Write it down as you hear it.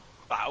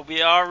That'll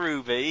be our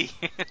Ruby.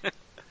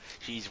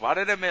 She's 1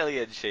 in a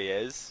million, she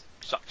is.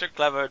 Such a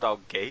clever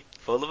donkey,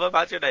 full of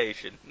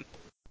imagination.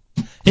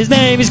 His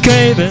name is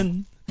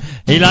Craven.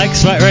 He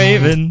likes white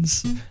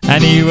ravens,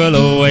 and he will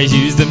always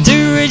use them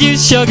to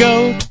reduce your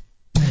gold.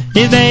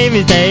 His name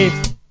is Dave.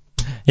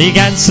 He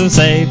cancels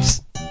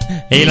saves.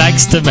 He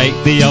likes to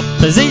make the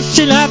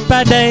opposition have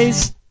bad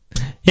days.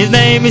 His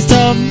name is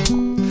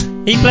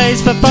Tom. He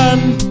plays for fun,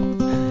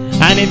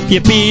 and if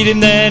you beat him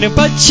then he'll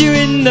punch you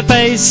in the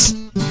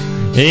face.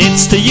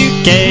 It's the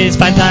UK's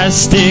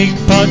fantastic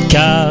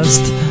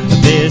podcast.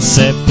 This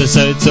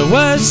episode's the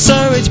worst, so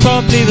it's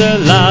probably the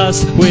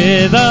last.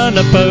 With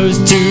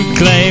unopposed to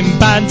claim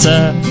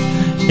banter,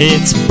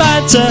 it's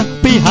Banter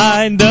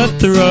Behind the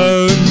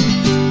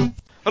Throne.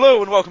 Hello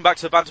and welcome back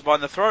to Banter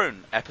Behind the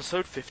Throne,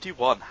 episode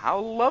 51. How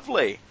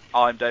lovely!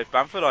 I'm Dave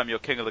Bamford, I'm your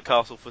king of the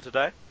castle for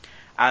today.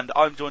 And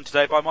I'm joined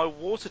today by my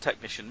water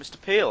technician,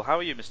 Mr. Peel. How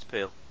are you, Mr.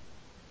 Peel?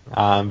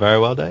 I'm very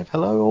well, Dave.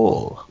 Hello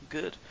all.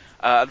 Good.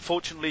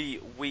 Unfortunately,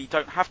 we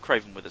don't have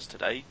Craven with us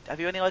today. Have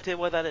you any idea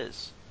why that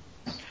is?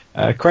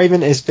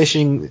 Craven is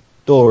fishing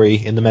Dory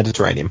in the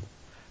Mediterranean.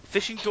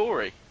 Fishing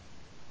Dory?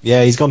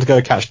 Yeah, he's gone to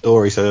go catch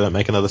Dory so they don't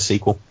make another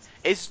sequel.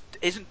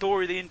 Isn't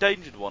Dory the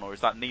endangered one, or is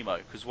that Nemo?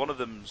 Because one of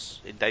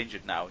them's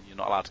endangered now, and you're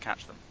not allowed to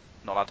catch them.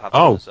 Not allowed to have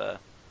them as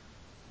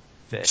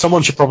fish.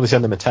 Someone should probably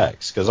send him a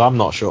text, because I'm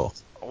not sure.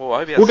 Oh, I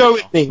hope he has We'll go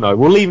signal. with Nemo.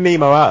 We'll leave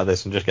Nemo out of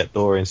this and just get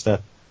Dory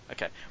instead.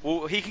 Okay.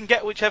 Well, he can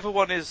get whichever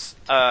one is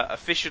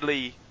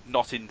officially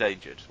not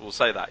endangered. We'll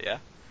say that, yeah?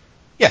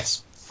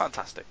 Yes.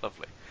 Fantastic.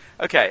 Lovely.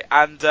 Okay,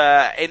 and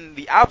in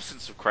the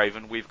absence of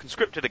Craven, we've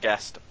conscripted a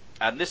guest,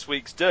 and this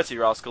week's dirty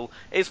rascal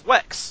is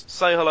Wex.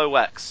 Say hello,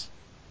 Wex.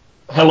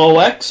 Hello,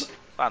 Wex.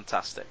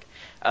 Fantastic.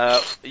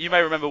 You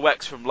may remember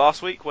Wex from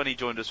last week when he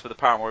joined us for the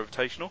Paramore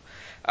Invitational.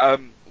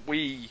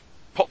 We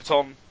popped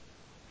on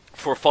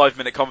for a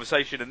 5-minute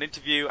conversation and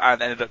interview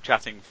and ended up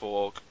chatting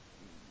for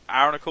an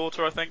hour and a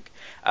quarter, I think.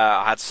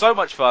 I had so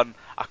much fun,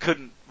 I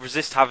couldn't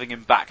resist having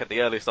him back at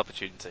the earliest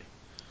opportunity.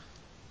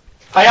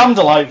 I am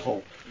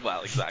delightful.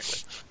 Well, exactly.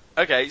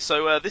 Okay,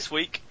 so this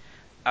week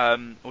we're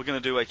going to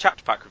do a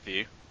chapter pack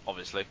review,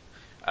 obviously.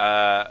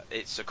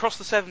 It's Across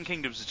the Seven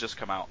Kingdoms has just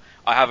come out.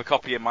 I have a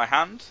copy in my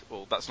hand.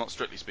 Well, that's not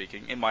strictly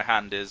speaking. In my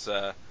hand is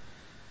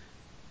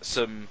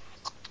some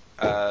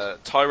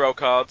Tyrell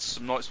cards,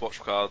 some Night's Watch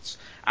cards,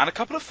 and a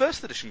couple of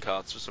first edition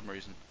cards for some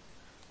reason.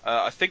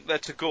 I think they're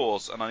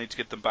Tagor's, and I need to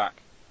get them back.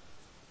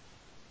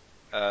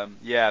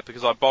 Yeah,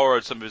 because I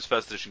borrowed some of his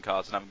first edition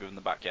cards and haven't given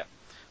them back yet.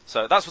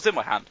 So that's what's in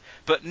my hand.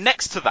 But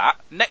next to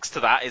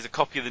that is a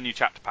copy of the new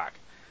chapter pack.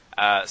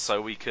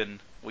 So we can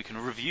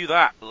review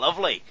that.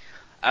 Lovely.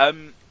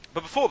 But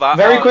before that,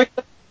 Very quick.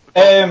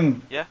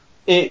 Yeah.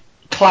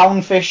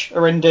 Clownfish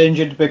are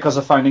endangered because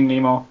of Finding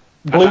Nemo.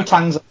 Blue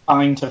tangs are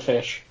fine to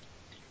fish.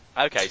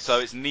 Okay, so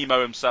it's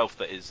Nemo himself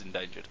that is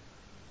endangered.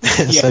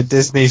 So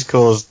Disney's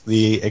caused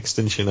the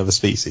extinction of a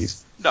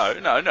species. No,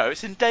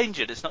 it's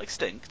endangered. It's not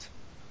extinct.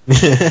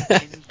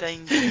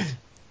 Endangered.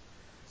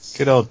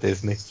 Good old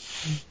Disney.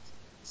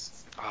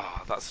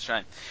 Ah, that's a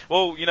shame.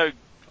 Well,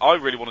 I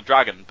really want a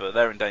dragon, but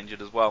they're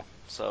endangered as well.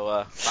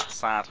 So that's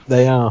sad.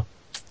 They are.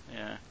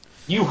 Yeah.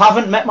 You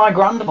haven't met my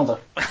grandmother.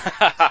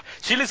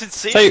 She lives in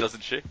Seaham,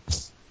 doesn't she?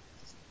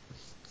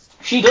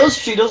 She does.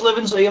 She does live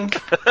in Seaham.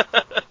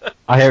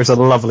 I hear it's a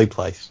lovely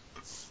place.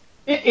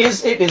 It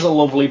is a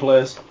lovely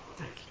place.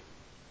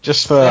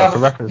 Just for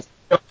reference.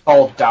 It's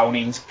called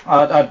Downings.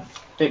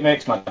 It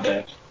makes my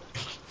day.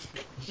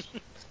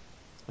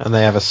 And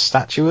they have a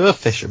statue of a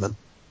fisherman.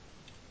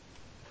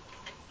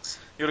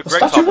 You had a A great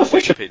statue time on of a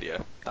fisher-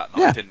 Wikipedia that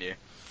night, Yeah. didn't you?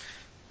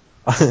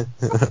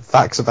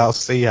 Facts about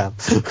Siam.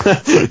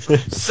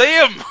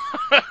 Seaham!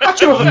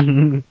 Statue of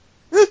a...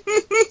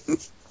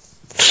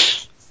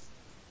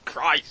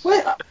 Christ.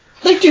 Wait,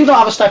 they do not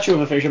have a statue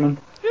of a fisherman.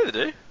 Yeah, they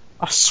do.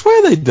 I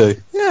swear they do.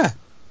 Yeah.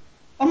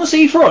 On the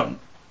seafront?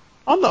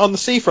 On the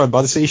seafront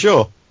by the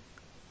seashore.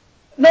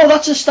 No,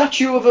 that's a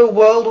statue of a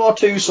World War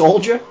II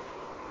soldier.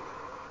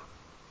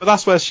 But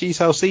that's where she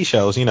sells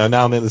seashells,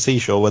 now near the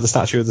seashore where the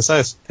statue of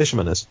the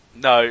fisherman is.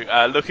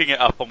 No, looking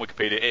it up on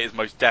Wikipedia, it is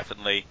most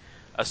definitely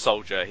a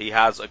soldier. He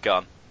has a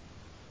gun.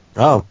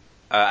 Oh.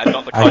 And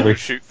not the kind you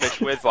shoot fish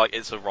with, like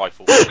it's a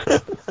rifle.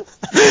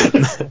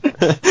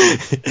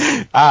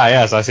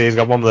 Yes, I see he's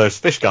got one of those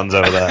fish guns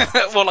over there.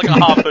 Well, like a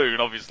harpoon,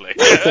 obviously.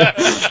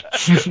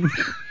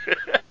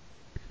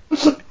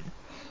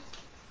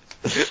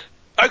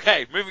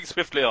 Okay, moving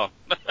swiftly on.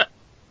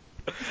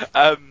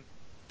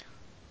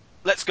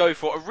 Let's go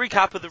for a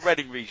recap of the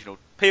Reading Regional.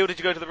 Peel, did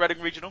you go to the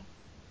Reading Regional?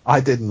 I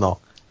did not.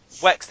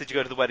 Wex, did you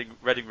go to the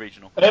Reading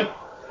Regional?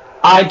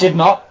 I did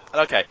not.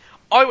 Okay,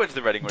 I went to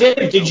the Reading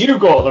Regional. Did you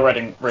go to the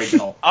Reading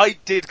Regional? I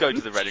did go to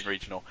the Reading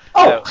Regional.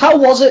 Oh, how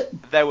was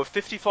it? There were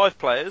 55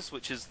 players,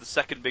 which is the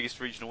second biggest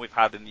regional we've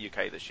had in the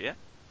UK this year.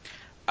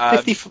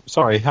 50.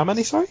 Sorry, how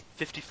many? Sorry.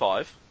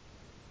 55.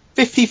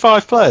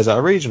 55 players at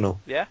a regional.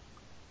 Yeah.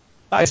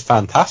 That is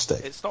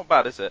fantastic. It's not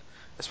bad, is it?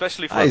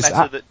 Especially for a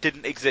meta that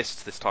didn't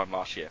exist this time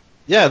last year.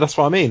 Yeah, that's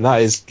what I mean.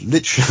 That is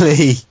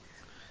literally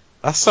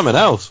That's something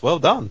else. Well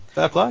done.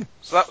 Fair play.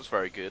 So that was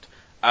very good.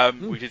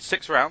 We did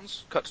 6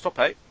 rounds, cut to top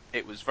 8.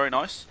 It was very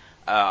nice.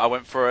 I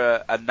went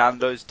for a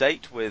Nando's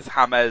date with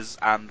James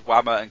and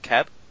Whammer and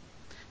Keb,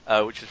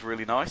 which was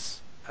really nice.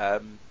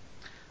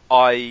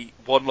 I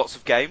won lots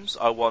of games.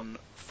 I won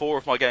 4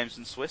 of my games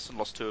in Swiss and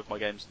lost 2 of my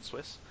games in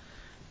Swiss.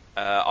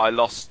 I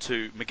lost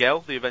to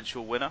Miguel, the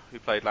eventual winner, who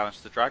played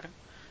Lannister the Dragon.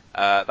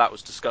 That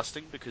was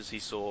disgusting because he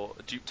saw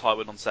Duke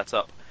Tywin on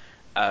setup.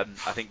 I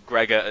think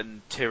Gregor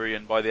and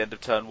Tyrion by the end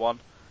of turn 1.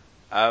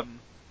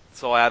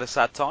 So I had a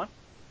sad time.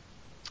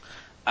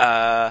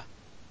 And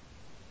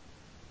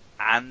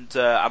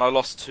I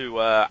lost to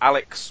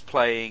Alex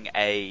playing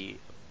a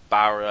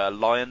Barra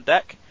Lion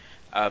deck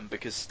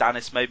because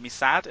Stannis made me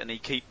sad and he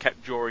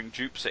kept drawing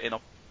dupes at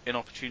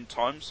inopportune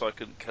times so I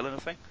couldn't kill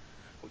anything,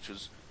 which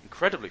was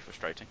incredibly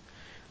frustrating.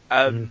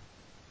 And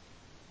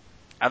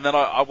then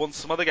I won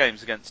some other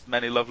games against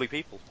many lovely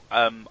people.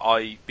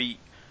 I beat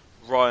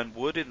Ryan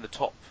Wood in the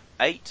top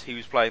 8. He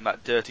was playing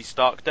that Dirty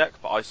Stark deck,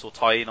 but I saw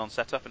Tyene on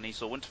setup and he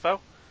saw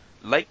Winterfell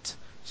late,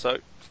 so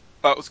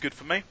that was good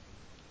for me.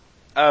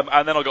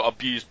 And then I got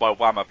abused by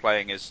Whammer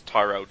playing his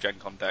Tyrell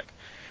Gencon deck,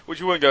 which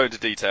we won't go into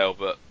detail,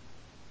 but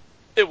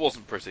it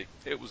wasn't pretty.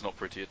 It was not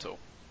pretty at all.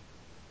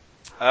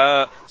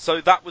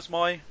 So that was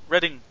my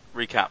Reading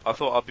recap. I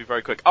thought I'd be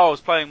very quick. I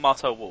was playing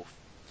Martell Wolf.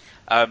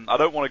 I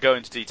don't want to go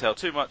into detail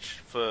too much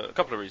for a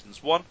couple of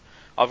reasons. One,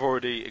 I've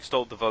already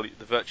extolled the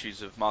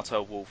virtues of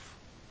Martell Wolf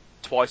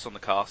twice on the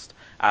cast,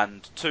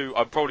 and 2,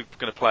 I'm probably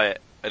going to play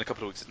it in a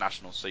couple of weeks at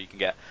Nationals, so you can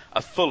get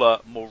a fuller,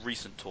 more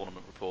recent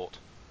tournament report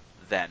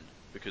then.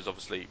 Because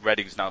obviously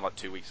Reading's now like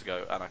 2 weeks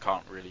ago, and I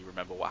can't really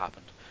remember what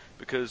happened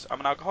because I'm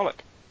an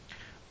alcoholic.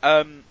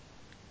 The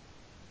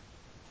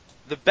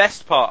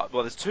best part,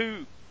 well, there's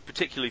 2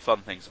 particularly fun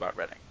things about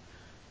Reading.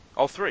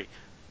 3.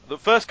 The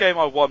first game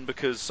I won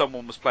because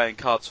someone was playing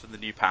cards from the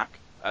new pack,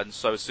 and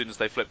so as soon as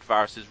they flipped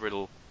Varys'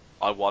 riddle,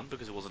 I won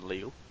because it wasn't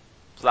legal.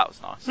 So that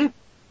was nice.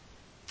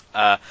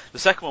 The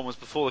second one was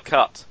before the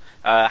cut.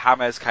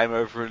 James came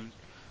over and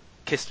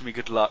kissed me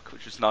good luck,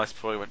 which was nice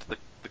before we went to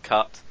the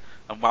cut.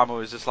 And Whammer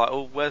was just like,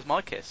 oh, where's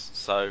my kiss?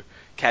 So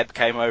Keb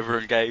came over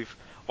and gave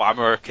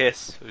Whammer a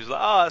kiss. He was like,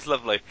 oh, that's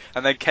lovely.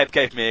 And then Keb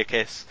gave me a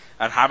kiss,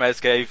 and James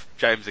gave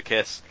James a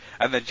kiss,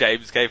 and then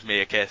James gave me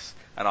a kiss,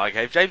 and I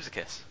gave James a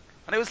kiss.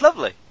 And it was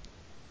lovely.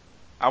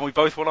 And we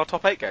both won our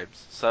top 8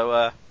 games.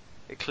 So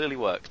it clearly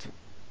worked.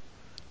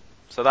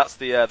 So that's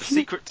the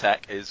secret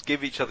tech, is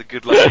give each other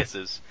good luck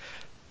kisses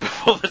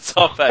before the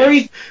top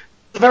 8.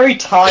 Very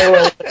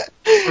Tyler.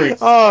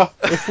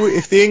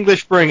 If the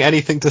English bring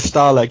anything to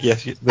Starleg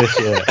this year,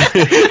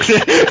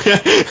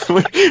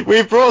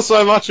 we brought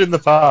so much in the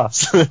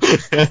past.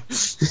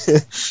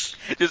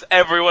 Just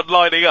everyone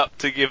lining up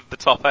to give the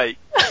top 8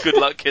 good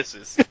luck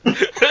kisses.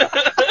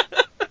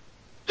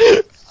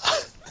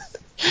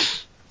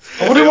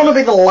 I wouldn't want to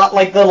be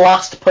the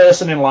last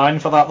person in line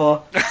for that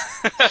though.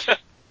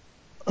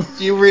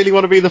 Do you really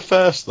want to be the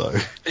first though?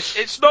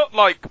 It's not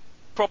like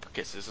proper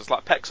kisses. It's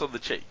like pecks on the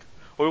cheek.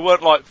 We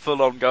weren't like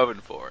full on going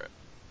for it.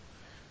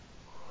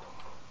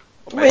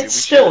 It's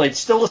still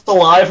the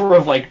saliva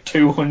of like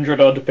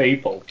 200 odd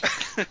people.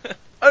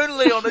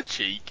 Only on a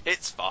cheek.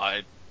 It's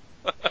fine.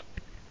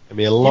 There'll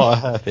be a lot of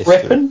herpes.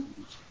 Ripping.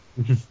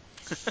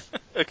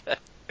 Okay.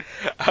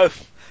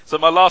 So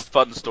my last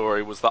fun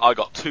story was that I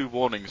got 2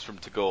 warnings from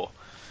Tagore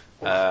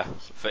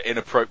for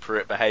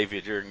inappropriate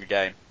behaviour during the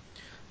game.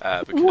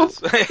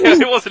 Because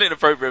it wasn't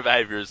inappropriate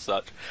behaviour as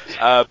such,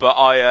 but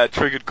I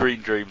triggered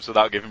Green Dreams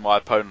without giving my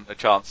opponent a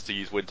chance to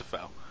use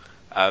Winterfell.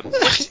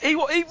 He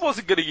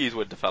wasn't going to use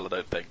Winterfell, I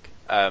don't think.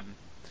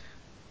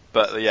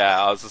 But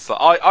yeah, I was just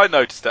like, I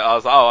noticed it. I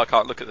was like, oh, I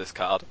can't look at this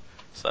card,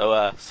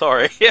 so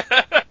sorry.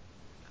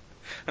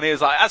 And he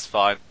was like, that's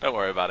fine, don't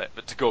worry about it.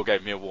 But Tagore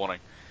gave me a warning,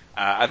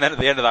 and then at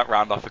the end of that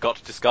round, I forgot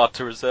to discard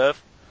to reserve,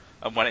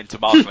 and went into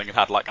marshalling and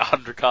had like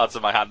 100 cards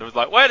in my hand. And was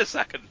like, wait a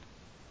second,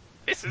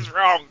 this is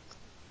wrong.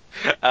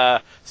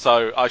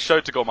 So I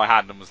showed Tagore my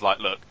hand and was like,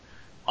 look,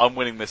 I'm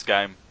winning this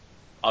game.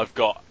 I've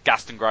got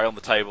Gaston Grey on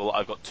the table.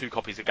 I've got 2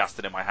 copies of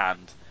Gaston in my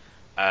hand.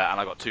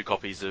 And I've got 2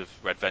 copies of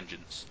Red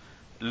Vengeance.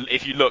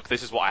 If you look,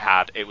 this is what I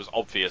had. It was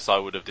obvious I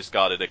would have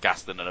discarded a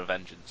Gaston and a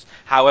Vengeance.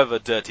 However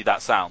dirty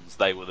that sounds,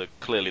 they were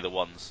clearly the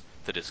ones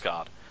to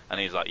discard. And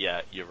he was like,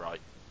 yeah, you're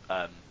right.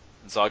 And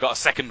so I got a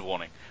second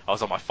warning. I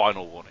was on my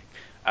final warning.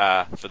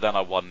 But then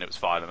I won and it was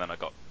fine. And then I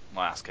got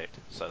my ass kicked.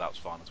 So that was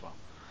fine as well.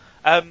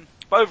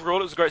 But overall,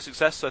 it was a great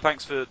success, so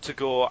thanks for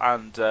Tagore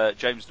and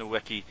James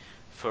Nowicki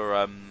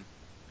for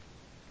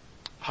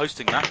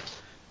hosting that.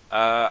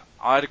 I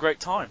had a great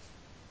time,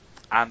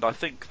 and I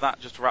think that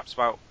just that's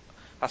about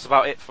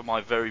it for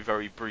my very,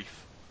 very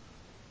brief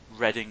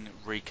Reading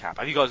recap.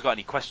 Have you guys got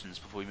any questions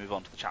before we move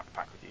on to the chapter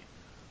pack with you?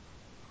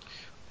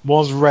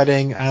 Was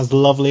Reading as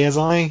lovely as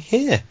I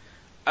hear?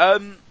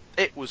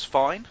 It was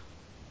fine.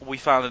 We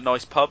found a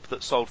nice pub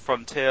that sold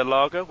Frontier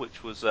Lager, which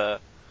is a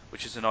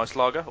nice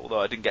lager, although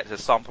I didn't get to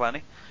sample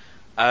any.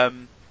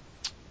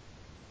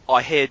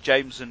 I hear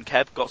James and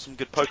Keb got some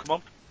good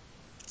Pokemon.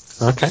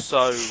 Okay.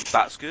 So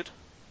that's good.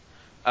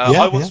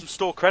 Yeah, I won yeah. some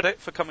store credit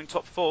for coming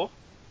top 4.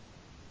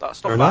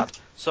 That's not Fair bad.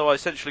 enough. So I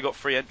essentially got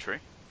free entry,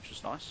 which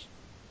was nice.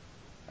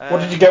 What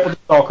did you get with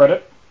the store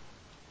credit?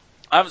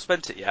 I haven't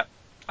spent it yet.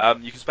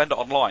 You can spend it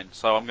online,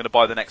 so I'm going to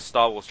buy the next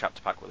Star Wars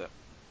chapter pack with it.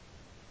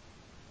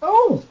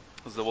 Oh,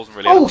 Because there wasn't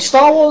really anything in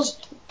Star Wars.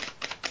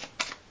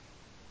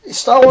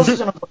 Star Wars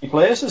is in a funny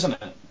place, isn't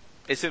it?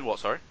 It's in what,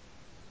 sorry?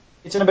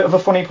 It's in a bit of a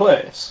funny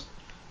place.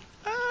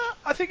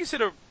 I think it's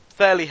in a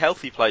fairly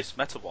healthy place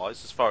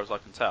meta-wise, as far as I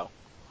can tell.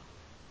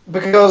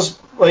 Because,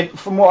 like,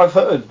 from what I've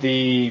heard,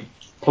 the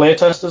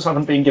playtesters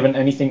haven't been given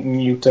anything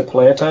new to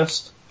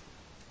playtest.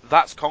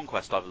 That's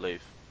Conquest, I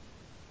believe,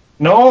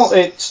 No,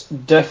 it's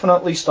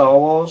definitely Star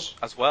Wars.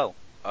 as well.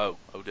 Oh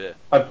dear.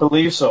 I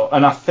believe so.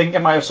 And I think it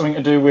might have something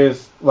to do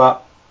with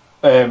that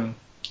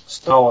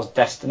Star Wars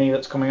Destiny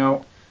that's coming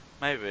out.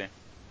 Maybe.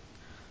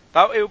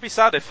 It would be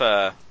sad if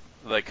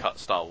they cut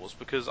Star Wars,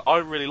 because I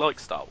really like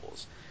Star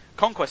Wars.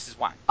 Conquest is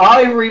wank.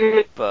 I really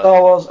like But-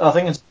 Star Wars. I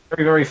think it's a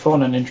very, very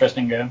fun and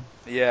interesting game.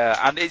 Yeah,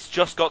 and it's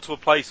just got to a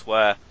place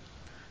where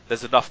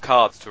there's enough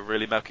cards to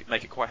really make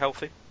it quite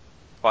healthy.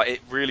 Like,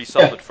 it really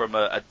suffered from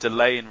a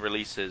delay in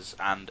releases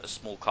and a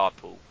small card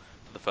pool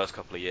for the first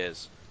couple of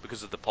years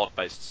because of the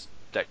pod-based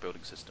deck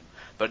building system.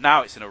 But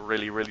now it's in a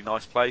really, really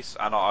nice place,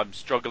 and I'm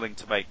struggling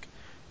to make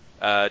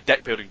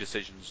deck building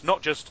decisions.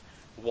 Not just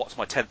what's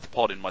my 10th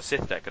pod in my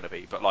Sith deck going to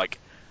be, but like,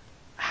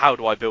 how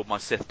do I build my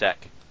Sith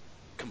deck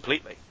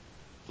completely?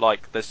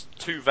 Like, there's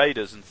 2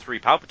 Vaders and 3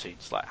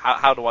 Palpatines. Like,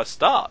 how do I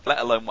start? Let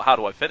alone how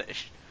do I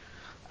finish?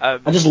 I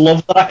just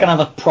love that I can have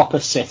a proper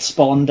Sith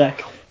spawn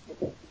deck.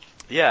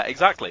 Yeah,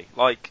 exactly.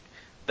 Like,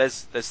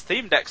 there's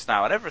theme decks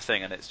now and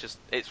everything, and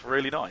it's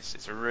really nice.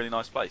 It's a really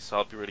nice place. So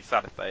I'd be really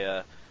sad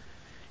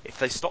if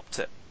they stopped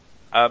it.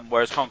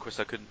 Whereas Conquest,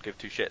 I couldn't give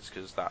 2 shits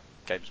because that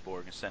game's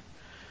boring as sin.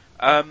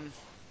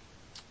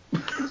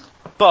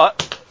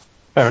 But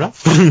Fair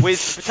enough.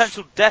 with the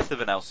potential death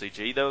of an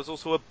LCG, there was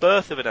also a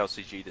birth of an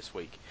LCG this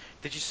week.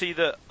 Did you see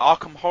that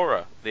Arkham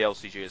Horror, the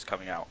LCG, is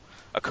coming out?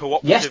 A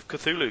cooperative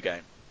Cthulhu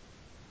game.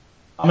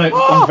 I'm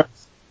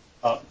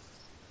very...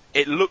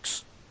 It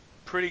looks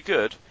pretty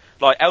good.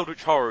 Like,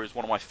 Eldritch Horror is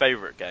one of my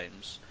favourite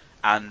games,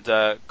 and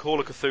Call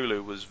of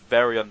Cthulhu was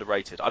very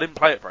underrated. I didn't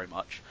play it very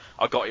much.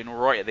 I got in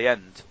right at the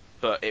end,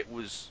 but it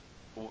was...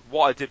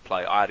 What I did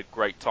play, I had a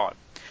great time.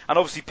 And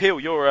obviously, Peel,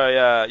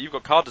 you've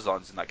got card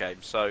designs in that game,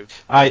 so...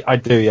 I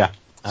do, yeah.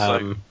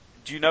 So,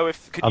 do you know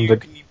if... Can you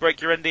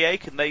break your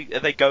NDA? Are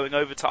they going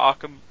over to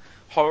Arkham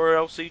Horror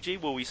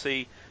LCG? Will we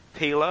see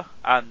Peeler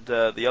and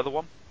the other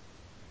one?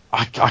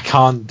 I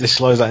can't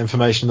disclose that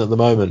information at the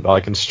moment, but I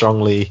can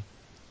strongly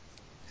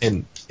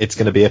hint it's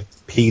going to be a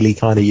Peely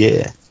kind of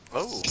year.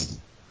 Oh.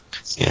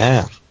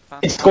 Yeah.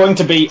 It's going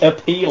to be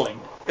appealing.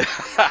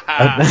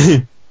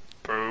 I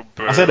Boom,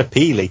 boom. said a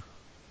Peely.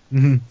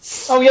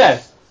 Oh,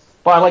 yeah.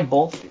 But I like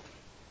both.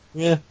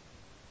 Yeah.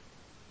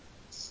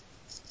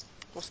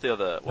 What's your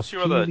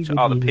other?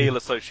 The Peel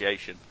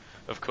Association,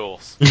 of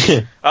course.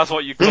 Yeah. That's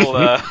what you call.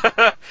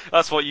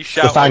 That's what you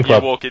shout fan when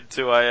club. you walk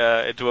into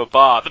a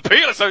bar. The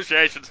Peel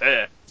Association's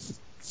here.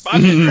 Buy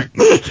me a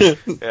drink.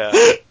 Yeah.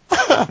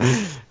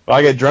 If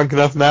I get drunk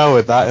enough now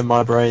with that in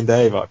my brain,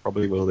 Dave, I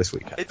probably will this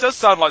weekend. It doesn't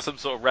sound like some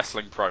sort of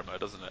wrestling promo,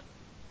 doesn't it?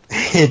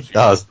 It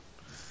does.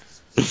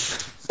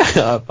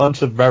 A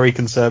bunch of very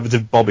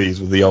conservative bobbies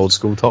with the old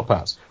school top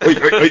hats. Oi,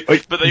 oi, oi, oi.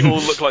 But they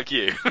all look like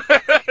you.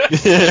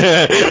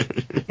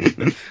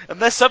 And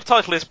their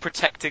subtitle is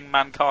 "Protecting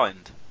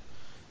Mankind."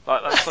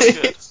 Like, that's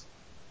so good.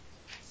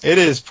 It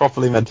is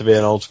properly meant to be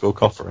an old school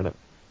coffer, isn't it?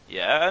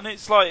 Yeah, and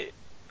it's like,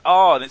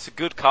 and it's a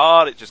good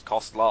card. It just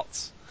costs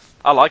lots.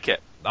 I like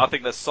it. I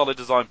think there's solid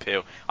design,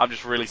 Peel. I'm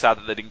just really sad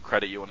that they didn't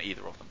credit you on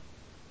either of them.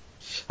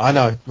 I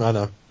know.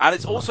 And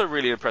it's also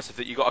really impressive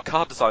that you got a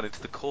card design into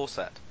the core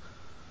set.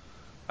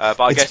 But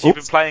I It's guess you've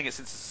been also- playing it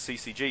since it's a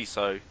CCG,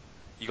 so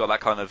you got that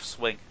kind of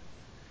swing.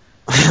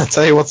 I'll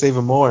tell you what's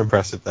even more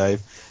impressive,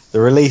 Dave. The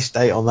release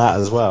date on that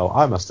as well.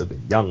 I must have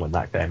been young when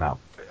that came out.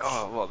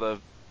 Oh, what,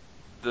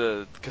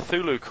 the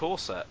Cthulhu core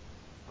set?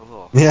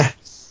 Oh, Yeah.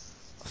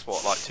 that's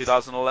what, like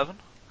 2011?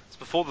 It's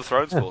before the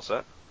Thrones core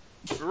set.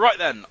 Right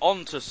then,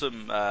 on to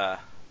some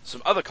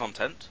other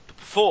content. But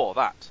before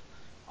that,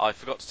 I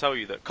forgot to tell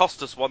you that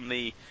Costas won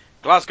the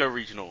Glasgow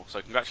Regional,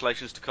 so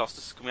congratulations to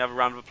Costas. Can we have a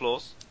round of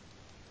applause?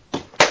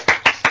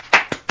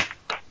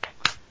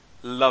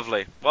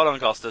 Lovely. Well done,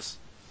 Costas.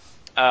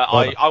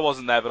 I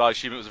wasn't there, but I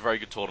assume it was a very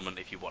good tournament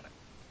if you won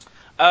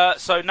it.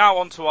 So now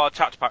on to our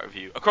chapter pack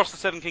review. Across the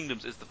Seven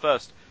Kingdoms is the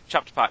first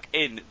chapter pack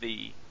in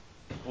the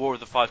War of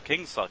the Five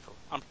Kings cycle.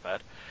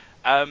 Unprepared.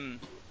 And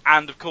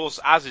of course,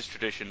 as is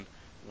tradition,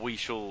 we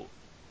shall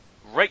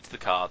rate the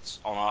cards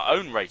on our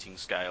own rating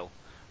scale,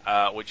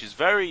 which is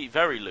very,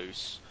 very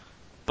loose.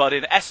 But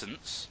in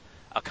essence,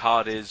 a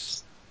card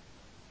is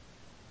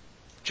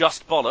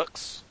just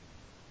bollocks,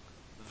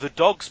 the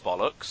dog's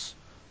bollocks,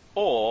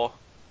 or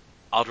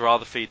I'd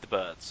rather feed the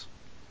birds.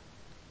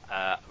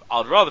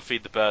 I'd rather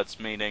feed the birds,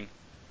 meaning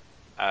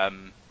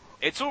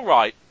it's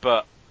alright,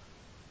 but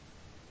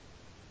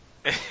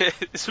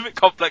It's a bit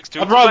complex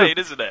to I'd rather-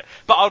 explain, isn't it?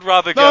 But I'd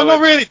rather No, go not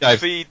and really, Dave.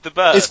 feed the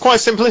birds. It's quite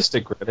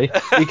simplistic, really,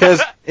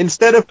 because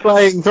instead of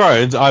playing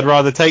Thrones, I'd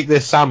rather take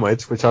this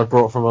sandwich, which I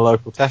brought from a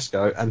local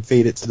Tesco, and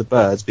feed it to the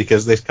birds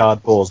because this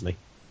card bores me.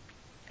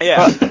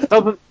 Yeah.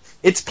 But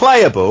it's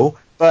playable,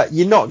 but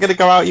you're not going to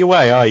go out your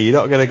way, are you?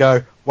 You're not going to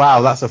go,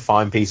 wow, that's a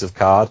fine piece of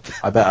card.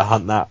 I better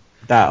hunt that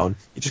down.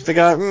 You're just going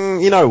to go,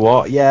 you know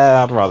what?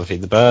 Yeah, I'd rather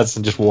feed the birds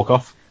and just walk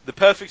off. The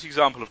perfect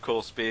example, of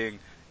course, being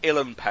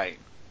Ilan Payne.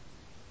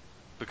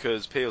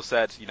 Because Peel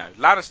said,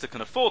 Lannister can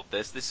afford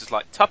this. This is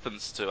like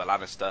tuppence to a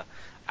Lannister.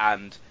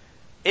 And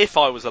if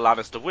I was a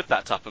Lannister with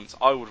that tuppence,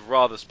 I would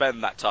rather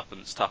spend that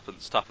tuppence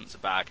a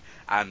bag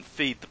and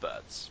feed the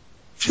birds.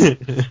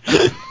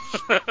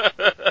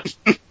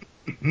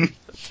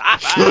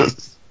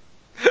 Tuppence!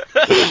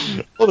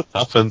 What a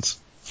tuppence.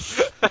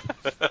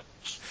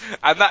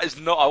 And that is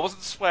not. I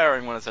wasn't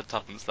swearing when I said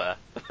tuppence there.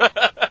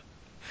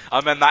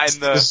 I meant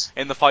that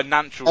in the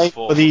financial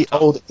form. For the of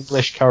tuppence. old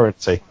English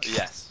currency.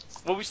 Yes.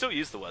 Well, we still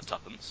use the word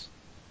tuppence.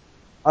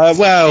 Well,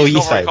 It's you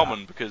not very say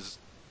common because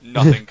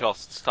nothing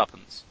costs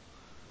tuppence.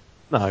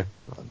 that. No.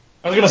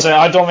 I was going to say,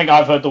 I don't think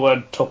I've heard the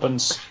word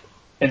tuppence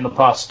in the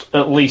past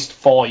at least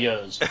 4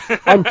 years.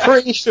 I'm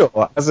pretty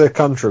sure, as a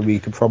country, we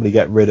could probably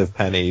get rid of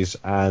pennies,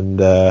 and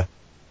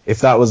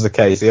if that was the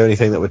case, the only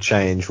thing that would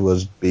change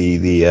was be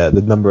the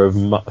number of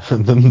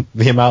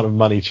the amount of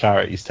money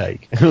charities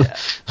take. Yeah.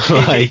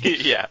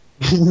 Yeah.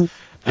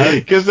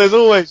 Because there's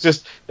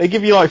always they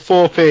give you like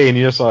 4p, and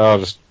you're just like, I'll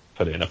just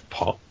put it in a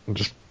pot,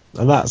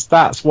 and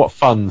that's what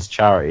funds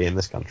charity in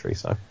this country.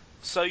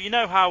 So you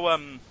know how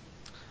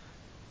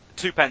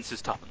 2 pence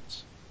is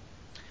tuppence,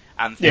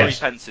 and 3 Yes.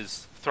 pence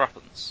is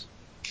threepence.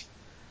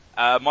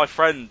 My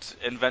friend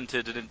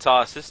invented an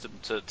entire system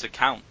to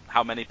count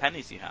how many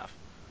pennies you have,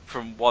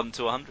 from 1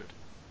 to 100.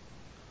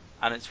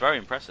 And it's very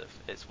impressive.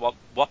 It's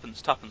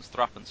woppence, tuppence,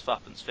 threepence,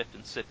 fuppence,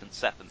 fifpence, sixpence,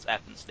 seppence,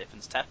 eppence,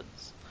 dippence,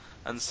 teppence,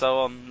 and so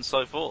on and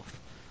so forth,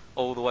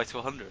 all the way to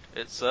 100.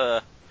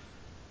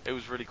 It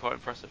was really quite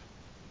impressive.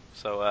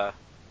 So,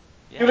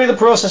 yeah. Really, the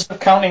process of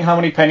counting how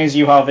many pennies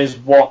you have is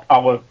what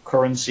our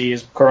currency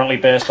is currently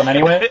based on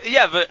anyway.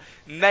 Yeah, but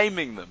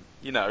naming them,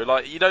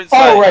 like you don't say,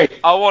 Oh, right.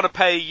 I want to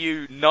pay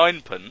you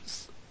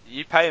 9pence.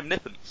 You pay him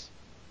nippence.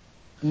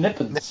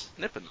 Nippence.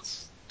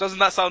 Nippence. Doesn't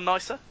that sound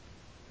nicer?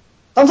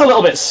 Sounds a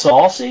little bit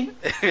saucy.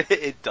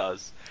 It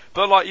does.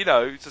 But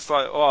it's just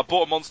like, I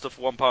bought a monster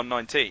for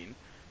 £1.19 and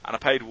I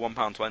paid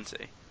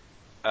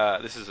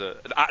 £1.20. This is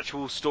an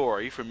actual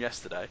story from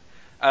yesterday,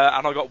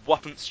 and I got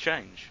woppence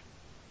change.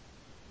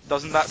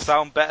 Doesn't that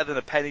sound better than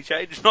a penny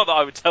change? Not that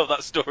I would tell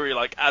that story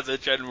as a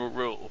general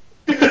rule.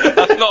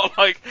 That's not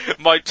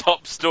my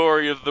top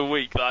story of the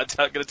week that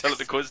I'm going to tell at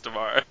the quiz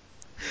tomorrow.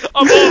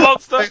 I bought a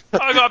monster.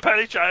 I got a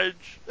penny change.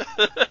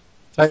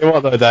 Tell you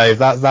what though, Dave,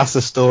 that's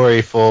a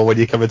story for when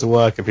you come into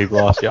work and people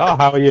ask you, "Oh,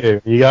 how are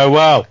you?" And you go,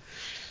 "Well,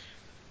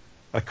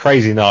 a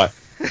crazy night."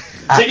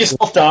 Sit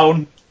yourself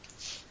down.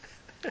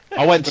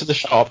 I went to the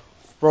shop,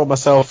 brought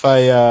myself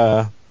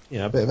a bit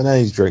of an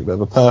energy drink, bit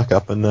of a perk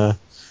up, and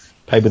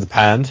paid with a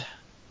pound.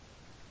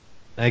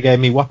 They gave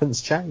me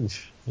woppence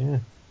change. Yeah.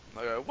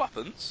 I go,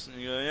 woppence? And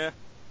you go, yeah.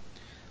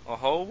 A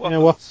whole woppence. Yeah,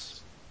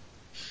 woppence.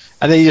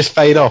 And then you just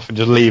fade off and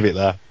just leave it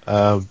there.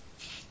 Yeah.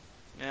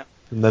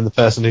 And then the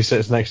person who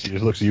sits next to you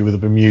just looks at you with a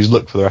bemused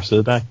look for the rest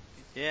of the day.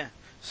 Yeah.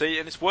 See,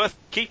 and it's worth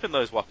keeping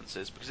those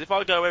woppences, because if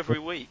I go every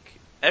week,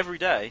 every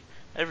day,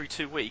 every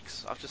 2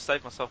 weeks, I've just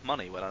saved myself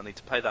money when I need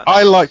to pay that.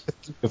 I like to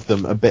think of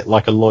them a bit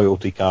like a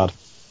loyalty card.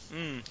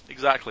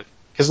 Exactly.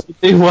 Because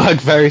they do work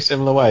very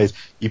similar ways.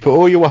 You put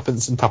all your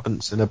weapons and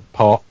tuppence in a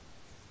pot,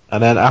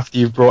 and then after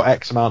you've brought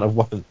X amount of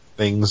weapon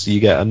things, you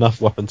get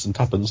enough weapons and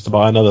tuppence to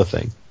buy another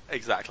thing.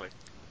 Exactly.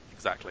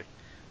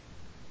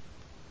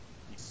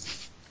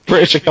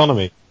 British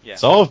economy. Yeah.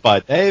 Solved by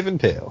Dave and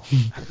Peel.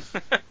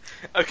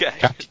 Okay.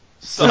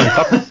 So,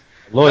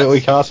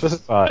 Loyalty cards for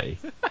society.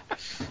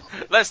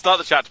 let's start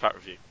the chapter pack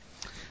review.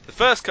 The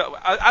first cut,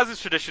 as is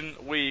tradition,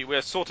 we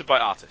are sorted by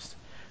artist.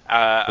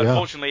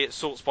 Unfortunately, it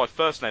sorts by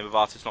first name of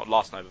artist, not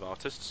last name of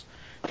artists.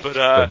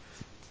 But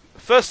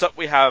first up,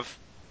 we have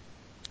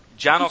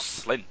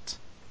Janos Slynt.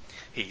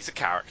 He's a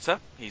character.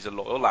 He's a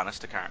loyal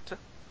Lannister character.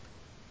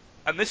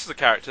 And this is a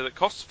character that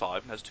costs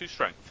 5 and has 2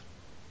 strength.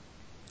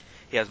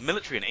 He has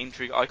military and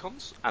intrigue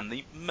icons, and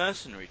the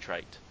mercenary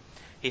trait.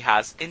 He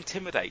has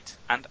intimidate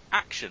and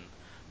action.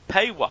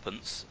 Pay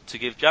weapons to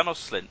give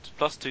Janos Slynt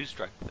plus 2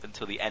 strength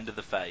until the end of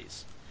the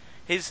phase.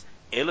 His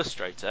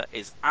illustrator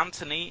is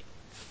Anthony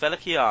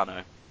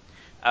Feliciano.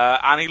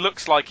 And he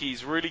looks like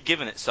he's really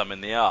giving it some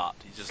in the art.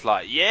 He's just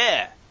like,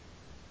 yeah,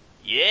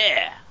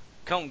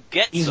 come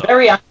get He's some.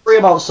 very angry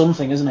about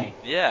something, isn't he?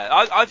 Yeah,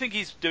 I think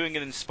he's doing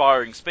an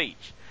inspiring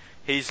speech.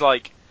 He's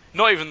like,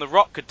 not even The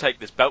Rock could take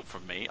this belt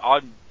from me.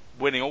 I'm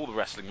winning all the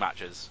wrestling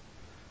matches.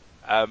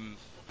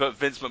 But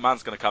Vince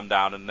McMahon's going to come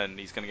down and then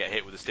he's going to get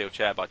hit with a steel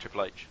chair by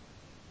Triple H.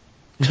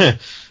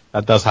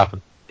 That does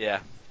happen. Yeah,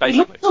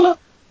 basically.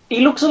 He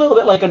looks a little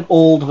bit like an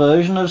old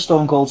version of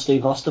Stone Cold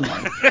Steve Austin,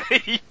 man.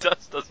 He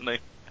does, doesn't he?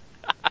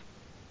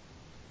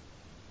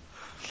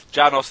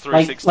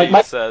 Janos316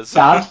 my says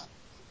dad.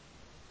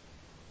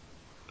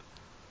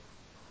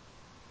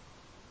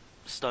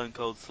 Stone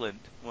Cold Slint.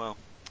 Well,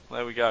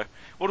 there we go.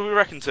 What do we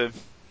reckon to him?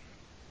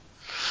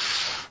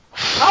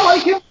 I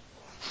like him.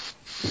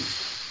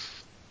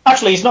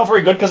 Actually, he's not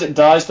very good because it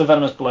dies to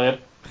Venomous Blade.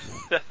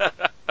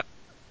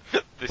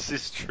 This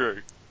is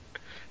true.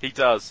 He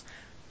does.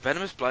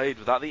 Venomous Blade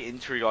without the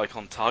intrigue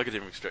icon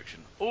targeting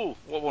restriction. Ooh,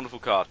 what a wonderful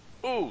card.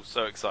 Ooh,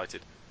 so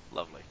excited.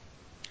 Lovely.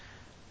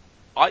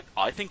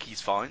 I think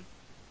he's fine.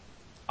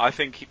 I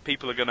think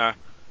people are going to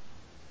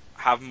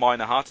have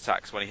minor heart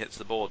attacks when he hits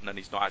the board, and then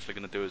he's not actually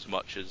going to do as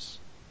much as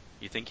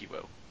you think he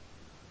will.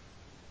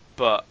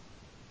 But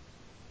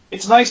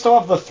It's nice to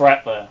have the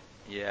threat there.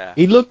 yeah.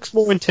 He looks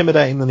more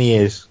intimidating than he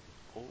is.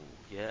 Oh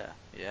yeah,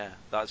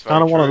 that's very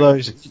Kind of true. one of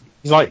those.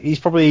 He's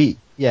probably,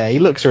 he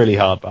looks really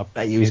hard, but I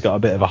bet you he's got a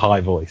bit of a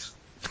high voice.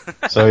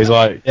 So he's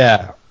like,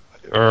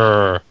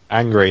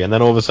 angry, and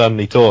then all of a sudden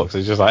he talks.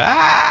 He's just like,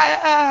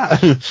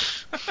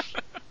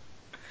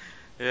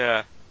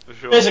 Yeah, for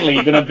sure. Basically,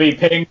 you're going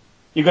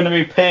to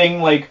be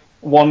paying like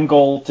 1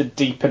 gold to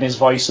deepen his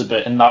voice a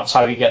bit, and that's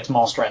how he gets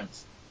more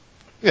strength.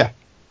 Yeah.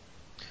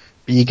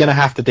 But you're going to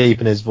have to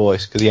deepen his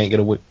voice because he ain't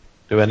going to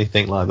do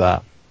anything like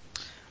that.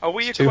 Are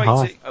we It's too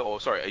hard. equating? Oh,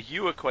 sorry. Are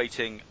you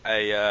equating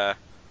a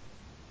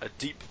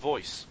deep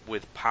voice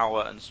with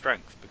power and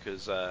strength?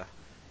 Because and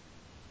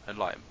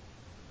like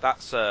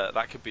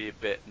that could be a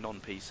bit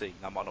non-PC.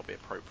 That might not be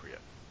appropriate.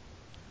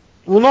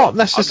 Well, not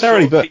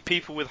necessarily, I'm sure but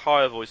people with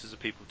higher voices are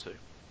people too.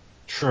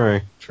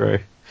 True.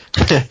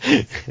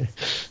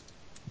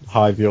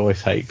 High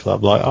voice hate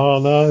club, like, oh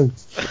no.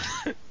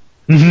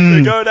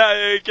 They're going at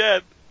it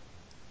again.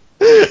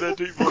 They're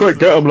deep Quick, voices.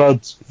 get 'em,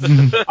 lads.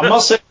 I'm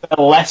not saying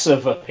they're less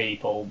of a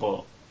people,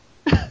 but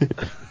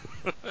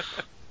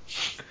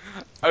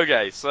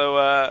Okay,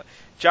 so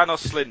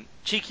Janos Slint,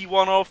 cheeky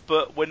one-off,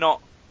 but we're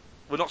not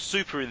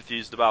super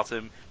enthused about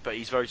him, but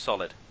he's very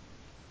solid.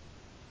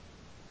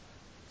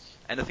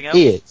 Anything else?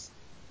 He is.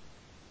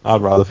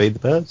 I'd rather feed the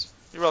birds.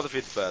 You'd rather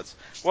feed the birds.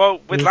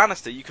 Well, with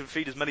Lannister, you can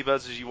feed as many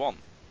birds as you want,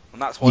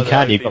 and that's why You they're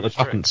can, OP you've got the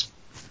restrict. tuppence.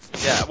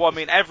 Yeah, well, I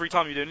mean, every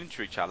time you do an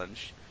intrigue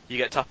challenge, you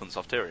get tuppence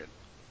off Tyrion.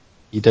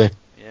 You do.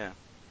 Yeah.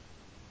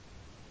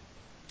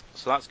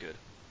 So that's good.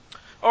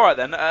 Alright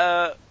then,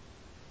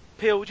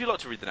 Peel, would you like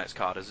to read the next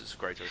card, as it's a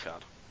Greyjoy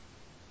card?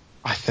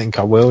 I think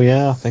I will,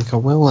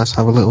 Let's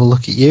have a little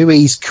look at you.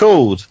 He's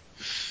called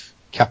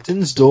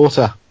Captain's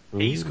Daughter.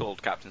 He's Ooh.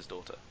 called Captain's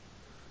Daughter.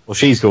 Well,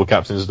 she's called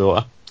Captain's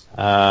Daughter.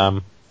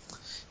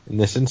 In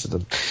this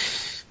incident.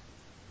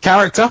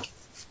 Character.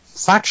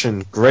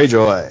 Faction.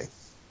 Greyjoy.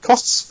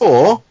 Costs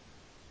 4.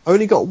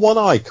 Only got 1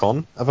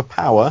 icon of a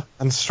power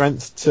and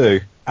strength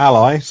 2.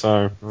 Ally,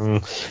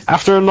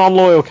 after a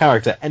non-loyal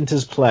character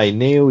enters play,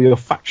 kneel your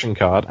faction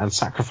card and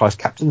sacrifice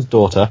Captain's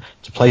Daughter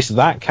to place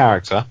that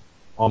character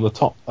on the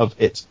top of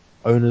its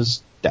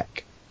owner's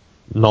deck.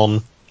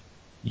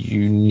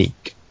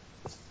 Non-unique.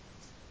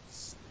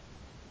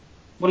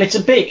 well, it's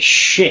a bit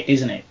shit,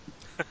 isn't it?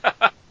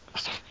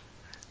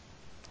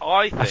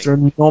 I think... After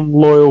a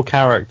non-loyal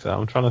character,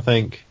 I'm trying to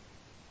think.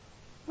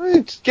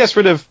 It gets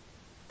rid of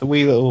the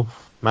wee little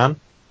man.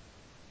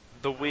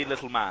 The wee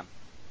little man.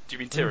 Do you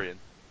mean Tyrion?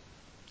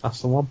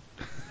 That's the one.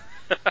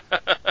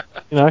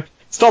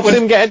 Stops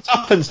him getting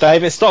tuppence,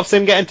 Dave. It stops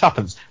him getting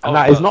tuppence. And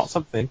that is not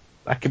something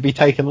that could be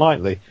taken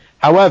lightly.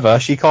 However,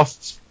 she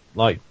costs,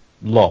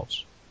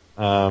 lots.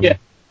 Yeah.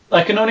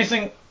 I can only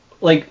think,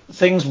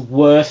 things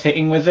worth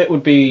hitting with it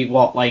would be,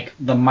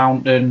 the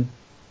Mountain,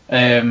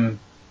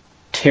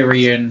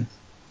 Tyrion,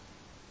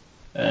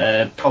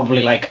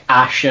 probably,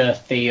 Asher,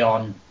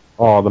 Theon.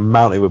 Oh, the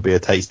Mountie would be a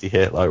tasty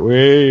hit.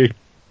 Wee!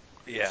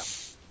 Yeah.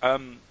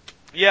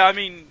 Yeah, I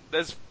mean,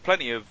 there's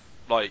plenty of,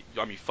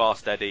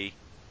 Fast Eddie.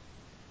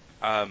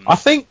 I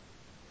think,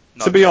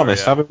 to be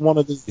honest, having one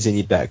of these in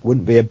your deck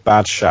wouldn't be a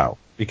bad shout.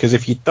 Because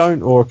if you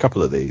don't, or a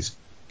couple of these,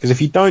 because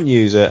if you don't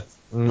use it,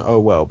 oh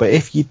well. But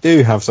if you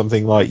do have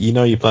something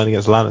you're playing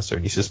against Lannister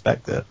and you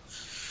suspect it,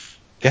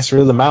 gets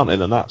rid of the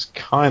Mountain, and that's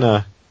kind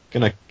of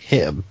going to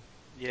hit him.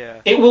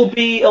 Yeah. It will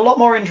be a lot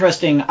more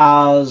interesting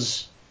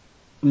as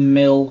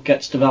Mill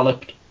gets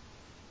developed.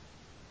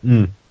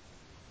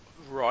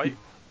 Right.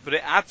 But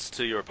it adds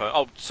to your opponent.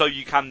 Oh, so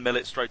you can mill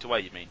it straight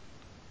away, you mean?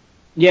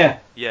 Yeah.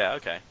 Yeah,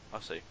 okay. I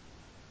see.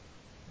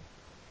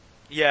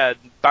 Yeah,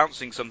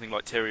 bouncing something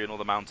like Tyrion or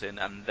the Mountain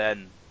and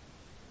then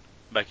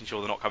making sure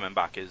they're not coming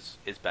back is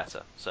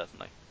better,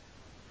 certainly.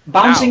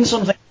 Bouncing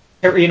something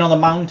Tyrion on the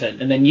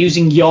Mountain and then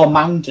using your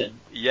Mountain.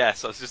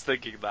 Yes, I was just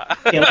thinking that.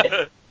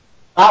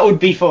 That would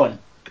be fun.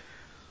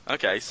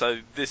 Okay, so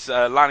this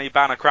Lanny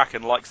Banner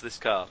Kraken likes this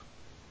card.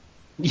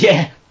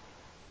 Yeah.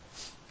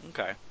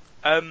 Okay.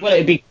 Well,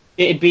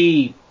 it'd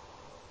be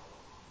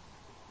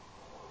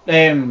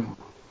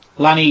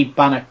Lanny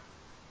Banner.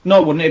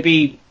 No, wouldn't it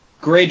be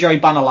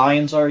Greyjoy Banner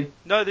Lion? Sorry.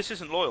 No, this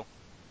isn't loyal.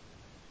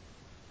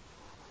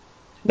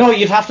 No,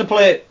 you'd have to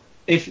play it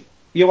if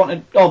you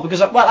wanted. Oh,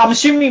 because I'm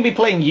assuming you'd be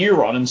playing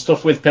Euron and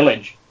stuff with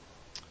Pillage.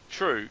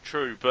 True,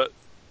 but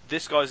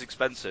this guy's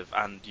expensive,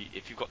 and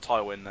if you've got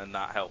Tywin, then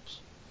that helps.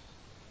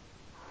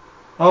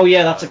 Oh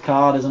yeah, that's a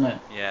card, isn't it?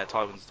 Yeah,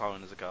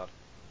 Tywin is a card.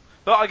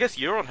 But I guess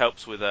Euron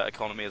helps with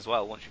economy as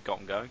well once you've got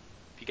him going.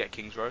 If you get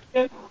King's Road.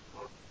 Yeah.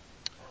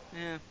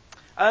 Yeah.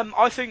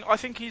 I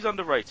think he's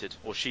underrated,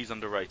 or she's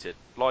underrated.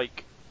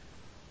 Like,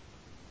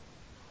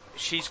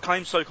 she's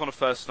claimed soak on a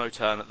first snow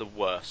turn at the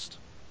worst.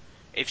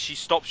 If she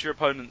stops your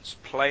opponents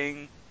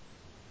playing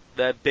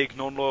their big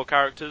non-loyal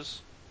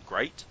characters,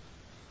 great.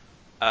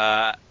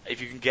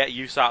 If you can get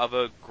use out of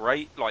her,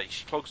 great. Like,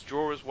 she clogs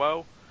draw as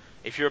well.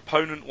 If your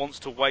opponent wants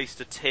to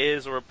waste a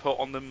tears or a put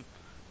on them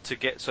to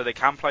get so they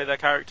can play their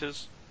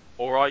characters,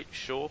 alright,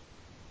 sure,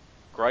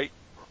 great.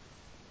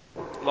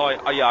 Like,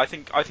 yeah, I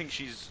think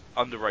she's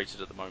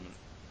underrated at the moment.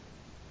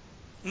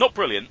 Not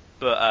brilliant,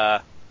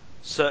 but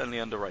certainly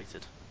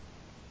underrated.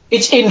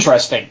 It's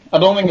interesting. I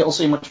don't think it'll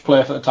see much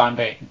play for the time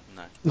being.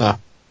 No.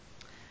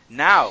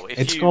 Now, if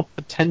It's you got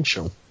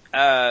potential.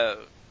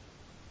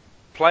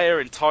 play her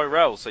in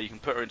Tyrell, so you can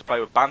put her into play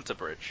with Banter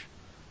Bridge,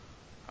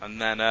 and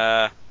then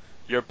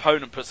your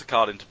opponent puts a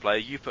card into play,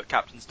 you put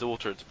Captain's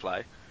Daughter into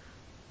play,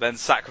 then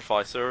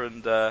sacrifice her,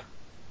 and well,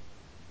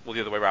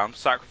 the other way around,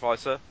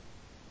 sacrifice her,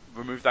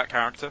 remove that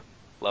character.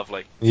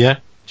 Lovely. Yeah.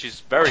 She's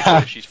very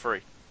good if she's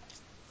free.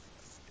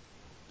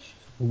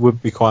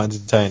 Would be quite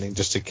entertaining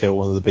just to kill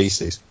one of the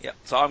beasties. Yeah,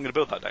 so I'm going to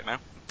build that deck now.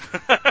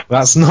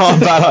 That's not a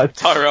bad idea.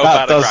 Tyrell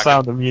That does Bannercracker.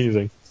 sound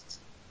amusing.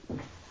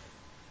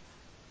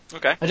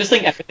 Okay. I just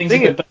think everything's a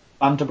bit better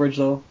than Banter Bridge,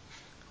 though.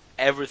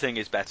 Everything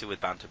is better with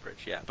Banter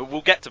Bridge, yeah. But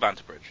we'll get to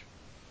Banter Bridge.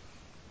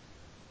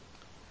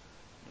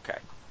 Okay.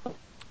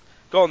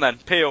 Go on then,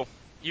 Peel.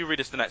 You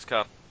read us the next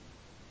card.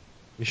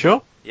 You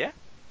sure? Yeah.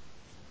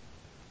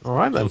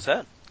 Alright then. Your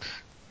turn.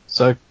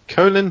 So,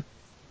 Colin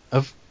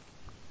of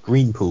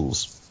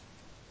Greenpools.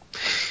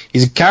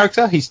 He's a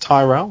character, he's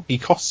Tyrell, he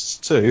costs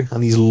 2,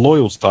 and he's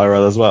loyal to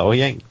Tyrell as well.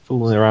 He ain't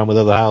fooling around with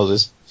other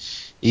houses.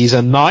 He's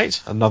a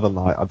knight, another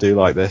knight, I do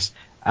like this.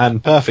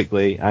 And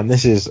perfectly, and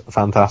this is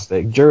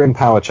fantastic, during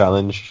power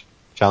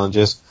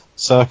challenges,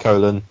 Sir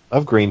Colin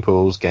of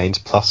Greenpools gains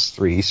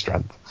 +3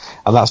 strength.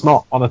 And that's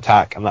not on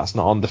attack, and that's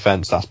not on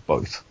defense, that's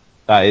both.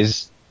 That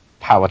is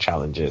power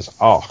challenges.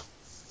 Oh.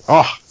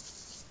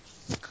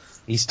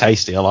 He's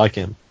tasty, I like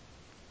him.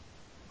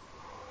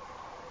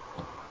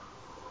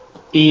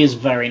 He is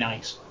very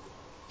nice.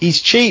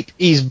 He's cheap,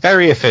 he's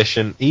very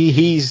efficient,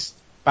 he's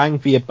bang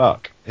for your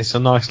buck. It's a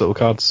nice little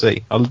card to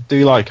see. I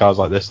do like cards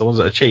like this, the ones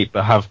that are cheap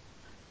but have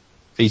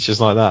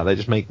features like that. They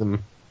just make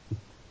them...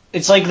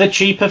 It's like the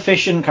cheap,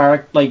 efficient,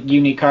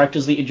 unique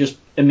characters that you just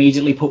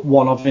immediately put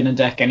one of in a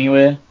deck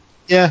anyway.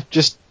 Yeah,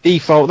 just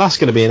default. That's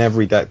going to be in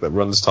every deck that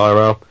runs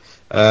Tyrell.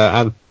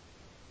 And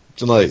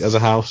as a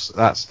house,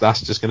 that's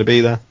just going to be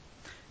there.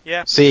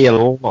 Yeah. See a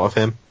lot of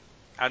him.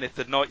 And if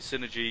the Knight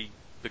synergy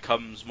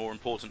becomes more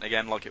important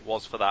again, like it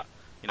was for that,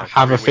 I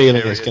have a 3-week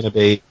feeling period. it's going to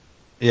be...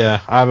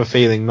 Yeah, I have a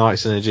feeling Knight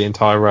Synergy and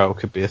Tyrell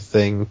could be a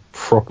thing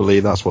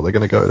properly. That's what they're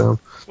going to go down.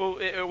 Well,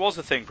 it was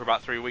a thing for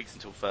about 3 weeks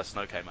until First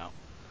Snow came out.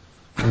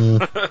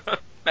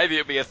 Maybe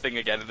it'll be a thing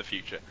again in the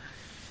future.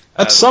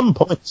 At some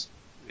point.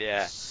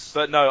 Yeah.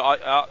 But no,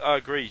 I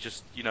agree.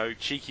 Just,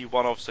 cheeky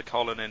one-offs are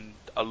Colin in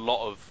a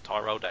lot of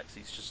Tyrell decks.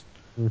 He's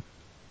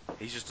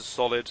just a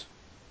solid,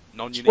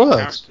 non-unique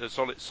character. A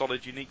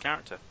solid, unique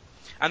character.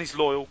 And he's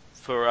loyal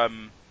for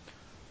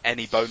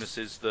any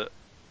bonuses that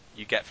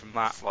you get from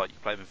that, like you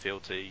play them in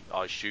fealty,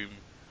 I assume.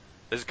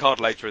 There's a card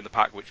later in the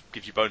pack which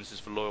gives you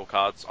bonuses for loyal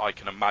cards. I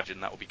can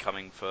imagine that will be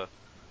coming for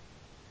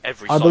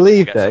every cycle. I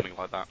believe we'll get that. something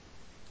like that.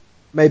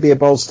 Maybe a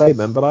bold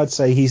statement, but I'd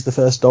say he's the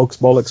first dog's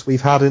bollocks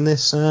we've had in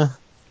this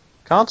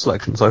card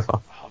selection so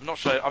far. I'm not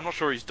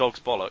sure he's dog's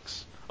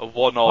bollocks. A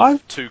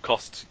one-off,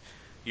 2-cost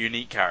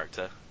unique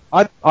character.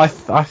 I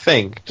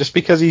think just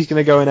because he's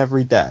going to go in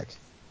every deck,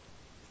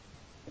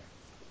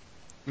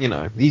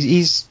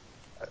 he's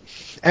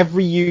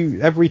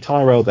every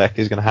Tyrell deck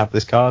is going to have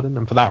this card in,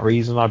 and for that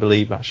reason, I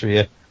believe that should be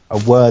a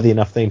worthy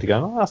enough thing to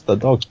go. Oh, that's the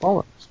dog's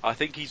bollocks. I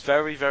think he's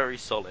very, very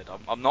solid.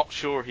 I'm not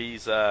sure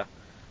he's, The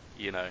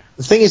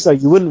thing is, though,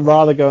 you wouldn't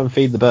rather go and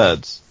feed the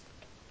birds.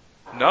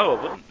 No,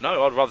 I wouldn't.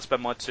 No, I'd rather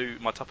spend my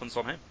tuppence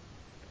on him.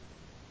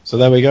 So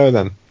there we go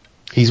then.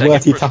 He's Take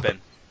worth him your for a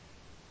tuppence.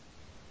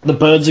 spin. The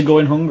birds are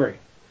going hungry.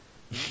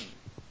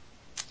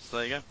 So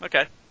there you go.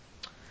 Okay.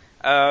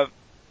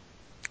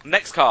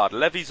 Next card,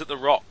 Levies at the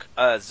Rock.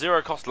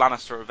 0-cost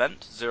Lannister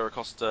event.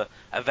 0-cost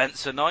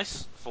events are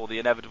nice for the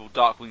inevitable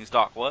Darkwing's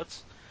Dark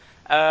Words.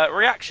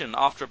 Reaction,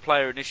 after a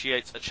player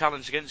initiates a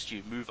challenge against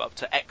you, move up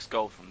to X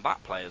gold from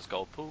that player's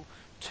gold pool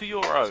to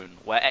your own,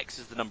 where X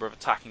is the number of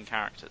attacking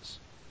characters.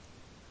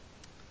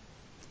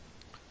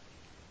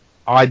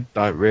 I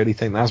don't really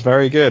think that's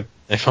very good,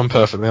 if I'm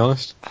perfectly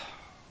honest.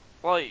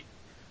 Like,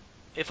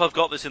 if I've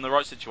got this in the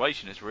right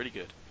situation, it's really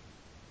good.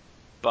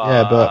 But...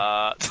 Yeah,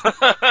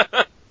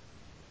 but...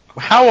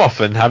 How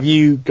often have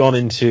you gone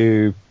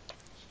into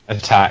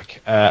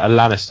attack a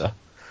Lannister,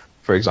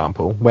 for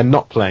example, when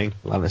not playing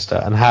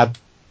Lannister, and had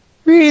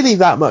really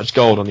that much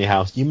gold on your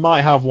house? You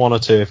might have 1 or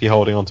 2 if you're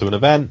holding on to an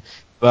event,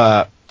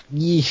 but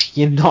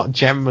you're not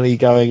generally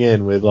going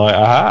in with like,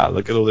 aha,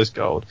 look at all this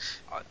gold.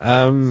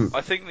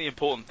 I think the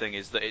important thing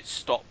is that it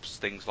stops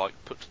things like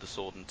put to the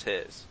sword and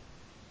tears.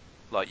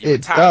 Like, you It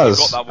attack, does.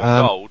 you've got that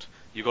one gold,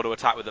 you've got to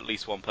attack with at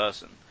least one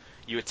person.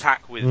 You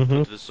attack with Mhm.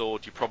 put to the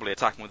sword, you're probably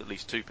attacking with at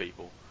least two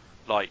people.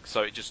 Like,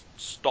 so it just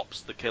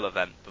stops the kill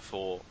event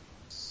before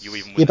you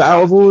even win Yeah, the but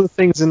out of challenge. all the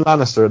things in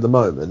Lannister at the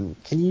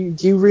moment, do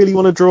you really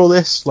want to draw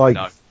this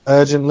No.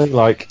 urgently?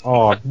 Like,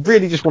 I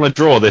really just want to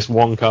draw this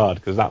one card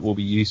because that will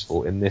be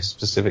useful in this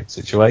specific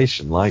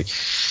situation. Like,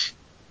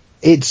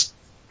 it's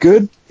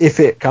good if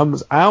it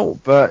comes out,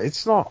 but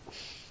it's not.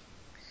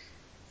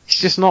 It's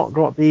just not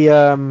got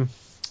the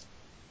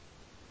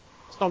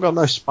It's not got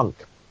no spunk.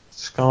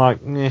 It's kind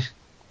of like,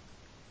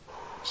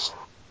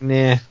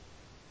 nah.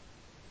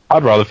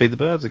 I'd rather feed the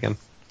birds again.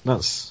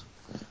 That's.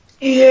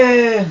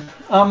 Yeah,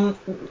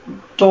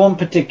 don't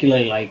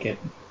particularly like it,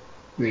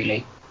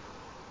 really.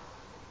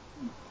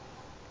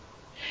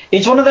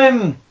 It's one of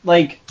them,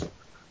 like,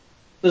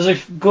 there's a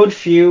good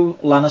few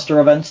Lannister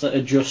events that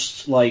are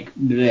just, like,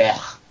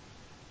 blech.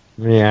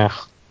 Yeah.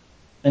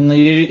 And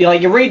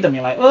you read them,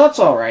 you're like, well, that's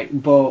alright,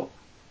 but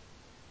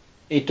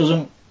it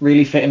doesn't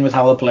really fit in with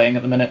how they're playing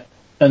at the minute.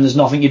 And there's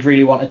nothing you'd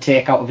really want to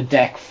take out of a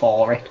deck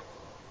for it.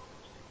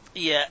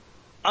 Yeah,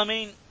 I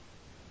mean,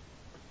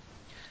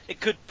 it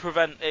could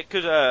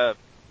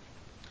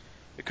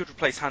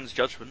replace Hand's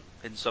Judgment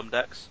in some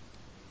decks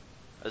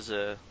as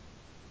a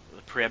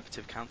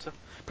preemptive counter.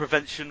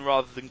 Prevention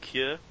rather than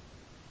cure.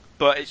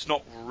 But it's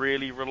not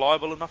really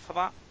reliable enough for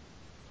that.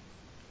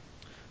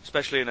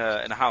 Especially in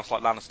a house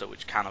like Lannister,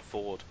 which can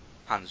afford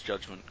Hand's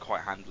Judgment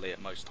quite handily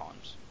at most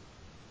times.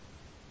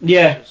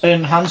 Yeah,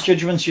 and Hand's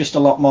Judgment's just a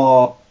lot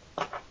more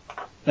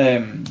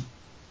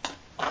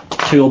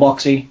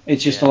toolboxy.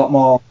 It's just a lot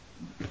more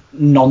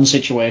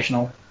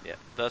non-situational. Yeah,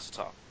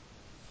 versatile.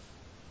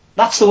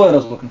 That's the word I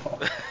was looking for.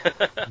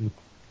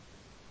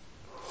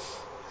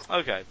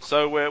 Okay,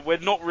 so we're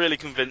not really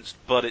convinced,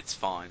 but it's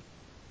fine.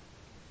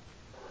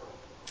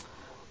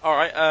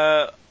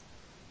 Alright,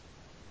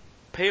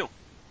 Peel.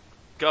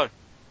 Go.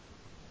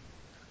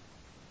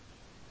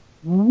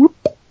 Whoop.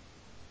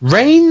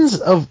 Reigns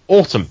of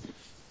Autumn.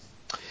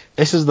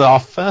 This is our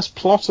first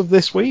plot of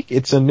this week.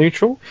 It's a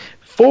neutral.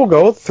 4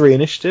 gold, 3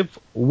 initiative,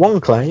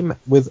 1 claim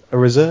with a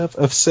reserve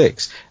of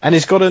 6. And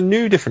it's got a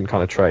new different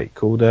kind of trait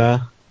called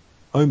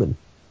Omen.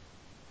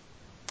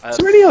 Is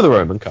there any other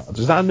Omen cards?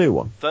 Is that a new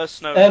one? First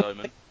Snow is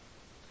Omen.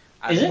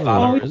 And is it?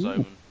 Valor Oh, is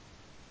Omen.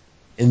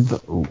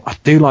 I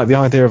do like the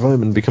idea of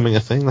Omen becoming a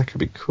thing. That could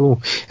be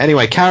cool.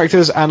 Anyway,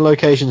 characters and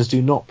locations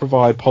do not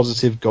provide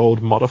positive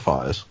gold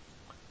modifiers.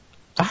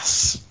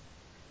 That's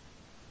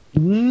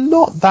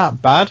not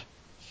that bad.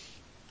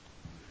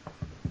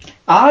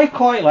 I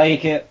quite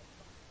like it.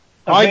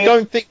 I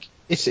don't think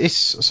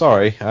it's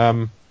sorry.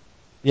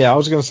 Yeah, I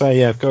was going to say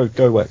yeah. Go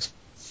Wex.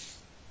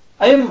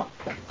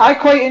 I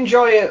quite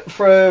enjoy it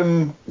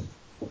from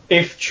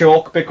if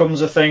choke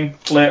becomes a thing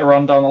later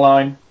on down the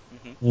line.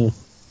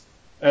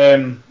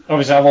 Mm-hmm.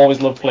 Obviously, I've always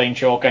loved playing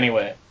choke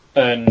anyway,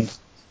 and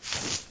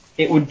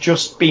it would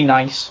just be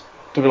nice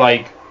to be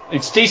like,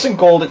 it's decent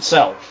gold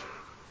itself,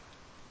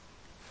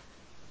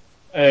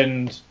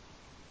 and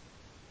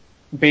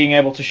being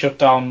able to shutting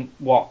down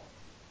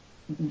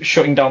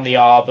the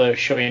Arbor,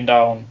 shutting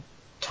down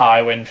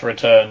Tywin for a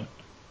turn.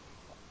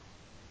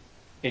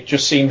 It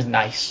just seems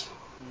nice.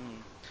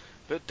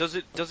 But does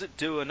it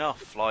do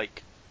enough?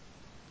 Like,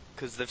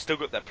 because they've still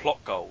got their plot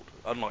gold,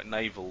 unlike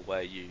Naval,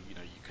 where you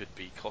could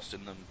be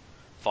costing them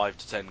 5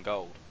 to 10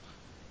 gold.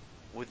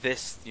 With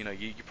this,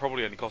 you're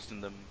probably only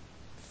costing them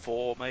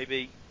 4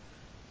 maybe,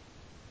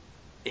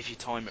 if you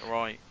time it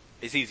right.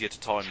 It's easier to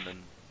time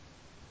than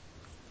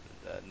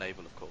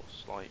Naval, of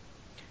course. Like,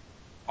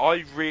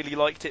 I really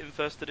liked it in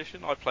first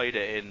edition. I played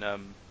it in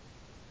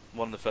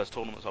one of the first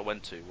tournaments I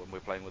went to when we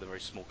were playing with a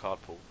very small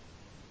card pool,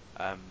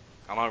 and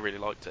I really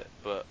liked it.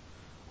 But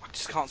I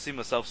just can't see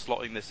myself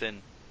slotting this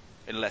in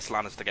unless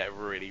Lannister get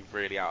really,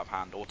 really out of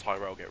hand, or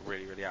Tyrell get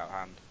really, really out of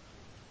hand,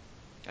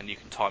 and you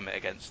can time it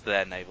against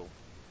their Naval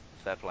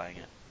if they're playing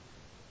it.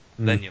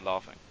 Then you're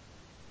laughing.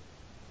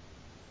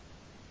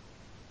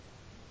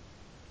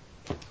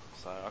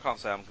 So I can't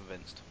say I'm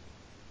convinced.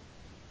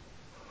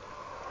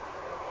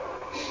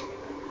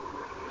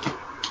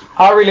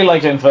 I really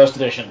liked it in first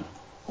edition.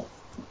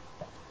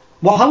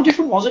 Well, how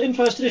different was it in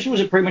first edition?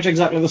 Was it pretty much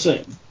exactly the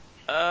same?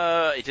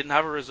 It didn't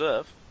have a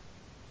reserve.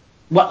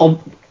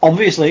 Well,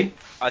 obviously.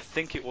 I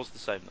think it was the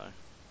same though.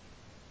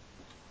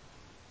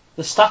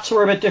 The stats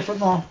were a bit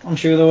different though, I'm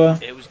sure they were.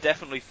 It was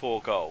definitely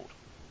 4 gold.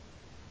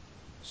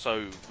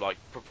 So, like,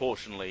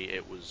 proportionally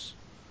it was...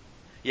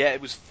 Yeah, it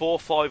was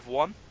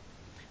 4-5-1,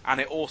 and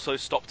it also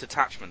stopped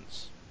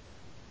attachments.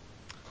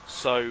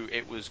 So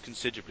it was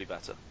considerably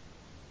better.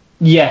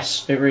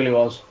 Yes, it really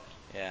was.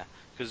 Yeah,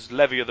 because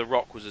Levy of the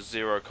Rock was a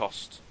 0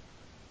 cost,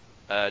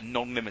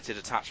 non-limited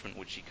attachment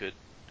which you could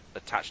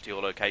attach to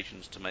your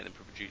locations to make them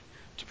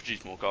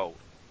produce more gold,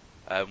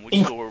 which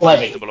saw a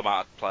reasonable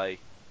amount of play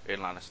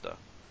in Lannister.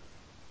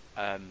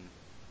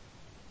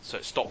 So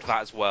it stopped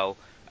that as well.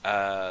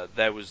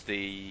 There was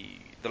the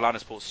the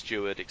Lannisport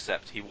Steward,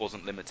 except he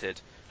wasn't limited,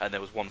 and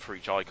there was one for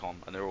each icon,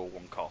 and they're all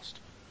one cost.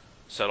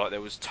 So like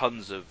there was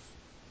tons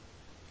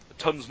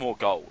more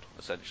gold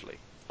essentially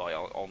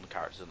on the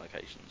characters and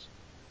locations.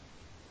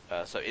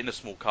 So in a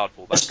small card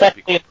pool, that's going to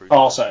be Especially in quite the prudent.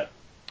 core set,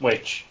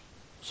 which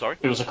Sorry?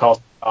 it was a core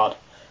card.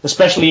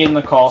 Especially in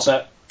the core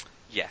set.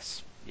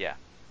 Yes, yeah.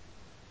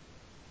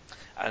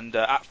 And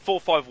at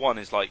 451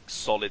 is like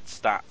solid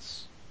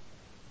stats.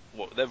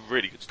 Well, they're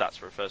really good stats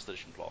for a first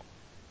edition plot.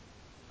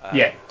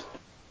 Yeah.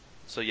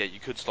 So yeah, you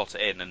could slot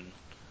it in, and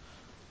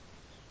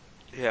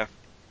yeah.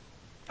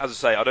 As I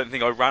say, I don't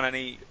think I ran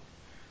any.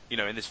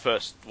 In this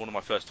one of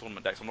my first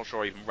tournament decks, I'm not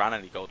sure I even ran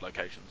any gold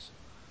locations.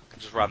 I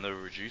just ran the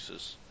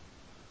reducers.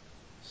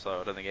 So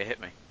I don't think it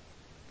hit me.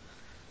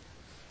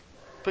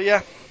 But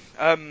yeah,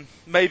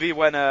 maybe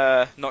when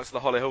Knights of the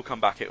Hollow Hill come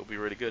back, it will be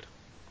really good.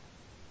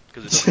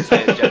 Because it doesn't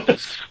say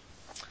agendas.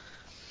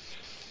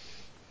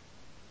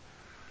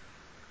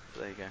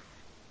 There you go.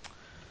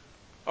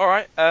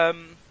 Alright,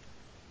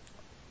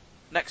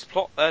 next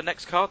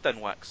card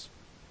then, Wax.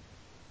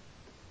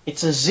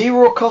 It's a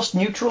zero-cost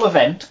neutral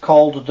event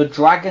called the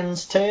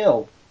Dragon's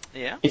Tail.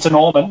 Yeah. It's an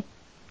Omen.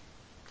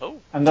 Oh.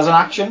 And as an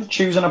action,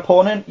 choose an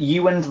opponent.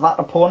 You and that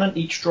opponent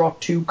each draw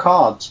 2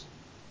 cards.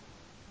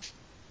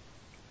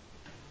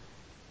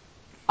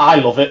 I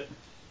love it.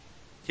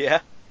 Yeah.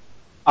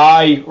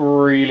 I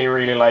really,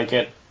 really like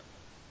it.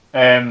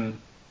 I've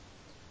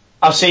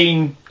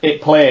seen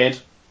it played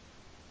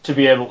to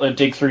be able to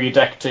dig through your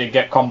deck to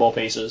get combo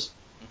pieces.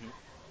 Mm-hmm.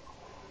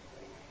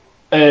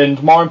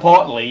 And more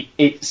importantly,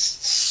 it's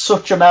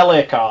such a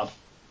melee card.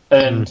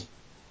 And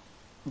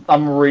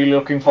I'm really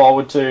looking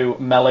forward to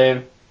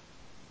melee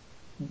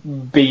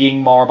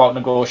being more about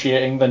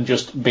negotiating than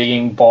just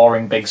being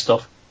boring big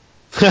stuff.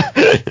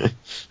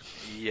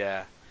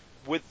 Yeah.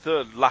 With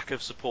the lack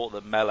of support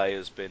that Melee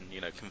has been,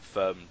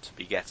 confirmed to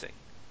be getting,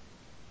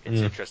 it's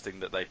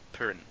interesting that they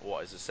print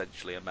what is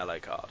essentially a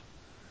Melee card.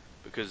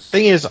 Because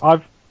Thing is,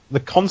 the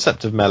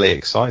concept of Melee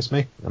excites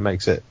me and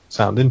makes it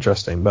sound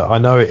interesting, but I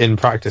know in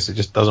practice it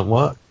just doesn't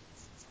work.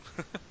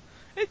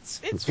 it's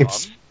fun.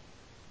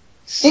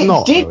 It's It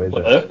not, did though, is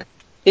work.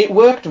 It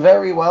worked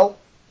very well.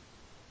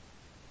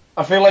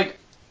 I feel like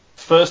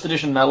first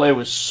edition Melee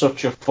was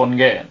such a fun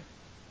game.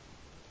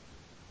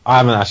 I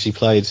haven't actually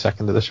played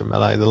second edition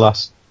Melee. Though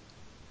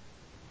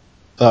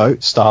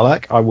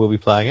Starlek, I will be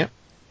playing it.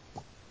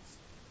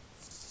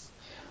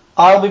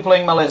 I'll be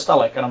playing Melee at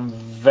Starlek, and I'm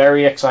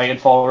very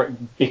excited for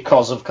it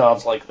because of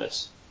cards like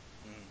this.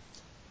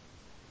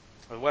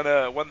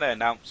 When they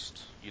announced,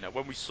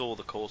 when we saw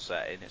the core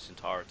set in its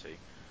entirety,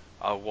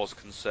 I was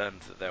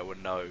concerned that there were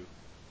no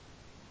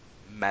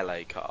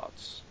Melee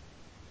cards,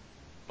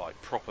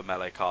 like proper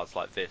Melee cards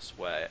like this,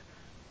 where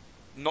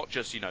not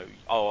just,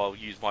 I'll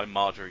use my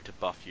Marjorie to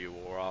buff you,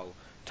 or I'll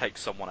take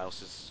someone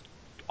else's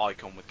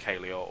icon with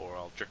Kaliot, or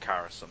I'll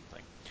Dracarys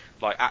something.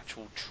 Like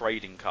actual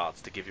trading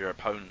cards to give your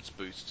opponents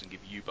boosts and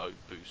give you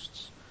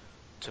boosts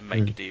to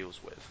make deals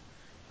with.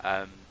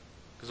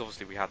 Because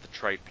obviously we had the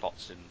trade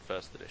plots in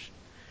first edition.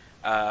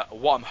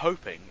 What I'm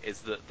hoping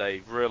is that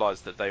they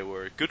realised that they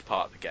were a good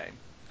part of the game,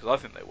 because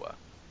I think they were,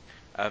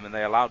 and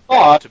they allowed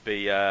decks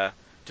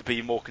to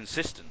be more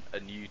consistent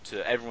and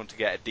everyone to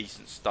get a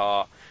decent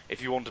start.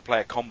 If you wanted to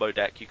play a combo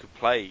deck, you could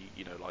play,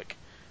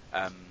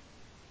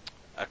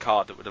 a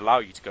card that would allow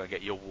you to go and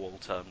get your wall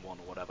turn 1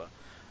 or whatever.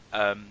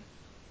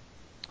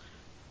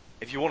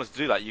 If you wanted to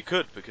do that, you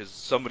could, because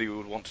somebody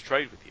would want to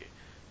trade with you.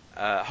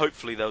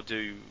 Hopefully they'll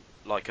do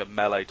like a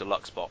Melee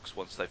deluxe box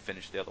once they've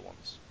finished the other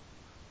ones.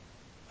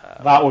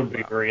 That would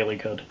be really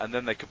good. And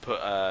then they could put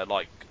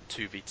like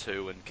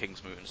 2v2 and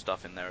Kingsmoot and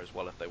stuff in there as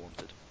well if they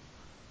wanted.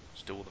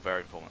 Just do all the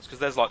variant formats. Because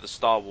there's like the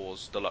Star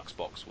Wars deluxe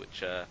box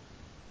which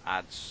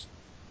adds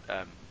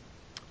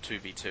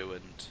 2v2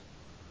 and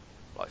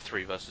like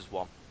 3 versus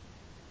 1.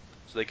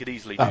 So they could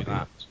easily do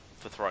that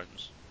for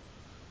Thrones.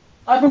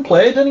 I haven't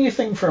played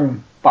anything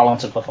from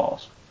Balance of the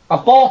Force.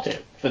 I've bought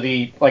it for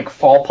the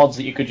 4 pods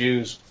that you could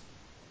use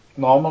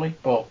normally,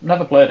 but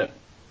never played it.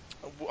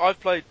 I've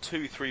played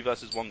 2 3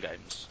 versus 1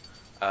 games,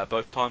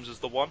 both times as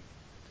the 1.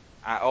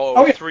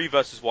 3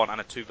 versus 1 and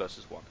a 2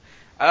 versus 1.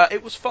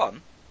 It was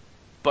fun,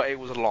 but it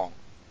was long.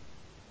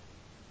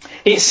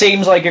 It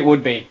seems like it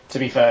would be, to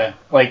be fair.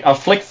 I've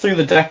flicked through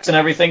the decks and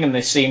everything, and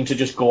they seem to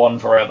just go on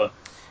forever.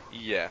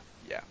 Yeah.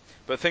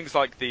 But things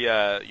like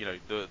the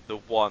the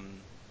one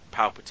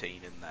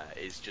Palpatine in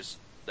there is just,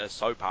 they're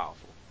so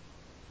powerful,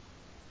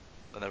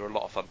 and they're a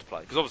lot of fun to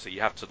play. Because obviously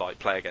you have to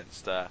play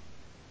against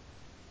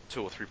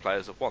 2 or 3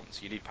 players at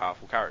once. You need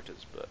powerful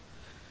characters, but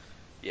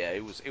yeah,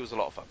 it was a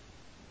lot of fun.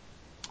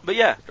 But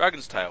yeah,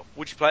 Dragon's Tail.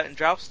 Would you play it in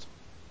Joust?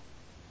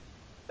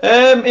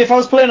 If I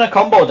was playing a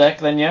combo deck,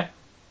 then yeah.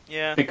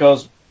 Yeah.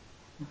 Because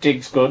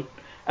Dig's good.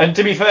 And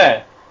to be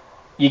fair,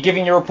 you're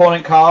giving your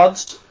opponent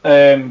cards,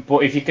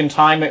 but if you can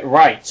time it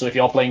right, so if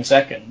you're playing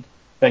second,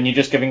 then you're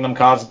just giving them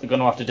cards that they're going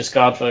to have to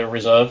discard for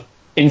reserve.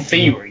 In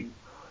theory.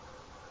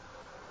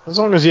 As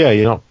long as,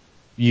 you're not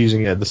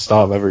using it at the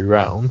start of every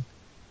round.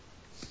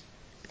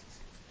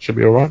 Should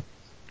be alright.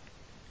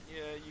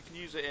 Yeah, you can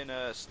use it in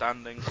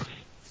standing.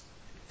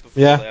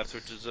 before Yeah. they have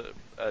to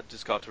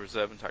discard to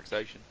reserve and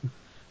taxation.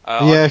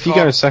 Yeah, if you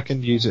go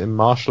second, use it in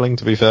marshalling.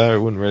 To be fair, it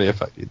wouldn't really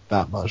affect you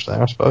that much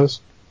there, I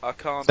suppose. I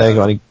can't. They ain't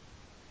got any.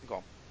 Go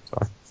on.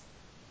 Sorry,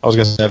 I was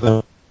going to say they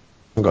haven't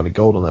got any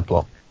gold on their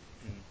plot.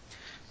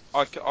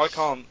 I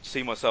can't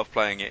see myself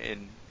playing it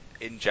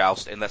in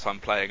Joust unless I'm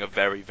playing a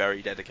very,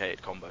 very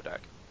dedicated combo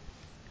deck.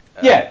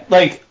 Yeah,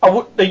 like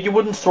you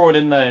wouldn't throw it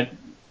in there,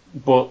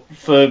 but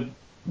for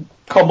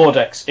combo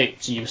decks,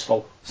 it's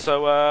useful.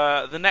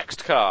 So the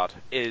next card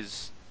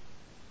is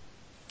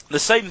the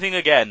same thing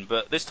again,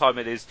 but this time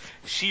it is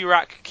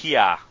Shirak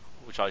Kia,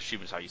 which I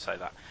assume is how you say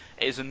that.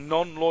 It is a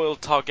non-loyal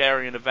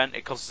Targaryen event.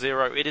 It costs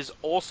 0. It is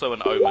also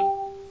an Omen.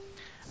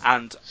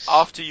 And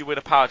after you win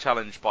a power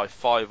challenge by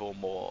 5 or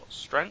more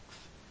strength,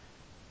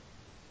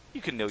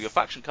 you can kneel your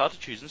faction card to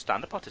choose and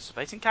stand a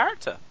participating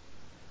character.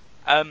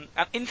 And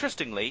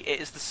interestingly, it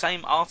is the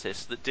same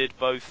artist that did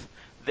both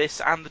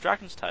this and the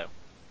Dragon's Tail.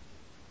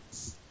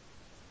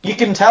 You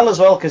can tell as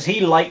well because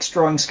he likes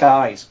drawing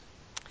skies.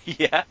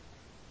 Yeah.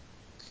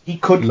 He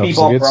could be Loves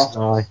Bob a good Ross.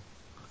 sky.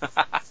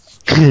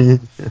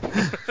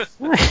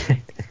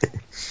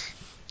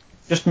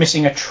 Just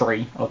missing a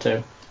tree or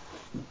two.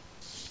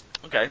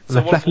 Okay. And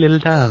a fluffy little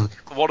dog.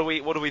 What do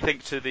we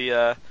think to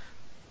the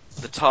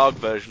Targ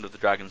version of the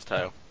Dragon's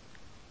Tail?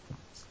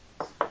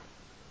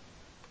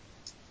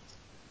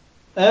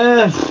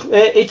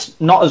 It's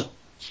not as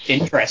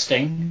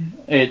interesting.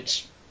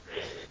 It's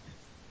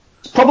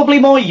probably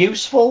more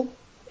useful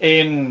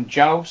in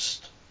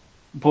Joust,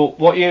 but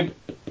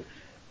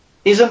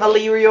isn't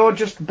Illyrio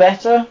just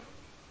better?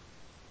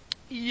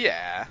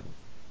 Yeah.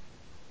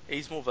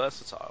 He's more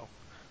versatile.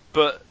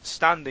 But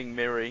standing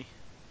Miri,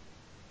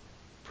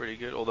 pretty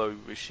good, although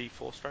is she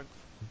 4 strength?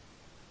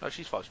 No,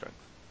 she's 5 strength.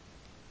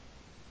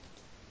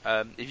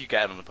 If you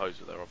get an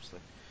unopposed with her, obviously.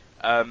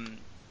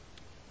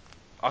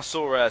 I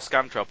saw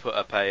Scantra put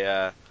up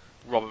a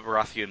Robert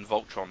Baratheon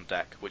Voltron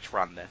deck which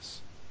ran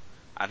this,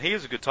 and he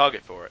is a good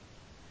target for it.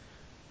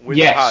 Win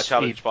the power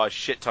challenge by a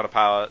shit ton of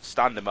power,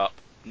 stand him up,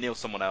 kneel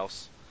someone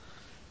else.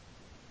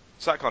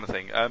 It's that kind of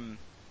thing.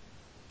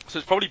 So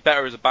it's probably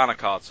better as a banner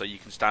card, so you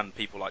can stand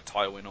people like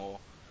Tywin or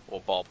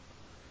Bob.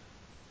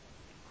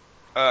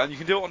 And you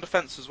can do it on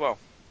defense as well,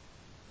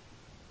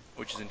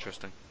 which is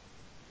interesting.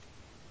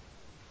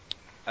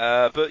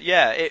 But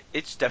yeah,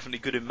 it's definitely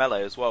good in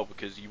melee as well,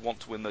 because you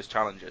want to win those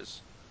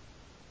challenges.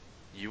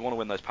 You want to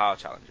win those power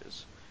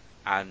challenges.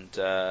 And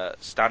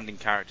standing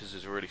characters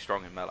is really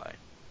strong in melee.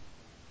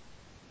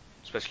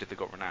 Especially if they've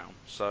got renown.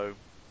 So,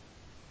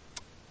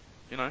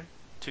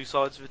 two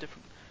sides of a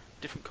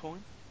different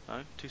coin?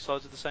 No? Two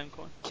sides of the same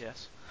coin?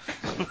 Yes.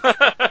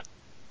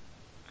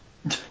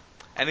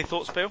 Any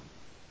thoughts, Bill?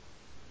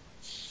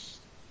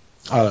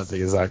 I don't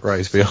think it's that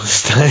great, to be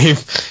honest, Dave.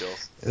 Sure.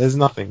 There's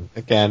nothing.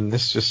 Again,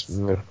 it's just...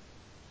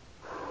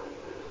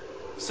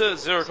 So,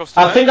 0 cost to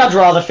I play? think I'd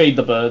rather feed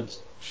the birds.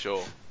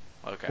 Sure.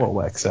 Okay. What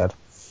Wex said.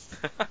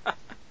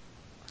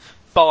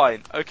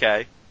 Fine.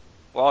 Okay.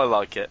 Well, I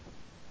like it.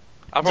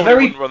 I probably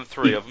wouldn't run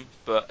 3 of them,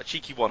 but a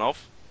cheeky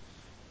one-off.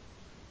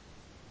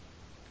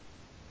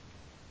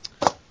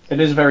 It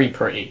is very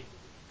pretty.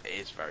 It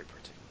is very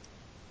pretty.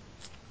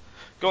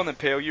 Go on then,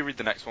 Peel. You read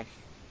the next one.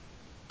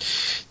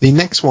 The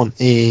next one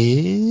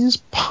is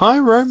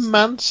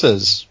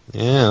Pyromancers.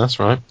 Yeah, that's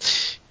right.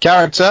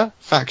 Character,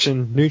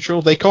 faction,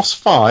 neutral. They cost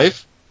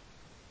 5.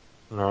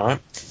 Alright.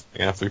 They're going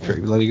to have to be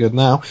pretty bloody good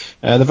now.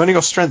 They've only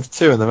got strength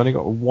 2, and they've only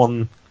got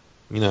 1,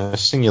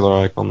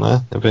 singular icon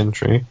there,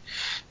 infantry.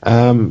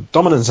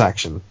 Dominance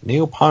action.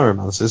 Kneel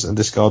Pyromancers and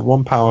discard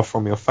 1 power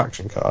from your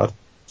faction card.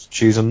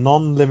 Choose a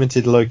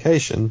non-limited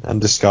location and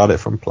discard it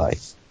from play.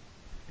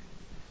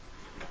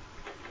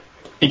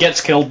 He gets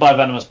killed by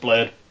Venomous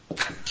Blade.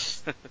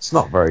 It's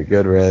not very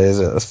good, really, is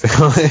it? Let's be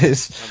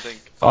honest. I think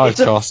 5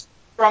 cost.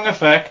 Strong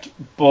effect,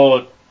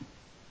 but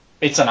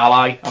it's an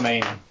ally. I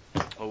mean...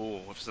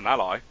 Oh, if it's an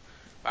ally,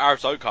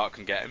 Aris Oakheart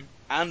can get him,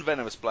 and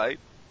Venomous Blade.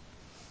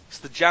 It's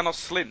the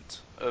Janos Slint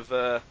of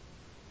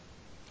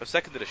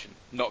 2nd edition.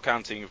 Not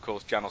counting, of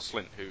course, Janos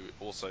Slint, who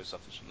also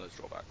suffers from those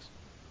drawbacks.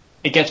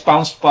 It gets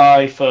bounced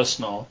by First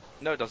Snow.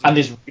 No, it doesn't. And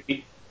is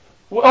really...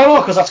 Oh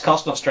no, because that's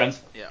cost, not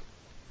strength. Yeah.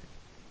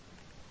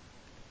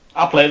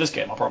 I'll play this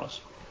game, I promise.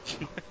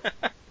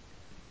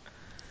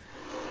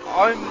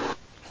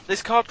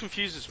 This card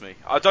confuses me.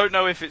 I don't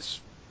know if it's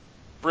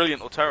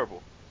brilliant or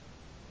terrible.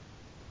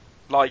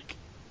 Like,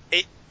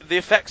 the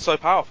effect's so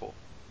powerful.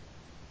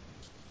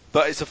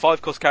 But it's a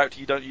 5-cost character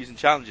you don't use in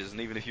challenges,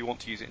 and even if you want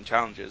to use it in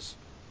challenges,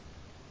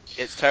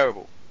 it's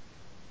terrible.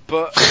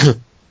 But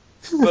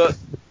the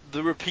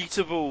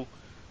repeatable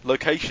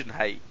location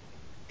hate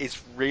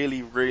is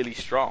really, really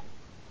strong.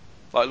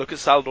 Like, look at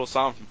Saldor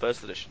San from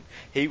 1st edition.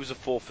 He was a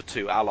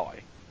 4-for-2 ally,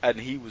 and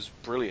he was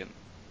brilliant.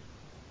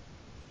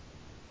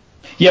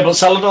 Yeah, but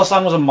Salador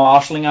San was a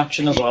marshalling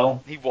action as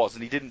well. He was,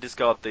 and he didn't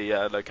discard the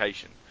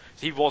location.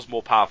 So he was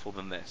more powerful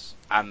than this,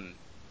 and,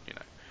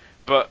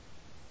 But,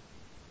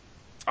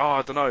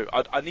 I don't know.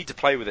 I need to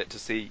play with it to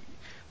see.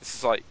 This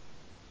is like...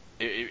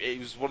 It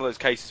was one of those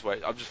cases where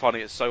I'm just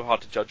finding it so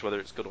hard to judge whether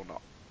it's good or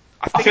not.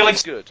 I I think feel like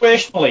it's good.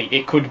 situationally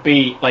it could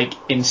be like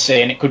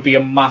insane. It could be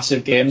a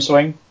massive game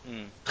swing.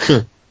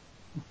 Mm.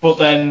 But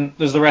then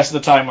there's the rest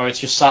of the time where it's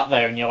just sat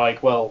there and you're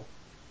like, well,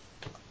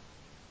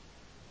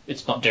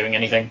 it's not doing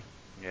anything.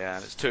 Yeah,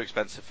 and it's too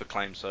expensive for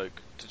Claim Soak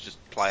to just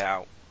play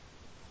out.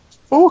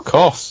 4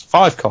 costs,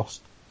 5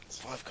 costs.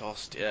 5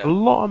 cost, A yeah.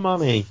 lot of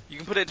money. You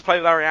can put it into play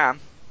with Ariane.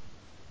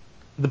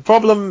 The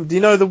problem, do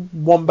you know the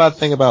one bad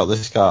thing about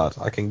this card?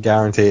 I can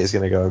guarantee it's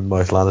going to go in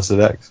most Lannister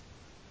decks.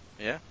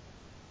 Yeah.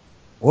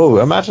 Whoa,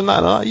 imagine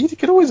that. You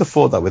could always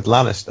afford that with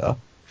Lannister.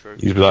 True.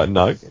 You'd be like,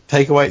 no,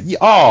 take away.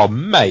 Oh,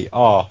 mate.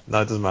 Oh,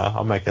 no, it doesn't matter.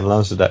 I'm making a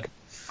Lannister deck.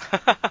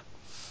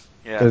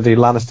 Yeah. I'm going to do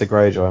Lannister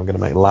Greyjoy. I'm going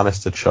to make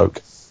Lannister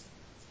Choke.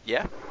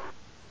 Yeah.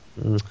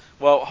 Mm.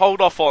 Well,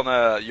 hold off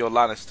on your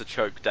Lannister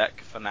Choke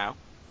deck for now,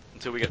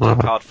 until we get to a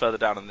card further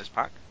down in this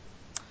pack.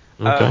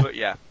 Okay. But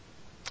yeah,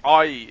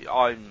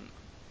 I'm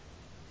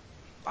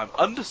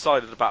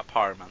undecided about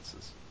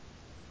Pyromancers.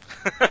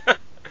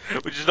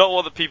 Which is not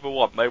what the people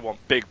want. They want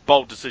big,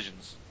 bold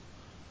decisions.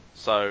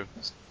 So,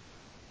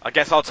 I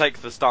guess I'll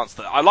take the stance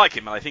that I like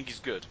him and I think he's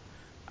good.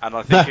 And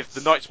I think if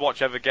the Night's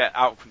Watch ever get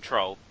out of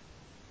control,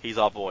 he's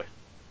our boy.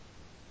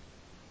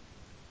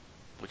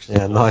 Which is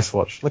Yeah, Nice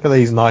Watch. Look at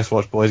these Nice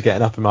Watch boys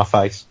getting up in my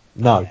face.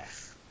 No. Yeah.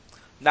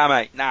 Nah,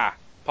 mate, nah.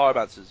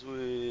 Pyromancers.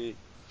 Whee.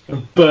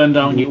 Burn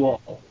down your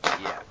wall.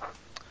 Yeah.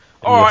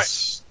 Alright.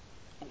 Yes.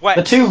 Wet.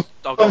 The two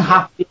Oh, go on.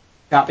 unhappy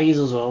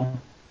chappies as well.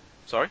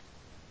 Sorry?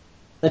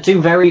 They're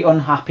two very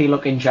unhappy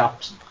looking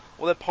chaps.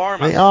 Well, they're Pyromancers,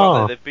 They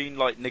aren't are. they? They've been,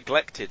 like,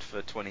 neglected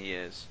for 20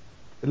 years.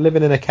 They're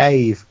living in a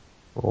cave.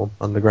 Or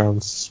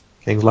underground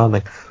King's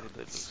Landing. It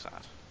looks sad.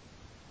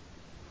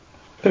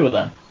 Who are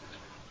them?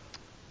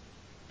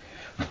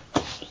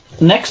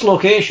 Next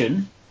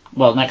location,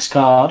 well, next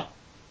card.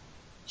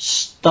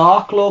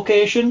 Stark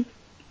location.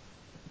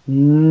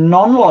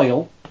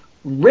 Non-loyal.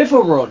 River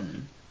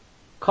Run.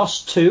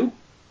 Cost 2.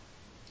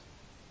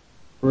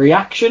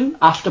 Reaction.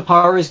 After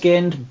power is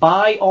gained,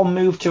 buy or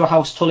move to a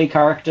House Tully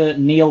character,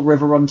 kneel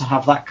River Run to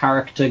have that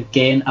character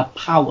gain a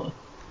power.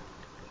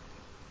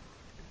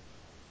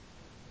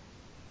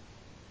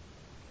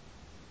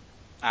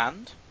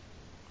 And?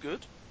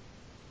 Good?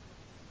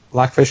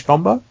 Blackfish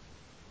combo?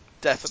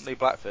 Definitely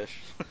Blackfish.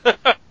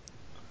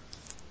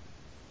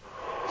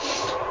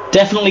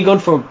 Definitely good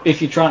for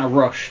if you're trying to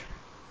rush.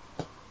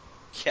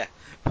 Yeah.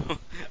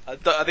 I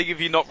think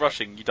if you're not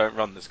rushing, you don't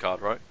run this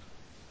card, right?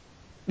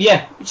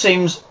 Yeah, it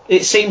seems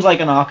like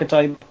an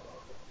archetype.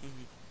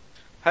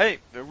 Hey,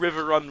 the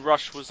River Run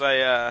Rush was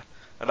an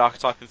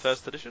archetype in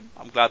first edition.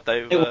 I'm glad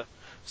they've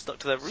stuck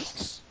to their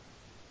roots.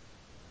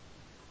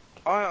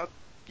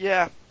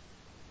 Yeah.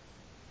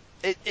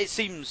 It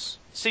seems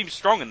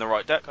strong in the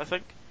right deck, I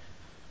think.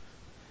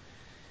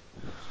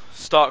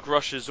 Stark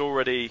Rush is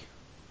already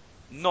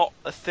not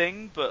a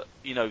thing, but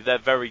you know they're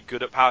very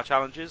good at power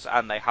challenges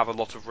and they have a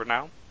lot of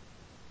renown,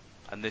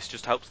 and this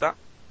just helps that.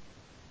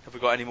 Have we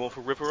got any more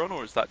for River Run,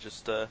 or is that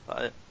just it?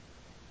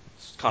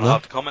 It's kind of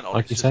hard to comment on.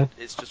 Like you said.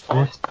 It's just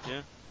fine.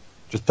 Yeah.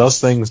 Just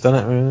does things,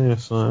 doesn't it, really?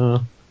 It's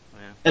like,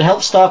 It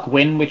helps Stark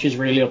win, which is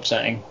really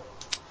upsetting.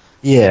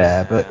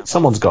 yeah, but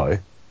someone's got to.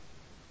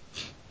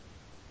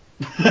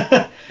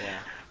 Yeah.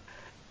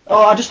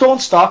 Oh, I just don't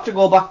want Stark to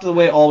go back to the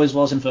way it always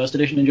was in first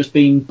edition and just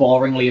being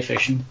boringly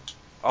efficient.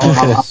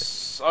 Oh, it's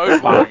so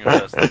boring in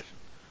first edition.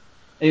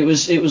 It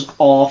was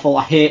awful.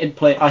 I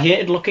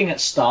hated looking at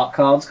Stark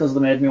cards because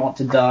they made me want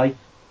to die.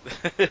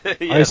 Yeah,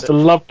 I used to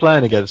love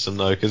playing against them,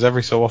 though, because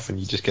every so often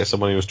you just get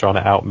someone who was trying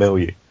to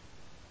outmill you.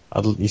 I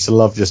used to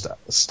love just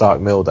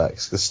Stark Mill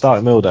decks, because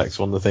Stark Mill decks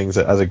one of the things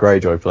that, as a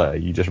Greyjoy player,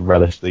 you just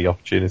relish the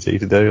opportunity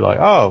to do. Like,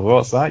 oh,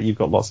 what's that? You've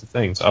got lots of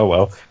things. Oh,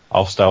 well,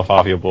 I'll stealth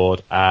half your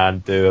board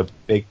and do a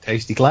big,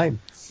 tasty claim.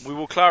 We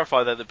will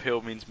clarify that the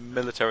peel means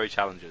military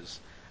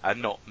challenges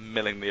and not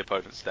milling the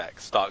opponent's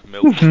deck. Stark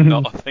Mill is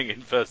not a thing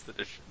in first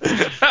edition.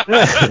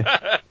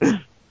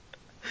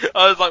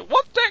 I was like,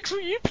 what decks were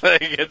you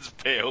playing against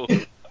Peel?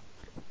 I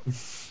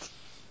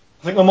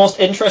think the most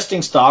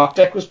interesting Stark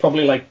deck was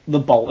probably like the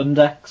Bolton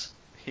decks.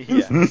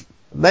 Yeah.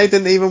 They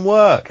didn't even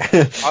work.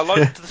 I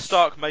liked the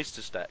Stark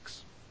Maesters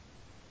decks.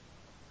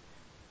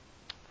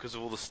 Because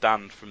of all the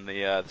stand from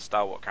the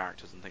Stalwart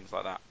characters and things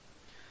like that.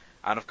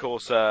 And of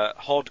course,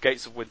 Hod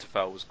Gates of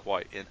Winterfell was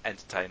quite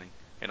entertaining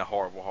in a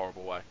horrible,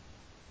 horrible way.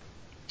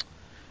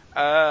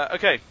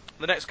 Okay,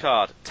 the next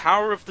card,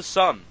 Tower of the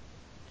Sun.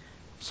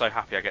 I'm so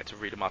happy I get to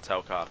read a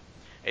Martell card.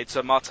 It's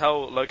a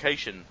Martell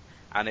location,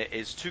 and it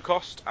is 2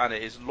 cost, and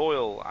it is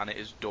loyal, and it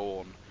is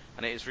Dawn,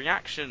 and it is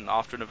reaction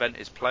after an event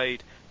is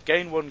played,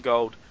 gain 1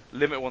 gold,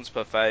 limit once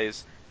per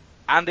phase,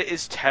 and it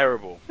is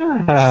terrible.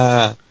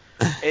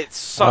 It's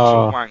such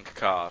a wank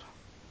card.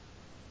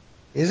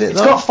 Is it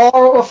It's though? got 4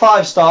 out of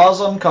 5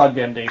 stars on Card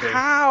Game DB.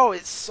 How?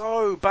 It's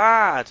so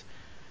bad.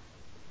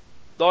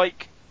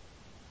 Like,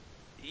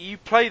 you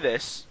play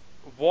this.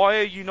 Why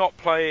are you not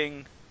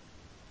playing?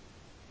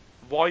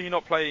 Why are you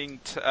not playing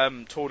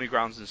Tourney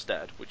Grounds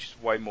instead, which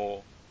is way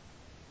more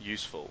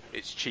useful?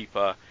 It's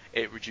cheaper.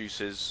 It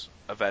reduces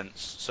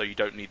events, so you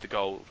don't need the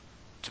gold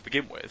to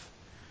begin with.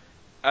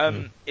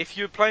 If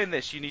you're playing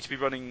this, you need to be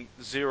running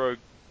 0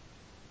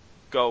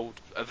 gold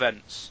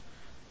events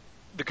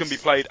that can be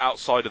played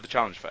outside of the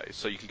challenge phase,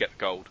 so you can get the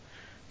gold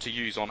to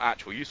use on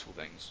actual useful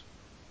things,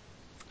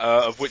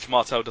 of which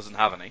Martel doesn't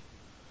have any.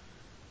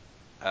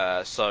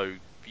 So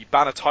you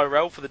ban a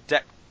Tyrell for the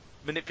deck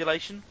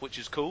manipulation, which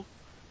is cool,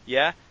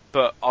 yeah,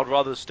 but I'd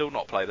rather still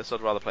not play this.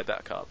 I'd rather play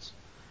better cards.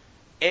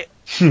 It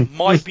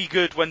might be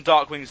good when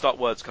Darkwing's Dark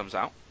Words comes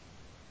out,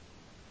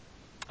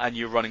 and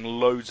you're running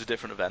loads of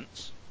different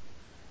events,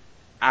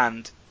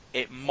 and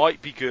it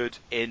might be good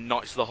in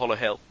Knights of the Hollow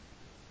Hill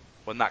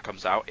when that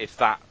comes out, if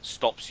that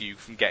stops you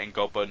from getting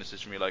gold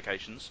bonuses from your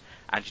locations,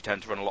 and you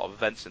tend to run a lot of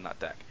events in that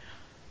deck.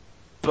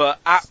 But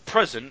at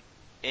present,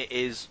 it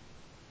is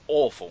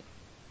awful.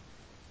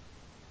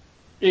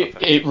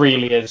 It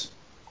really is.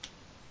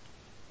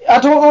 I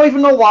don't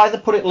even know why they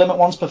put it limit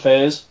once per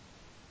phase.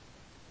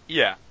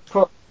 Yeah.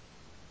 But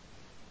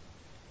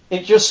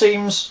it just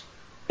seems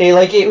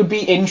like it would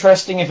be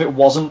interesting if it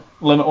wasn't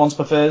limit once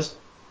per phase.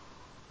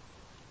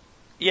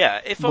 Yeah,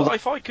 if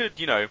I could,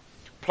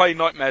 play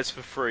Nightmares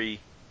for free,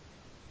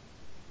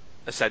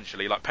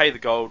 essentially, like pay the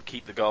gold,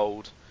 keep the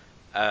gold,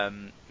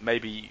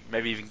 maybe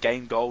even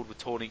gain gold with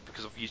Tawny,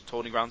 because I've used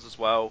Tawny Grounds as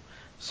well.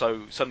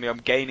 So suddenly I'm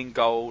gaining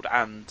gold,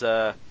 and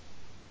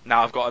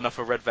now I've got enough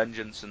for Red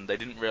Vengeance, and they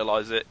didn't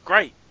realise it.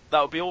 Great,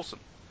 that would be awesome.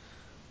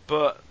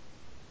 But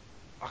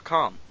I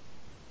can't.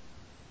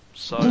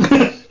 So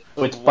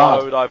It's why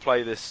bad. would I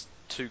play this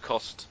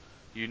 2-cost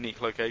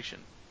unique location?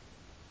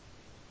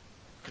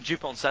 Can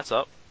dupe it on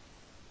setup?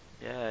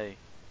 Yay.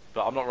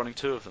 But I'm not running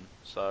 2 of them,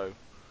 so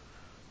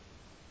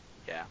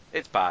yeah,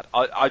 it's bad.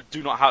 I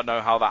do not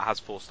know how that has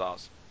 4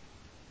 stars.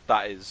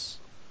 That is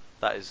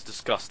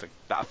disgusting.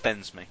 That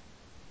offends me.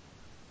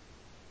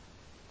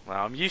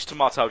 Well, I'm used to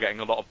Martel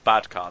getting a lot of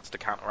bad cards to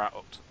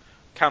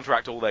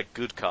counteract all their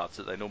good cards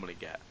that they normally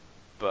get.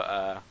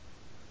 But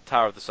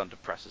Tower of the Sun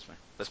depresses me.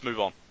 Let's move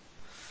on.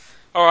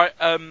 Alright,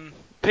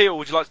 Peel,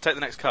 would you like to take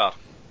the next card?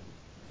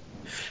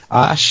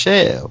 I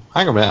shall.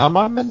 Hang on a minute. Am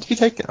I meant to be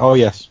taking? Oh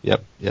yes.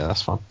 Yep. Yeah,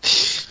 that's fine.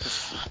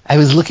 I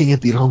was looking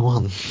at the wrong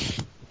one.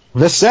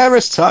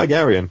 Viserys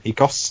Targaryen. He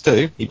costs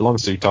 2. He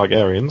belongs to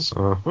Targaryens.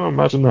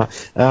 Imagine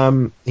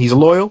that. He's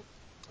loyal.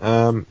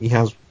 He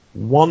has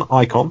 1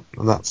 icon,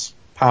 and that's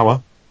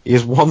power. He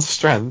has 1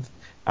 strength.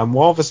 And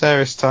while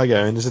Viserys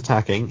Targaryen is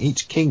attacking,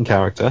 each king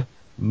character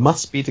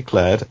must be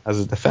declared as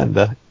a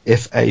defender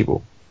if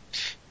able.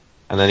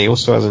 And then he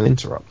also has an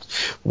interrupt.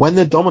 When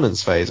the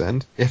dominance phase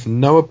ends, if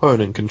no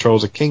opponent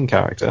controls a king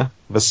character,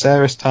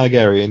 Viserys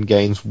Targaryen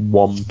gains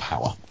 1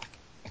 power.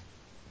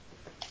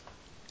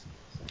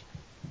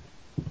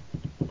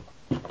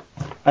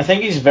 I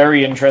think he's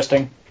very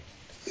interesting.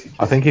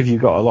 I think if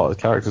you've got a lot of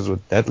characters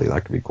with deadly,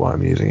 that could be quite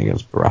amusing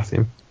against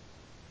Baratheon.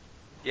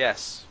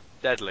 Yes,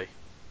 deadly.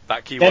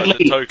 That keyword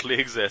Deadly. that totally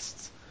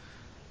exists.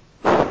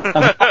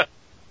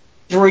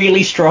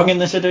 Really strong in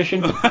this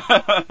edition.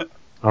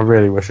 I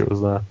really wish it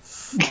was there.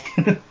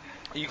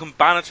 You can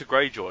ban it to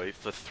Greyjoy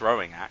for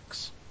throwing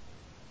axe,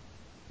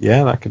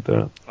 Yeah, that could do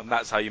it. and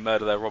that's how you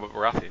murder their Robert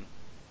Baratheon.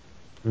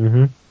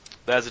 Mm-hmm.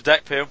 There's a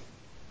deck, Peel.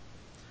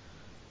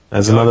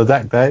 There's Go. another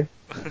deck, Dave.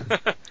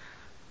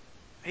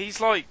 He's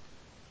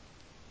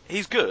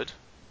good.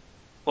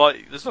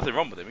 Like, there's nothing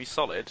wrong with him. He's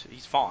solid.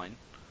 He's fine.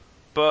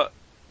 But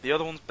the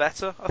other one's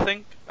better, I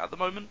think, at the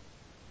moment.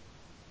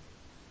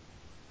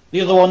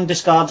 The other one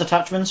discards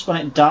attachments when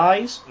it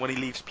dies. When he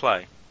leaves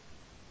play,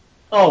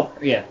 Oh,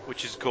 yeah.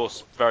 which is, of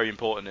course, very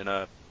important in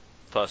a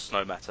first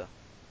snow meta,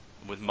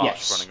 with March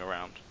Yes. running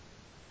around.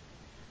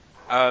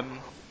 I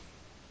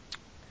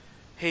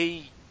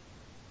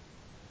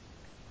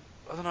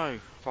don't know,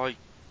 like,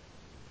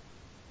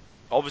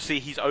 obviously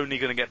he's only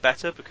going to get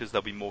better because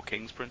there'll be more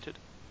kings printed.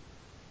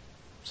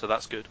 So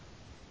that's good.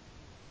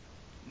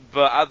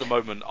 But at the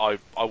moment, I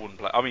wouldn't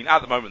play. I mean,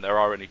 at the moment there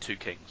are only 2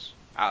 kings,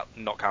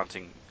 not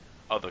counting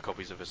other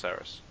copies of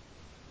Viserys.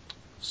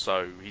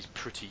 So he's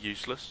pretty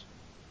useless,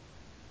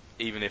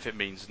 even if it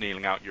means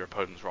kneeling out your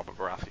opponent's Robert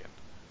Baratheon.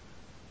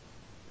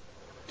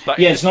 But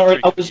Yeah, it's not.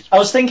 really I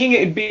was thinking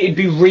it'd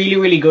be really,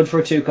 really good for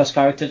a 2-cost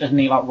character to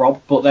kneel out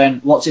Rob, but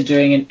then what's it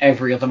doing in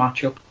every other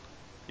matchup?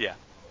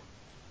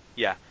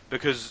 Yeah,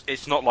 because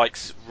it's not like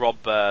Rob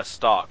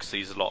Stark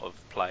sees a lot of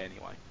play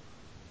anyway.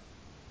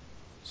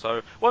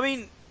 So, well, I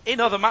mean,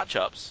 in other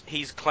matchups,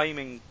 he's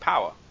claiming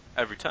power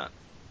every turn.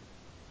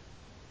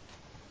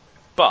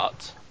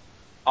 But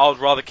I'd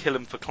rather kill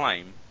him for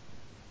claim,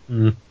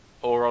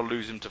 or I'll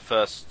lose him to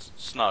first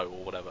snow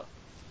or whatever.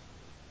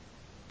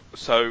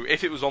 So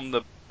if it was on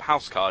the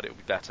house card, it would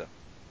be better.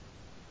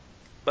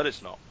 But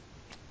it's not.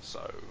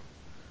 So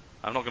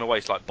I'm not going to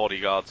waste like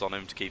bodyguards on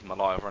him to keep him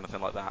alive or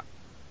anything like that.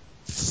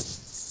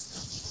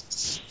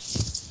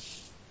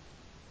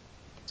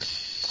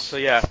 So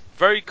yeah,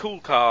 very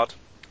cool card,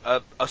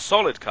 a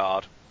solid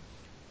card,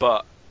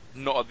 but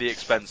not at the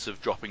expense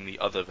of dropping the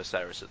other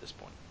Viserys at this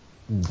point,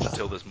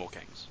 until there's more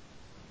kings.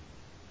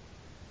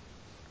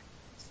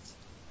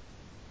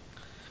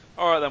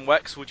 Alright then,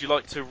 Wex, would you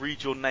like to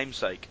read your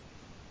namesake?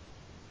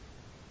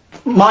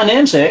 My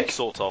namesake?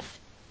 Sort of.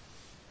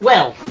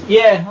 Well,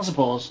 yeah, I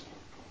suppose.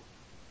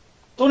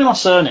 It's only my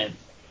surname.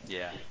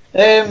 Yeah.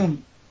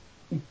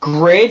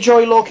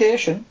 Greyjoy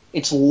location.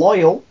 It's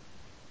loyal.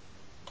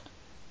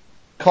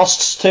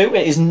 Costs 2.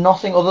 It is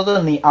nothing other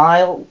than the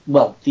Isle.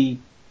 Well,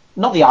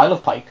 not the Isle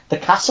of Pike. The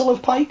Castle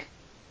of Pike.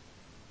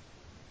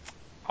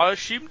 I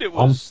assumed it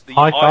was the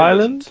Pike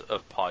island Island?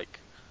 of Pike.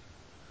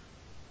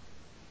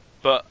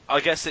 But I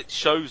guess it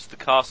shows the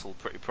castle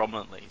pretty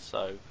prominently,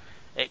 so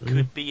it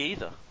could be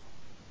either.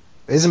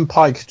 Isn't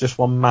Pike just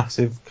one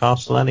massive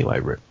castle anyway,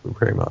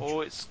 pretty much?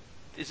 Or is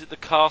it the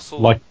castle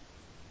Like,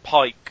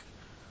 Pike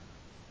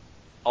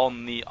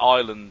on the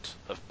island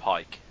of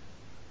Pike?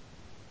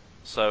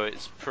 So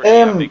it's pretty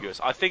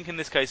ambiguous. I think in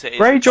this case it is.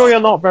 Greyjoy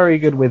are not very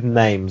good with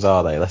names,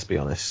 are they? Let's be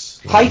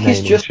honest. Pike is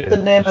Naming just shit. the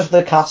name of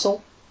the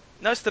castle.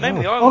 No, it's the name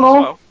of the Oh. island Oh, no.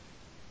 as well.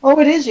 Oh,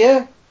 it is,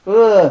 yeah.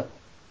 Ugh.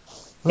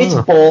 It's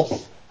Oh.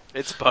 both.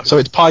 It's both. So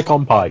it's Pike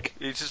on Pike.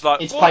 It's just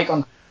like, It's what, Pike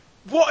on.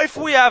 what if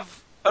we have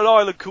an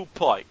island called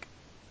Pike,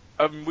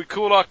 and we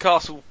call our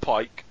castle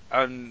Pike,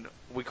 and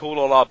we call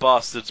all our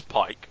bastards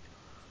Pike,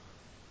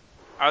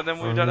 and then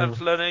we don't have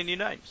to learn any new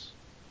names,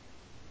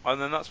 and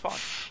then that's fine.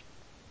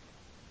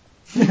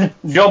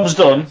 Job's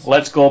done.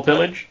 Let's go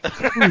pillage.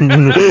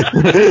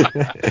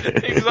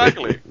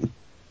 Exactly.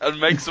 And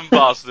make some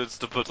bastards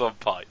to put on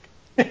Pike.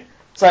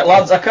 It's like,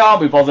 lads, I can't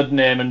be bothered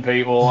naming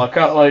people. I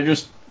can't,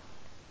 just...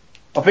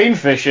 I've been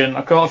fishing,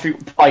 I caught a few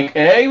pike.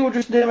 Hey, we'll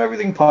just name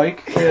everything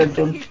Pike. Yeah,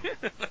 done.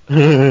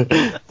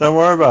 Don't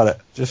worry about it.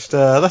 Just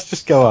let's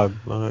just go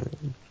home.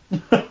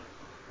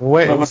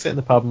 We'll sit in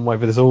the pub and wait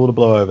for this all to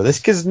blow over. This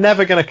kid's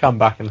never going to come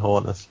back and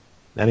haunt us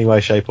in any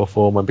way, shape, or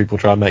form when people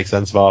try and make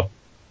sense of our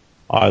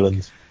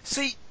islands.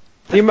 See,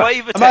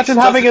 Imagine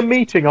having a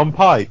meeting on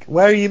Pike.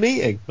 Where are you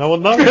meeting? No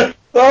one knows.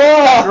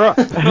 Oh!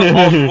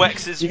 on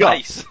Wex's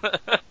face.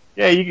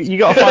 Yeah, you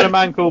got to find a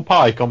man called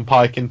Pike on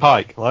Pike in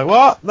Pike. Like,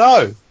 what?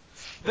 No.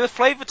 The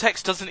flavour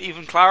text doesn't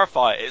even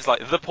clarify it. It's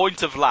like the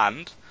point of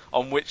land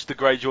on which the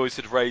Greyjoys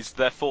had raised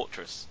their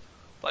fortress.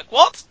 Like,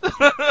 what?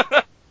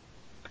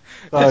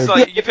 It's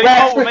like, you think,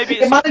 oh, maybe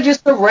It it's...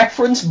 manages to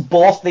reference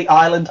both the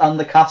island and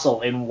the castle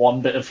in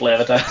one bit of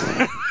flavour text.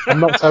 I'm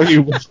not telling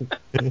you what.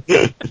 And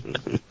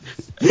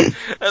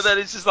then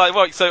it's just like,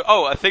 right, so,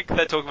 I think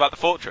they're talking about the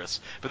fortress.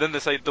 But then they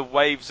say the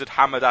waves had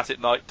hammered at it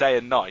day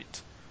and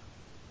night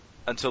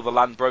until the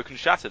land broke and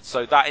shattered.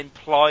 So that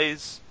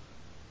implies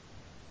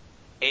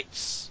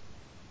it's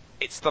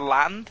the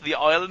land, the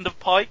island of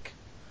Pike,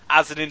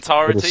 as an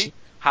entirety,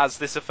 has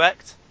this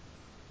effect.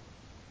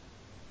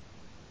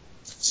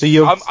 So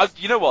you're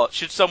you know what?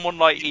 Should someone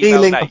email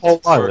Feeling the Nate whole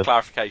for a island.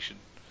 clarification?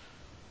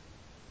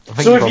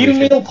 So if you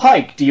kneel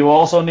Pike, do you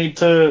also need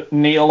to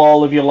kneel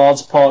all of your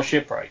Lord's Port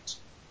shipwrights?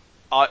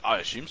 I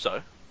assume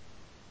so.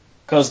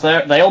 Because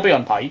they'll be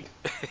on Pike.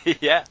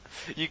 Yeah,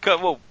 you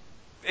can. Well,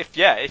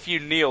 if you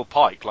kneel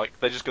Pike,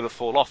 they're just going to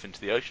fall off into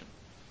the ocean.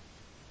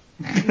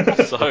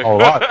 So All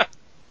right.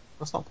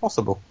 That's not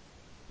possible.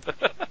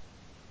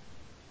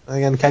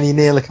 Again, can you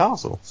kneel a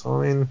castle?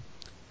 So I mean,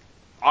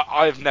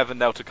 I've never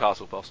knelt a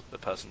castle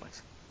personally.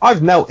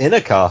 I've knelt in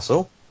a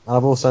castle, and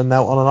I've also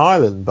knelt on an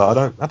island, but I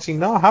don't actually.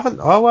 No, I haven't.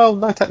 Oh well,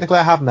 no, technically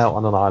I have knelt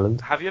on an island.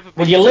 Have you ever?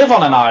 Well, you live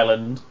on an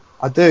island.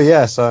 I do,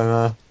 yeah.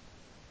 So,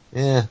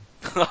 yeah.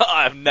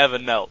 I have never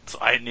knelt.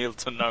 I kneel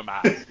to no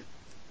man.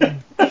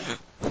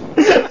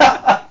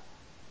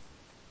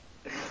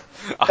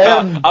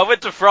 I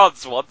went to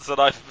France once, and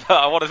I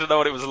wanted to know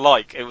what it was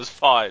like. It was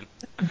fine.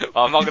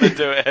 I'm not going to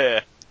do it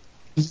here.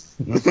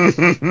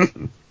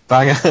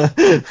 Banger.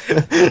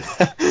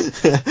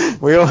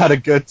 We all had a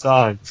good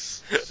time.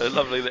 A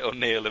lovely little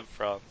kneel in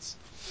France.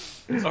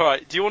 All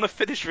right, do you want to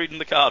finish reading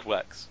the card,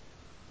 Wex?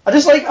 I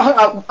just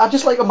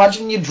like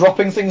imagine you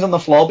dropping things on the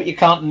floor, but you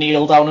can't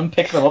kneel down and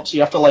pick them up, so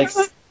you have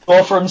to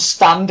go from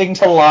standing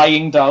to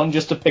lying down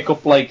just to pick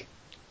up a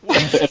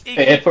bit of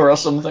paper or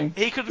something.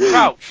 He could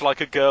crouch like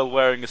a girl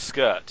wearing a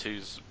skirt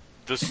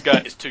the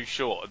skirt is too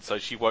short, and so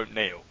she won't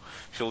kneel.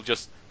 She'll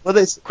just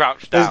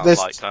crouch down,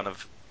 kind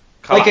of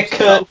like a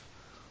herself.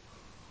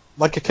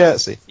 Like a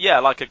curtsy. Yeah,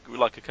 like a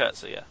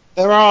curtsy. Yeah.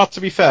 There are,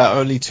 to be fair,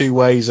 only two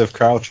ways of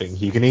crouching.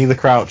 You can either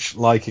crouch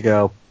like a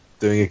girl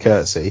doing a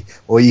curtsy,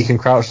 or you can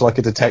crouch like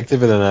a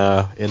detective in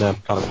a kind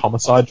of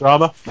homicide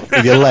drama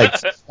with your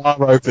legs as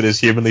far open as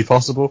humanly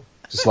possible.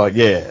 Just like,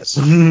 yes.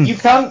 You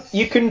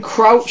can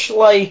crouch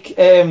like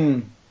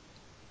You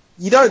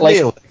don't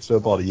kneel next to a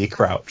body, you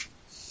crouch.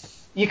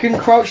 You can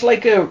crouch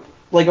like a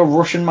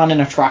Russian man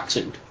in a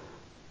tracksuit.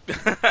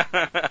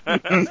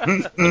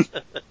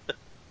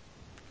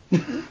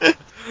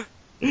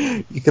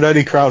 You can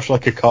only crouch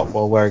like a cop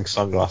while wearing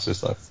sunglasses,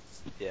 though.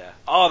 Yeah.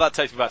 Oh, that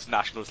takes me back to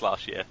Nationals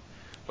last year,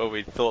 where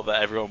we thought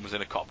that everyone was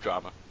in a cop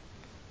drama.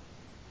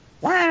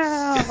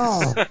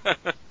 Wow!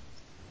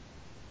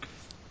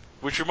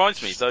 Which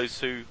reminds me, those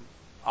who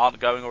aren't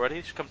going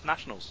already should come to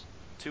Nationals.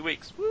 2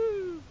 weeks.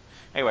 Woo!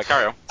 Anyway,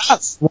 carry on.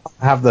 That's why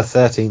I have the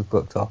 13th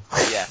booked off.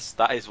 Yes,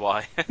 that is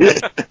why.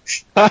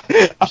 I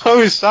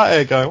was sat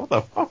here going, what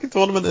the fucking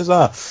tournament is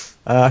that?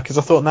 Because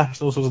I thought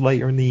Nationals was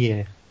later in the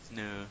year.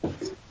 No.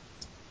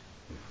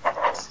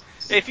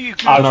 If you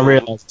And I Google,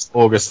 realised it's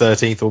August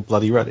 13th all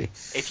bloody ready.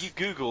 if you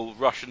Google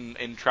Russian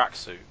in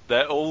tracksuit,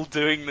 they're all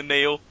doing the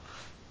kneel.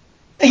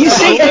 You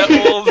see,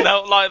 They're all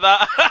knelt like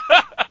that.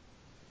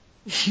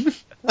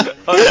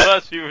 On the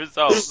first few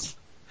results.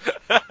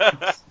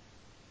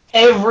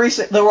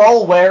 they're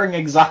all wearing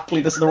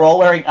exactly this. They're all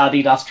wearing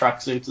Adidas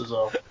tracksuits as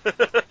well.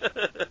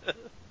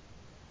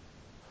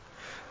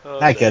 Oh,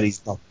 That dear. girl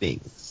is not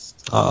big.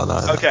 Oh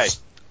no. Okay,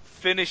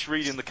 finish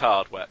reading the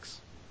card, Wex.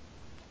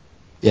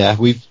 Yeah,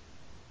 we've.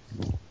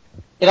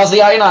 It has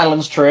the Iron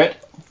Islands trait,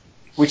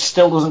 which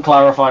still doesn't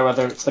clarify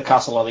whether it's the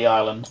castle or the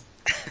island.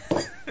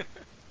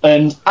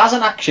 And as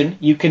an action,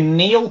 you can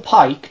kneel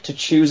Pike to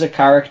choose a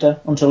character.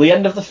 Until the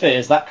end of the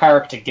phase, that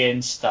character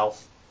gains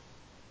stealth.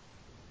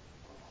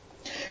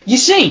 You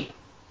see!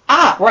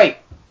 Right.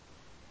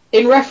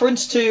 In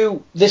reference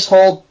to this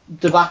whole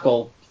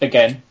debacle,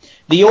 again,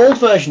 the old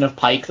version of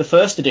Pike, the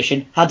first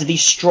edition, had the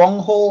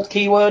stronghold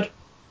keyword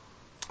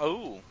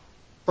Oh,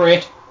 for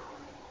it.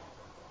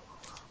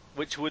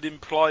 which would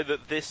imply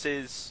that this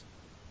is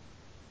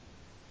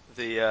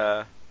the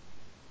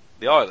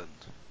island.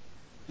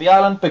 The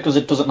island, because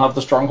it doesn't have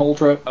the stronghold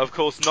trait. Of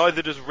course,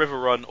 neither does River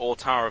Run or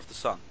Tower of the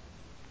Sun.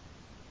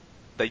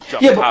 They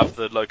just Yeah, but- have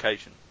the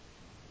location.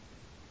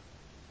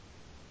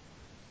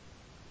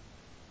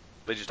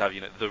 They just have,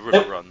 the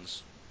river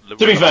runs. The to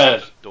be river fair-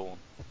 runs at dawn.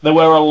 There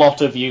were a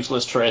lot of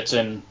useless traits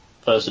in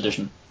first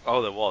edition.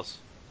 Oh, there was.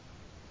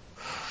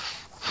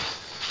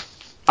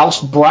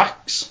 House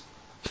Brax.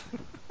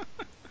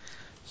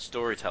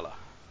 Storyteller.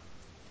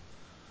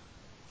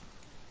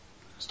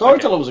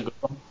 Storyteller was a good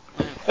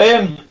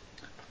one.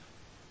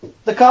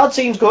 The card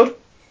seems good.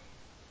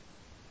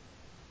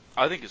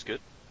 I think it's good.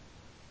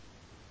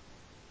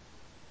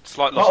 It's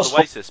like Not Lost as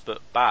Oasis, but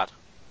bad.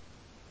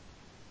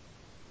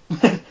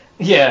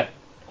 Yeah,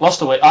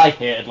 Lost Oasis. I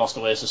hated Lost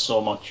Oasis so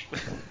much.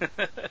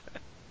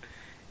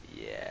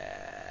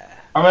 Yeah.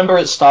 I remember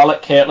at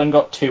Starlet, Caitlin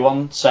got 2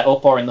 on set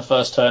up or in the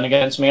first turn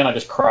against me, and I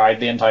just cried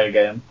the entire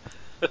game.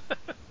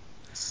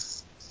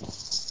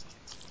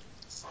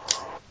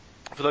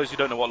 For those who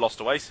don't know what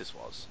Lost Oasis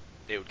was,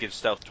 it would give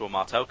stealth to a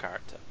Martel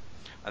character.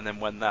 And then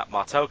when that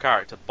Martel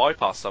character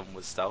bypassed someone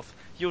with stealth,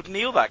 you would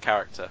kneel that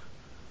character.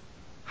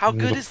 How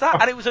good is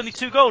that? And it was only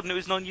 2 gold and it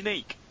was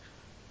non-unique.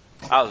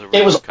 That was a really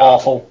It was good card.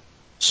 awful.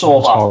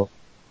 So bad.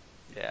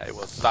 Yeah, it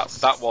was. That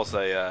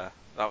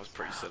was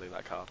pretty silly,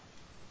 that card.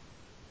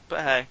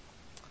 But hey,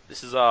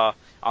 this is our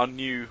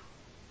new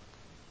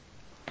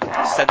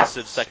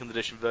censored 2nd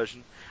edition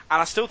version,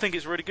 and I still think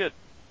it's really good.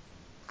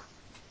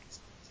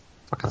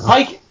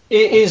 Like,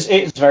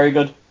 it's very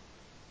good.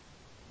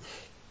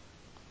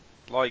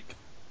 Like,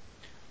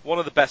 one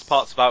of the best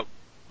parts about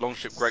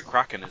Longship Great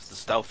Kraken is the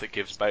stealth it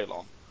gives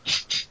Balon.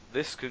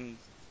 This can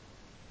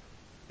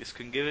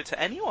give it to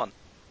anyone.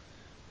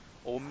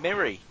 Or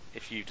Miri,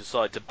 if you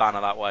decide to ban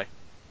her that way.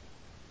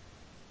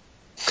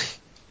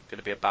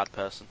 Gonna be a bad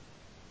person.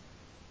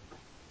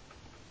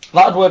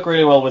 That'd work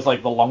really well with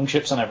like the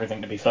longships and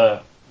everything, to be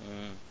fair.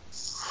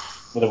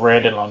 With the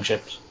raiding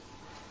longships.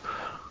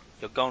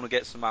 You're going to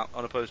get some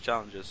unopposed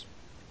challenges.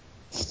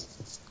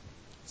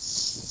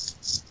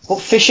 But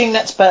fishing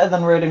net's better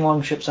than raiding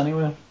longships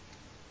anyway.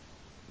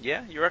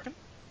 Yeah, you reckon?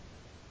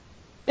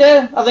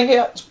 Yeah, I think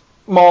it's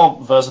more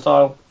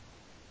versatile.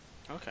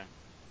 Okay.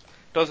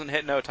 Doesn't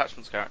hit no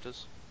attachments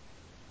characters.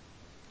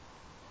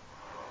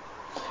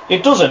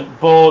 It doesn't,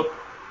 but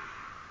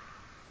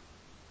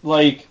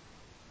like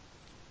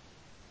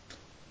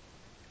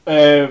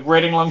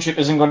raiding longship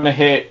isn't going to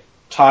hit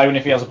Tywin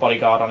if he has a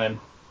bodyguard on him.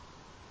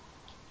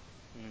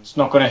 It's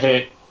not going to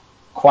hit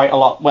quite a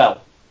lot.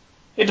 Well,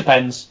 it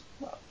depends.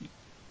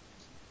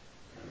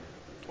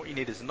 What you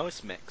need is a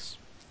nice mix.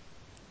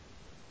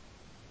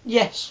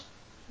 Yes.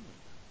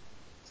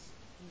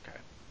 Okay.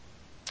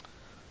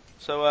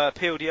 So,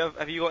 Peel,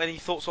 have you got any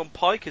thoughts on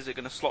Pike? Is it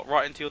going to slot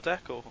right into your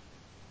deck, or?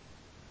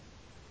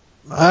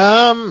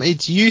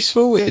 It's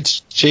useful,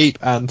 it's cheap,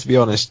 and to be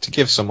honest, to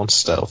give someone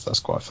stealth, that's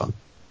quite fun.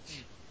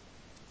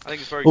 I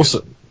think it's very Also,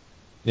 good.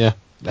 yeah,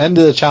 end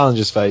of the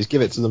challenges phase,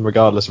 give it to them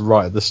regardless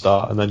right at the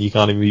start, and then you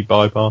can't even be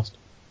bypassed.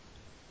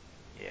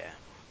 Yeah.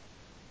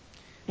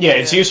 Yeah,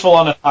 it's useful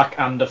on attack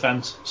and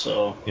defense.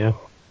 So Yeah,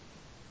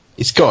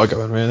 it's got to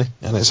go in really,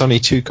 and it's only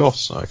 2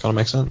 costs, so it kind of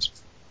makes sense.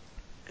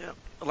 Yeah.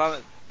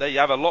 Well, they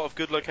have a lot of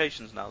good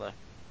locations now, though.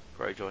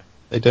 Greyjoy.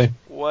 They do.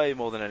 Way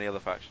more than any other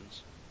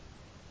factions.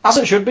 as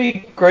it should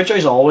be.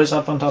 Greyjoy's always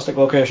had fantastic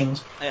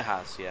locations, It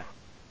has, yeah.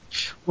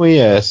 Well,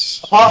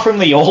 yes. apart from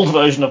the old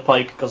version of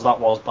Pike, because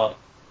that was bad.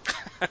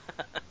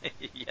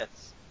 Yes.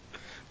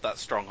 That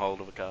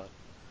stronghold of a card.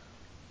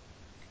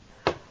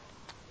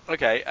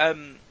 Okay,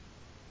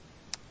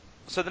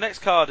 so the next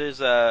card is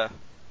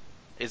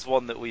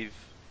one that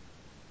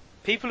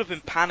people have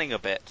been panning a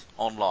bit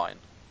online,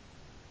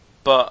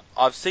 but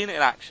I've seen it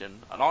in action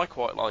and I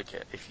quite like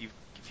it if you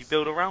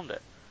build around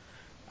it.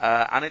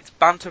 And it's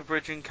Banter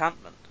Bridge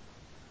Encampment.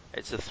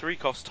 It's a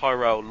 3-cost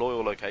Tyrell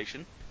loyal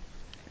location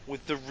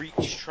with the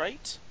Reach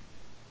trait.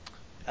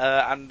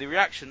 And the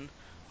reaction,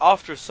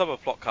 after a summer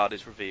plot card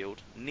is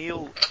revealed,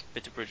 kneel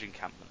Bitterbridge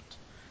Encampment.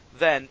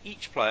 Then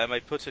each player may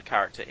put a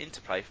character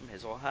into play from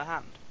his or her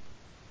hand.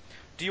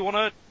 Do you want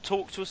to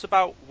talk to us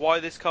about why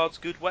this card's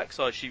good, Wex?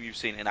 I assume you've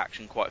seen it in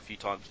action quite a few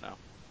times now.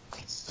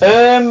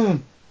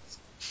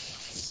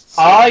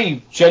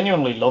 I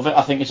genuinely love it.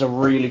 I think it's a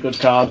really good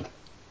card.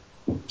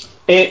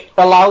 It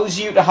allows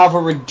you to have a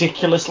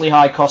ridiculously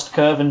high cost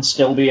curve and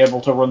still be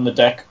able to run the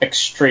deck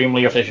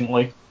extremely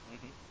efficiently.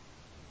 Mm-hmm.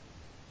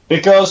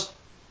 Because,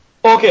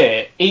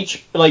 okay,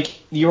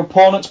 your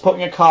opponent's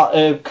putting a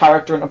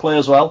character into play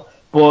as well,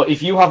 but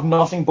if you have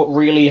nothing but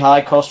really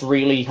high cost,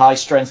 really high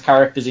strength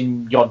characters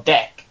in your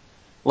deck,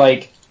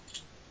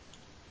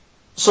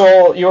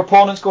 so your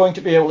opponent's going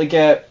to be able to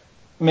get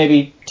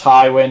maybe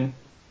Tywin,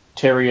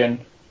 Tyrion,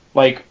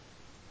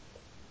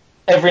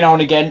 every now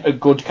and again a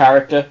good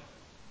character.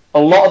 A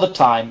lot of the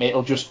time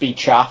it'll just be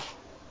chaff.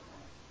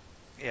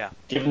 Yeah.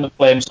 Given the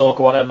Flamestalk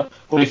or whatever.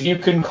 But if you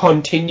can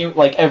continue,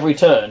 every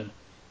turn,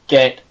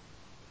 get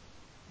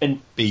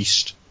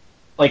Beast.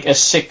 a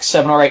 6,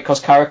 7, or 8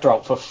 cost character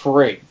out for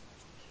free,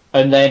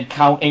 and then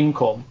count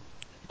income,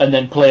 and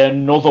then play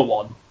another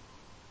one,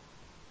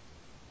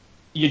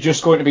 you're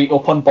just going to be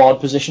up on board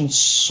position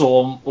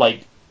so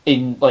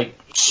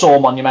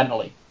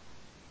monumentally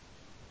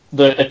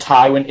that a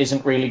Tywin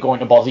isn't really going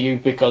to bother you,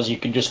 because you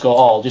can just go,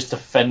 I'll just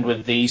defend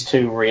with these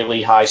two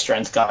really high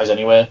strength guys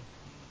anyway.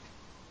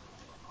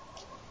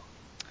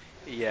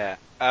 Yeah.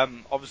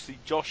 Obviously,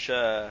 Josh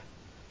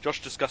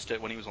discussed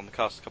it when he was on the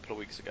cast a couple of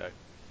weeks ago,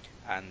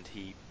 and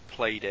he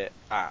played it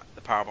at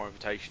the Paramore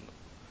Invitational,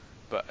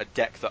 but a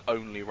deck that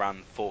only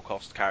ran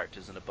 4-cost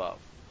characters and above.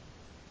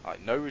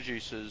 No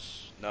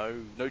reducers,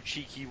 no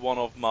cheeky one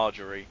of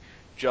Marjorie,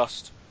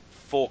 just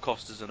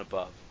 4-costers and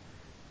above.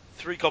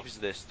 3 copies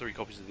of this, 3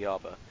 copies of the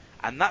Arbor,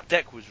 and that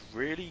deck was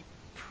really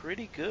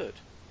pretty good.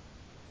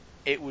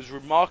 It was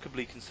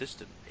remarkably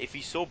consistent. If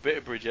he saw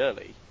Bitterbridge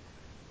early,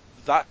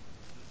 that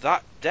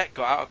deck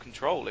got out of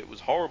control. It was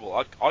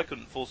horrible. I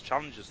couldn't force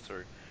challenges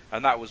through,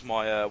 and that was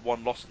my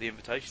one loss at the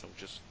Invitational.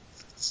 Just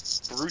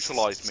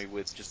brutalised me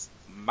with just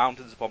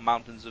mountains upon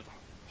mountains of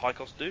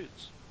high-cost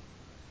dudes.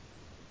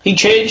 He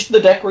changed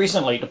the deck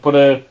recently to put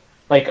a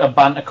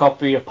banter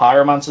copy of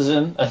Pyromancers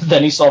in, and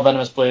then he saw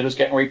Venomous Blade was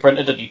getting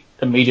reprinted, and he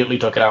immediately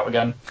took it out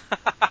again.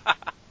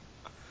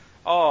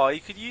 Oh,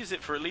 you could use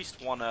it for at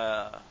least one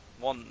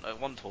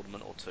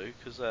tournament or two,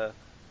 because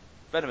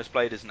Venomous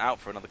Blade isn't out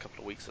for another couple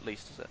of weeks at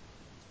least, is it?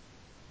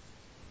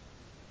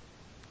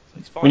 So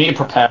he's fine. We need to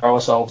prepare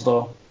ourselves,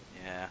 though.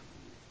 Yeah.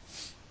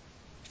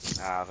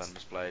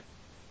 Venomous Blade.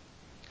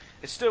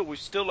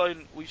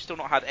 We've still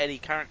not had any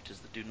characters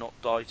that do not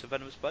die to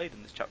Venomous Blade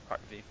in this chapter pack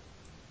review.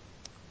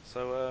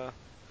 So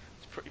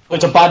it's pretty poor.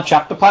 It's a bad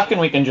chapter pack, and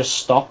we can just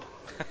stop.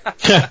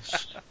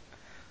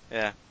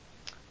 Yeah.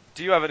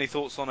 Do you have any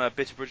thoughts on a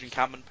Bitterbridge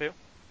encampment, Peel?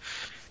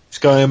 It's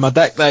going in my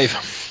deck, Dave.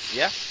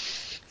 Yeah.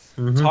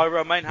 Mm-hmm.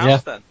 Tyrell main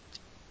house then.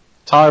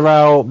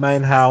 Tyrell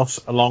main house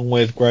along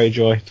with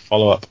Greyjoy to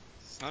follow up.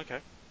 Okay.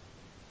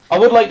 I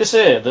would like to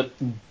say that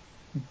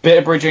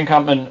Bitterbridge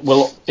encampment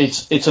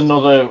it's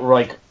another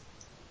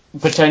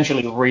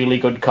potentially really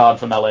good card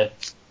for melee.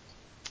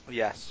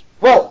 Yes.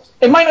 Well,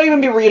 it might not even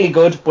be really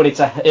good, but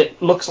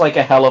it looks like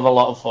a hell of a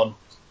lot of fun.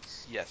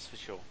 Yes, for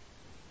sure.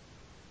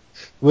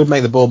 It would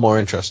make the board more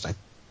interesting.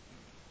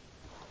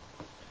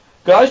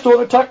 Guys,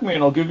 don't attack me,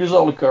 and I'll give you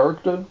all a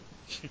character.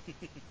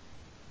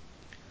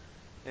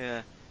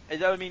 Yeah.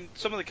 I mean,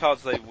 some of the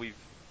cards that we've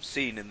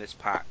seen in this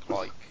pack,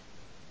 like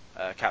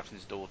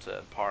Captain's Daughter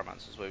and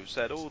Pyromancers, where we've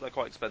said, they're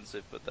quite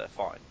expensive, but they're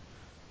fine.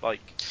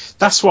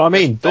 That's what I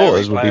mean.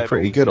 Daughters would be replayable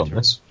pretty good on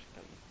this.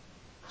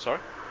 Sorry?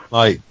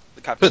 The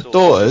Captain's put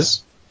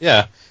Daughters,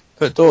 yeah.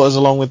 Put Daughters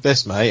along with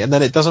this, mate, and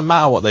then it doesn't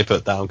matter what they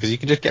put down, because you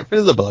can just get rid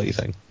of the bloody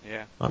thing.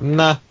 Yeah.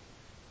 Nah.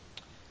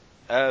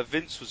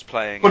 Vince was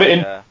playing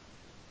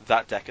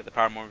that deck at the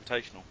Paramore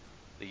Invitational.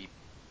 The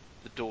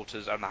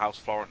Daughters and the House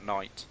Florent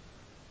Knight.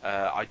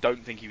 I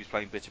don't think he was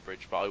playing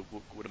Bitterbridge, but I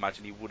would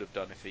imagine he would have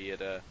done if he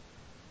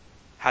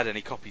had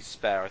any copies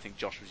spare. I think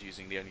Josh was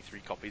using the only 3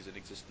 copies in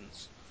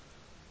existence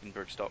in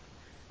Brigstock.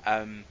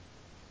 And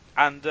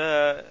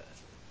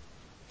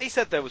he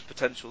said there was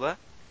potential there.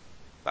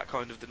 That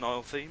kind of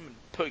denial theme, and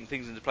putting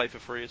things into play for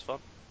free is fun.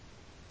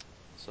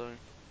 So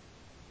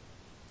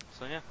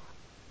yeah.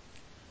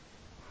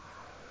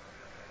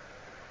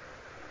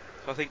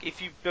 So I think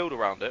if you build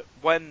around it,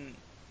 when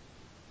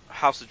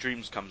House of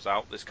Dreams comes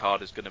out, this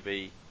card is going to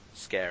be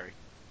scary.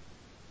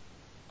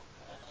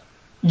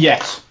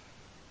 Yes.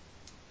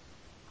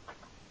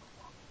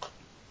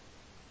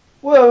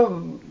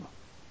 Well,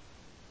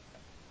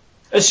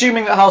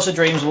 assuming that House of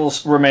Dreams will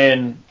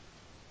remain,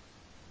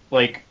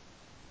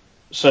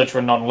 search for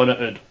a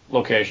non-limited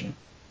location.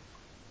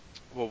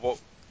 Well,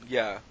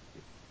 yeah.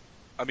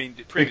 I mean,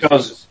 previously it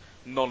was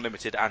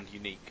non-limited and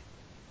unique.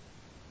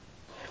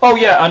 Oh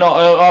yeah, I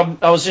know.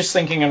 I was just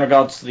thinking in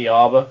regards to the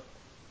Arbor.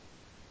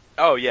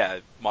 Oh yeah,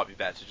 it might be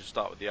better to just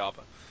start with the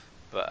Arbor,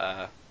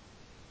 but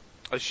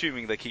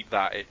assuming they keep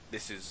that,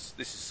 this is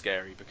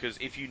scary, because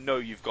if you know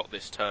you've got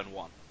this turn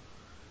 1,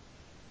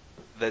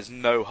 there's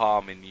no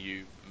harm in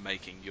you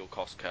making your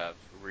cost curve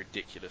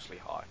ridiculously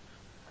high.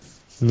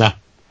 Nah.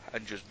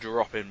 and just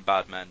drop in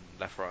bad men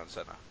left, right, and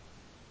centre.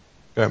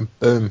 Going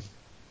boom.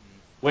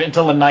 Wait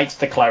until the Knights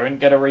Declarant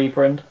get a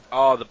reprint.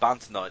 Oh, the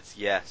Banter Knights,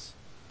 yes.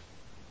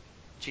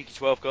 Cheeky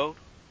 12 gold.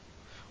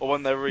 Or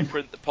when they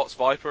reprint the Potts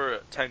Viper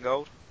at 10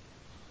 gold.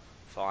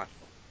 Fine.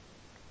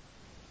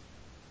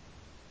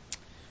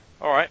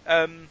 Alright,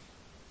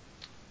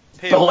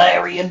 Peel.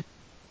 Valerian.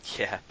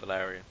 Yeah,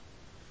 Balerion.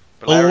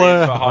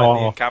 Balerion behind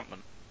the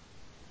encampment.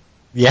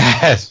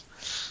 Yes.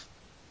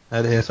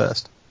 Heard it here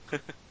first.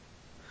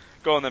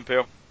 Go on then,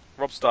 Peel.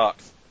 Rob Stark.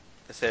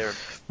 Let's hear him.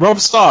 Rob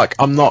Stark,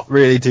 I'm not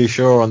really too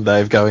sure on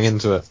Dave going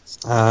into it.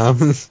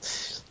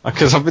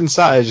 Because I've been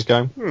sat here just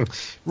going,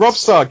 Rob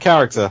Stark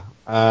character.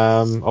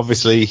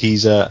 Obviously,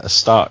 he's a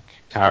Stark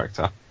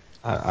character,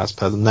 as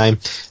per the name.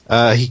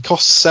 He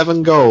costs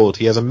 7 gold.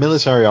 He has a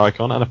military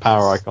icon and a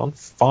power icon.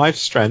 5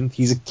 strength.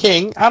 He's a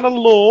king and a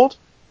lord.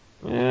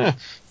 Yeah,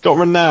 got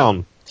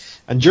renown.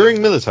 And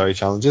during military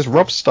challenges,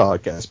 Rob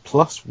Stark gets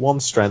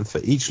 +1 strength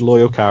for each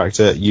loyal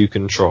character you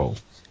control.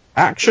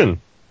 Action.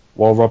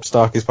 While Rob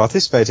Stark is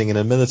participating in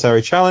a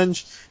military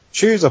challenge,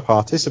 choose a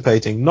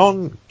participating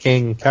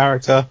non-king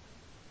character,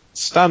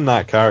 stand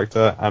that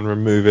character, and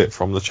remove it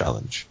from the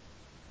challenge.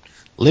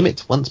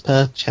 Limit once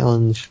per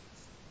challenge.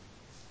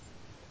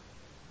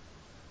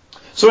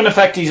 So in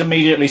effect, he's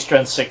immediately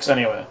strength 6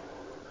 anyway.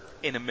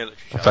 In a military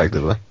challenge.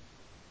 Effectively.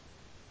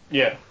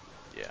 Yeah.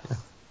 Yeah.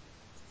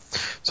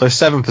 So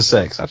 7 for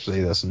 6,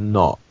 actually, that's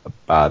not a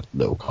bad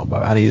little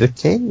combo. And he's a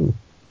king.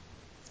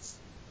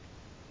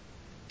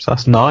 So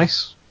that's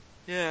nice,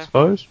 I Yeah.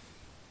 suppose.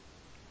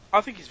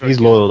 I think he's very He's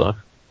good. loyal, though.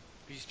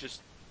 He's just...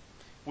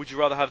 Would you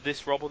rather have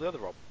this Rob or the other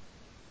Rob?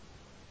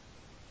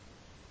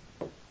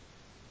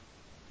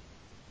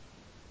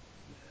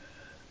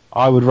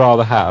 I would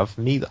rather have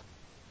neither.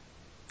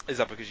 Is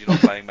that because you're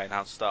not playing Main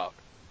House Stark?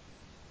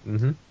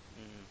 Mm-hmm.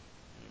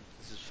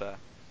 This is fair.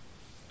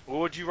 Or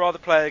would you rather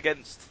play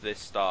against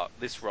this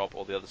Rob,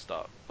 or the other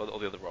Stark, or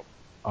the other Rob?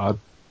 I'd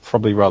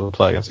probably rather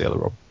play against the other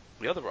Rob.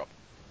 The other Rob.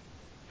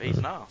 He's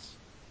an ass.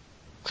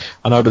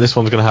 I know, but this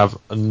one's going to have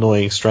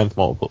annoying strength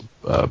multiple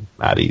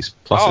addies,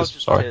 pluses,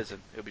 Just sorry. tears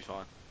him. He'll be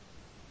fine.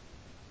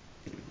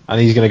 And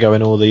he's going to go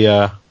in all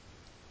the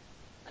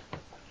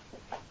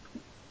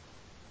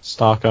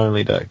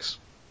Stark-only decks.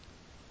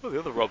 Well, the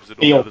other Rob's in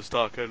all Peel. the other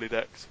Stark only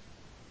decks.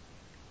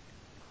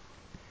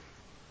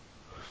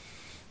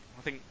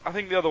 I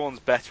think the other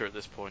one's better at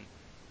this point.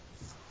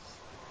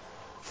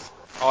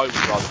 I would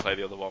rather play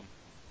the other one.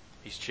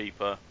 He's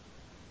cheaper.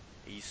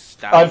 He's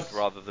standard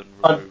rather than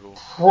removal.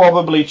 I'd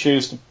probably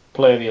choose to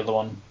play the other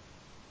one.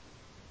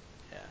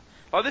 Yeah.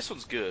 Like, this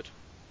one's good,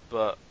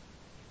 but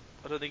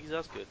I don't think he's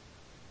as good.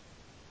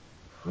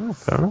 Oh,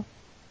 fair enough.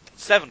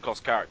 7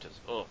 cost characters.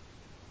 Oh,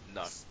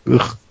 no.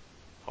 Ugh.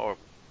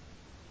 Horrible.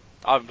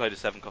 I haven't played a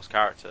 7 cost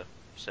character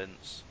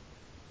since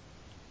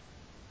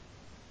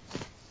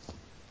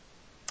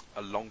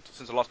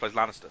since I last played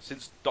Lannister.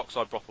 Since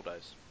Dockside Brothel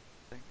days,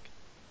 I think.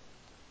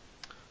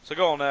 So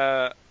go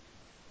on,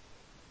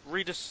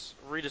 read us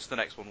the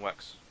next one,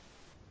 Wex.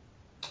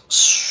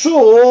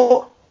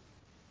 So,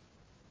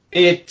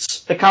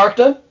 it's a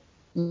character,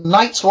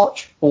 Night's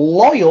Watch,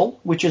 loyal,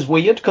 which is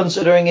weird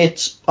considering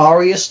it's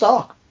Arya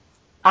Stark.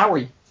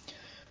 Ari.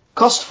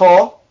 Cost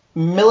 4,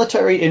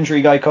 military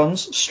intrigue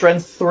icons,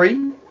 strength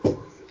 3,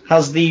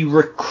 has the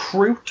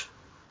recruit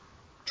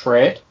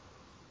trait.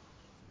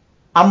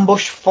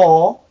 Ambush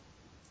 4,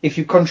 if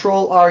you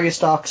control Arya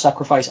Stark,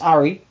 sacrifice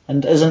Ari,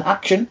 and as an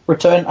action,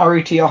 return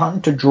Ari to your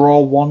hand to draw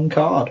 1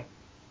 card.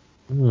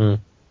 Hmm.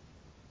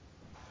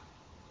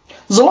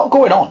 There's a lot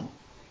going on.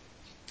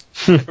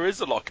 There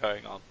is a lot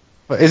going on.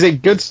 But is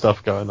it good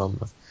stuff going on,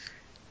 though?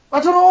 I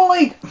don't know,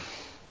 like...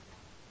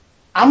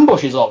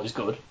 Ambush is always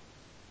good.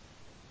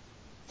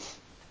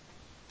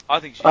 I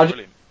think she's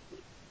brilliant.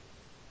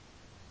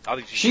 I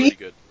think she's really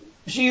good.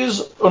 She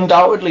is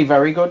undoubtedly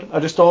very good. I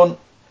just don't...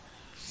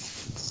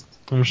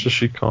 How much does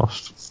she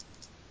cost?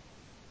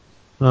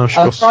 No, she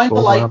I'm costs trying to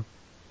 4 like grand.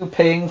 you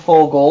paying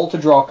 4 gold to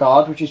draw a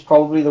card, which is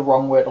probably the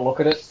wrong way to look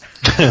at it.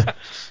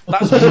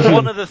 That's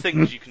one of the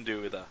things you can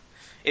do with her.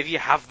 If you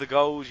have the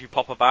goals, you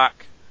pop her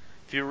back.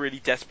 If you're really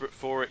desperate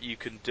for it, you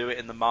can do it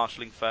in the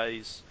marshalling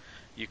phase.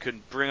 You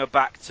can bring her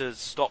back to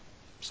stop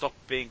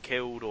being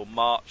killed or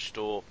marched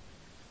or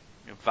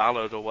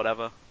valored or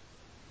whatever.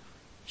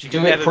 She Do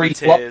can it never be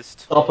pre-plot,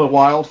 tearsed. stop a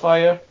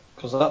wildfire,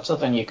 because that's a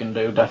thing you can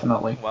do,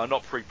 definitely. Well,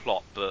 not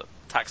pre-plot, but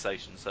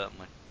taxation,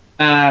 certainly.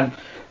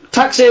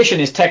 Taxation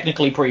is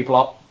technically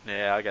pre-plot.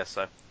 Yeah, I guess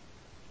so.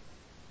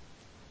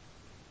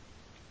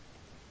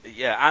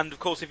 Yeah, and of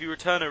course, if you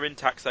return her in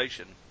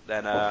taxation,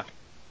 then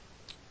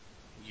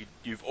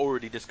you've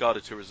already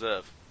discarded to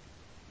reserve,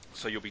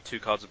 so you'll be 2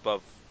 cards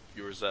above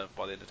your reserve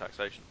by the end of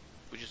taxation,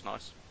 which is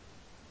nice.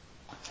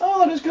 Oh,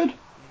 that is good.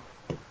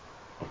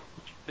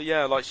 But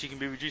yeah, like, she can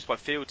be reduced by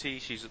fealty.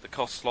 She's at the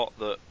cost slot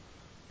that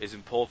is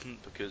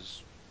important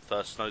because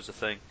First Snow's a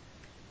thing.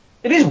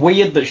 It is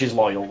weird that she's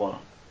loyal, though.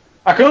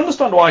 I can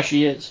understand why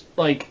she is,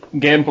 like,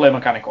 gameplay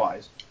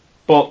mechanic-wise.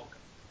 But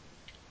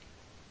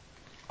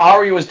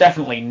Arya was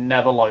definitely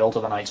never loyal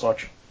to the Night's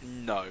Watch.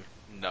 No,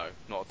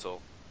 not at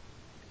all.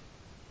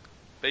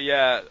 But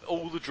yeah,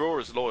 all the draw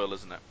is loyal,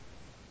 isn't it?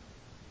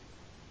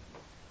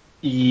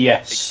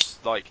 Yes.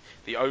 It's like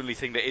the only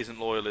thing that isn't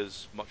loyal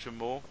is Much and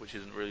More, which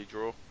isn't really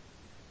draw,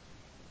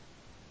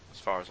 as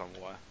far as I'm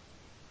aware,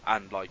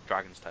 and like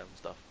Dragon's Tail and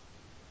stuff.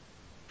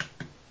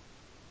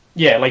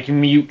 Yeah, like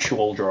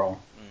mutual draw. Mm.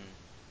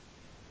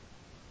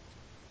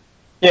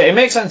 Yeah, it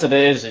makes sense that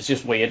it is. It's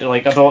just weird.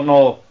 Like, I don't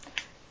know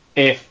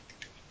if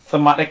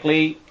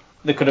thematically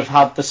they could have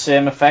had the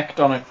same effect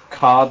on a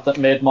card that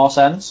made more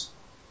sense.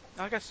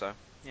 I guess so.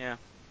 Yeah.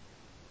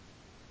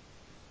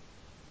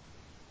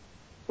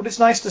 But it's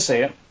nice to see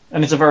it,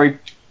 and it's a very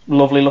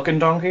lovely looking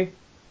donkey.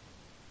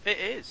 It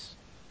is.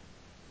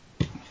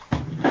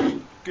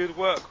 Good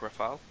work,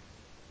 Raphael.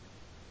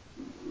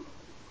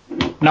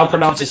 Now Looks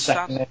pronounce a bit his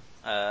second sad. name.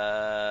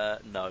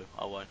 No,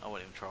 I won't. I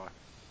won't even try.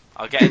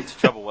 I'll get into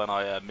trouble when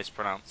I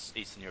mispronounce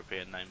Eastern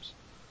European names.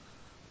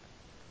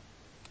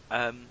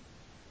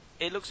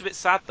 It looks a bit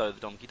sad though, the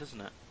donkey, doesn't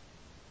it?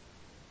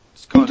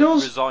 It's kind of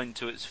does. resigned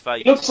to its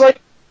fate. It looks like,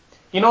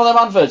 you know them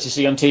adverts you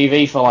see on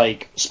TV for,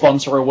 like,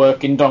 sponsor a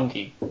working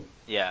donkey?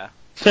 Yeah.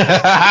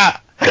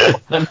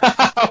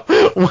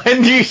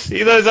 When do you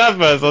see those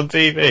adverts on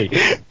TV?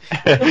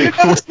 Have you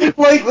never seen,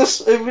 like,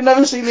 this? Have you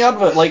never seen the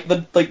advert, like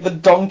the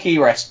donkey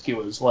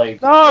rescuers?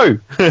 Like, No!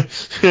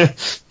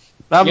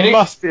 That You need-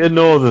 must be a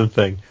northern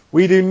thing.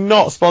 We do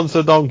not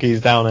sponsor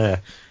donkeys down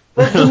here.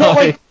 they're not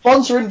like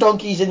sponsoring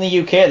donkeys in the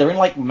UK. They're in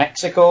like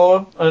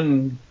Mexico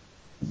and.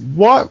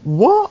 What?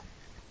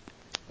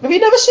 Have you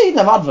never seen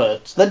them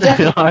adverts? They're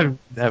definitely. I've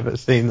never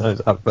seen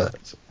those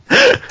adverts.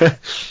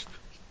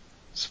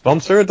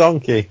 Sponsor a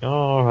donkey. Oh,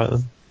 alright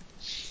then.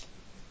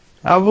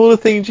 Out of all the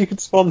things you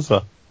could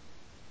sponsor.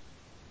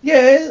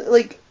 Yeah,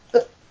 like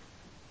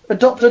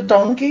adopt a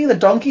donkey, the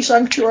donkey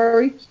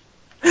sanctuary.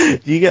 Do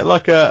you get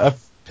like a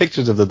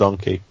pictures of the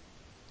donkey? See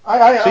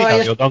how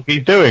I your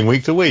donkey's doing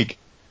week to week.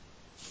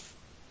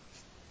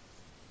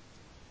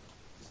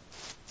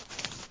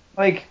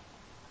 like,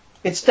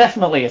 it's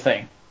definitely a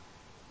thing.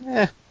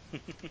 Yeah.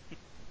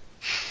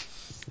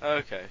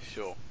 Okay,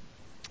 sure.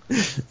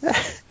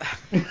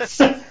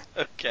 I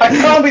Okay.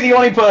 can't be the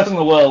only person in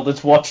the world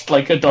that's watched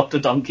like adopt a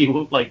donkey.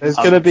 Like, There's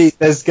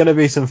gonna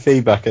be some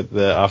feedback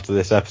after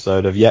this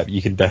episode of yep,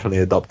 you can definitely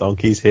adopt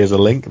donkeys. Here's a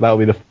link. That'll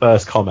be the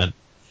first comment.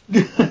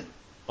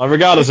 Like,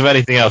 regardless of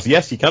anything else,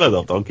 yes, you can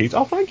adopt donkeys.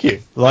 Oh, thank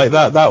you. Like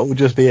that will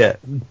just be it.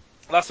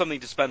 That's something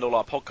to spend all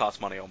our podcast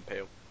money on,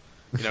 Peel.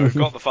 You know, we've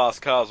got the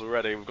fast cars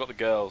already. We've got the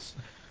girls.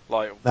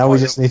 Like Now why we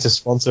just don't- need to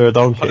sponsor a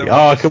donkey. I don't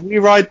Oh,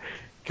 want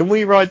can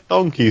we ride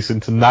donkeys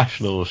into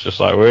nationals just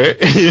like we're?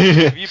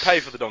 If you pay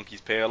for the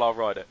donkeys, Peel, I'll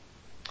ride it.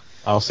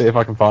 I'll see if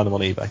I can find them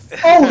on eBay.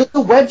 oh, there's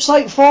a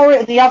website for it,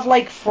 and they have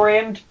like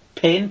framed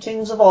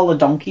paintings of all the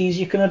donkeys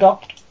you can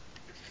adopt.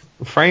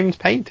 Framed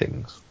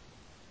paintings.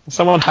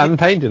 Someone hand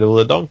painted all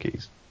the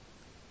donkeys.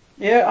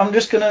 Yeah, I'm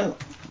just gonna.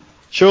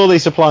 Surely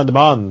supply and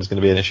demand is going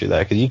to be an issue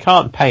there because you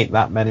can't paint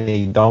that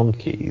many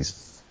donkeys.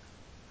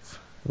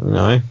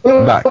 No.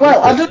 Well, That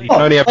I don't you can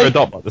know, only ever like-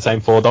 adopt like the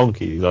same 4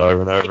 donkeys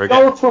over and over If again.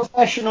 you're a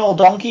professional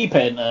donkey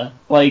painter,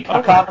 like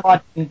I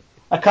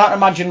can't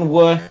imagine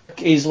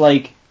work is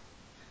like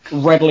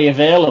readily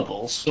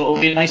available. So it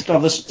would be nice to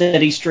have a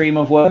steady stream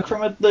of work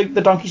from the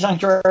donkey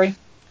sanctuary.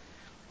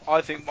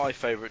 I think my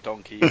favourite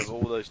donkey of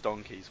all those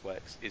donkeys, Wex,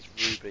 is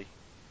Ruby.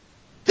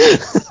 Are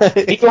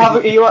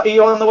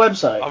you on the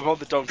website? I'm on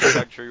the Donkey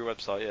Sanctuary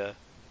website,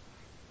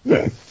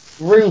 yeah.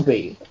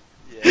 Ruby.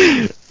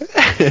 Yeah,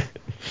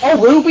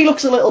 Oh, Ruby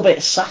looks a little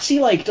bit sassy,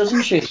 like,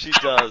 doesn't she? she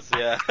does,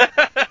 yeah.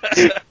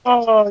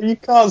 Oh, you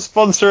can't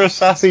sponsor a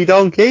sassy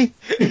donkey.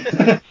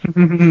 I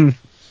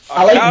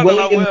like can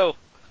William- and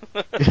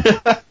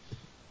I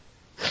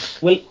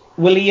will.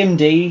 William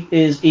D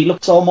he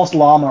looks almost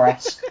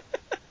llama-esque.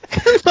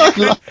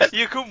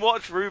 You can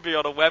watch Ruby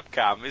on a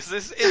webcam. Is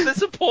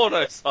this a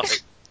porno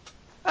site?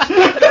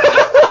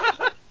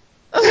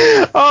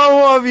 Oh,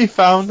 what have you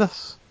found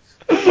us?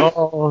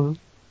 Oh,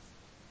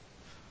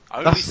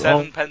 Only That's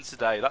 7 all. pence a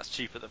day. That's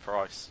cheap at the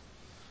price.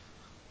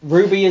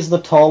 Ruby is the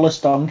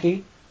tallest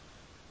donkey.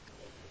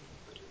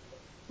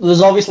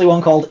 There's obviously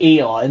one called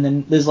Eeyore, and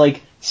then there's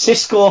like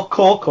Cisco,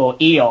 Coco,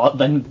 Eeyore,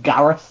 then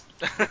Gareth.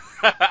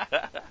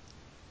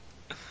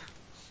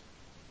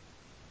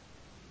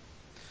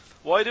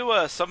 Why do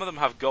some of them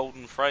have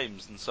golden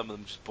frames and some of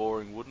them just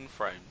boring wooden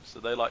frames?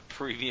 Are they like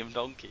premium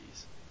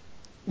donkeys?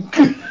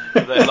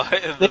 Are they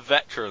like the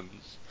veterans?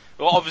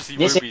 Well, obviously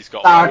This Ruby's is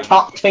got our one.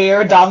 top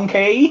tier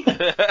donkey.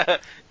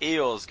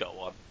 Eeyore's got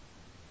one.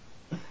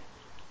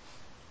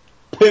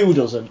 Pooh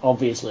doesn't,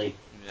 obviously.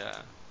 Yeah.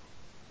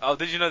 Oh,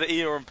 did you know that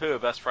Eeyore and Pooh are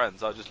best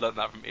friends? I just learned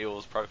that from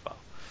Eeyore's profile.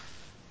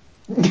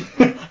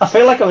 I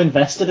feel like I'm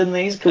invested in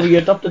these. Can we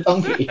adopt a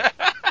donkey?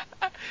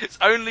 It's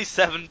only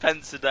 7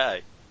 pence a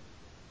day.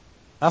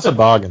 that's a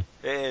bargain.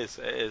 It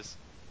is.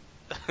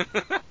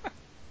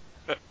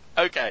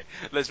 Okay,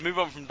 let's move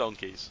on from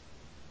donkeys.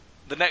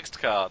 The next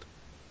card.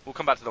 We'll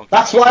come back to donkeys.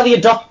 That's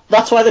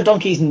why the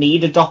donkeys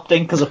need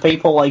adopting, because of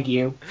people like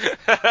you.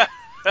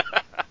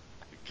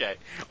 Okay,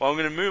 well I'm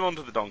going to move on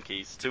to the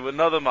donkeys, to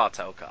another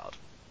Martel card.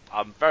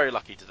 I'm very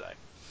lucky today.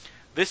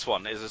 This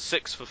one is a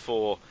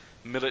 6/4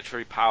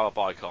 military power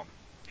Bicon.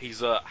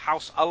 He's a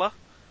House Ulla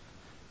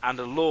and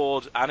a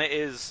Lord, and it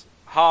is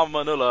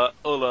Harman Ulla,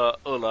 Ulla,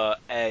 Ulla,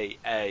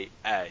 A.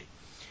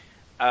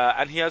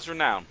 And he has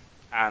Renown,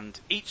 and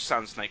each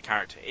Sand Snake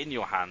character in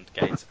your hand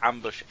gains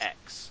Ambush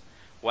X,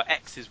 where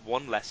X is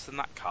one less than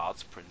that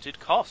card's printed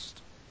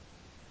cost.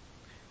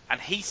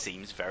 And he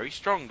seems very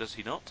strong, does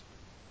he not?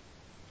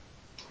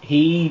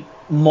 He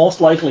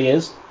most likely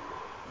is.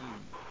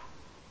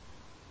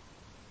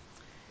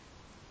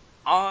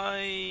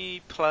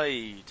 I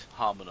played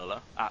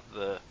Harmonulla at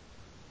the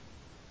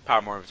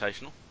Paramore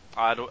Invitational.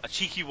 I had a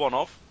cheeky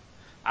one-off,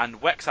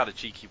 and Wex had a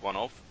cheeky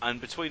one-off,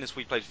 and between us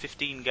we played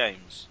 15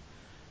 games.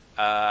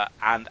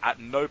 And at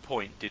no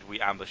point did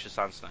we ambush a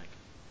Sand Snake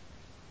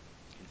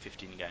in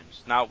 15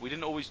 games. Now, we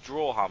didn't always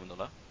draw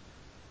Harmonulla,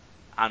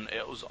 and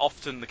it was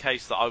often the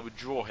case that I would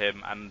draw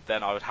him, and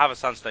then I would have a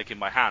Sand Snake in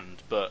my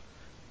hand, but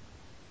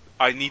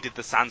I needed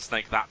the Sand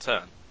Snake that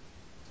turn.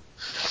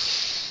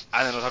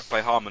 And then I'd have to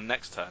play Harmon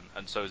next turn,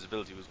 and so his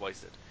ability was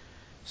wasted.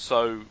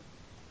 So,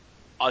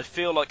 I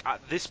feel like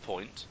at this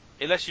point,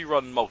 unless you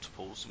run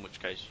multiples, in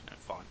which case,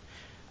 fine.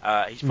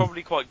 He's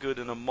probably quite good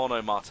in a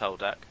mono Martel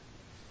deck,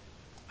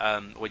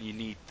 when you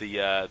need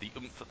the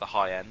oomph at the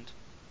high end.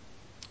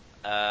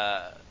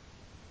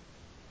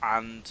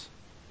 And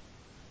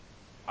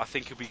I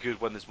think he'll be good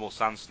when there's more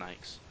Sand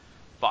Snakes.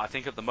 But I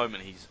think at the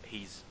moment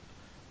he's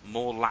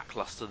more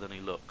lackluster than he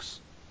looks.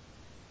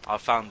 I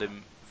found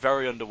him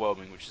very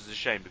underwhelming, which is a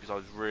shame because I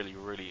was really,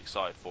 really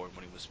excited for him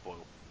when he was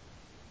spoiled.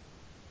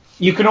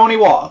 You can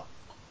only,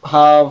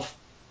 have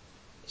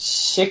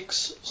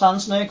 6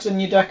 Sand Snakes in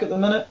your deck at the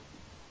minute?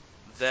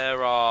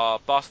 There are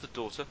Bastard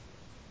Daughter.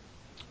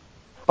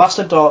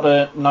 Bastard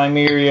Daughter,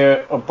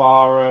 Nymeria,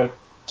 Obara,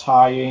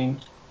 Tyene.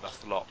 That's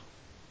the lot.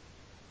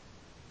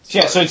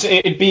 Yeah, so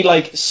it'd be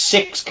like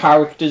 6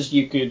 characters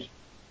you could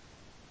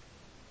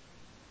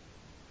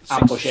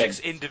ambush Six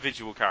in.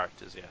 individual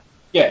characters, yeah.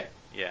 Yeah.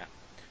 Yeah.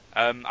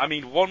 I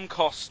mean,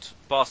 1-cost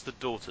Bastard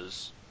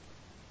Daughters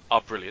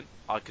are brilliant,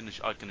 I can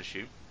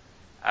assume.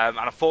 And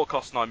a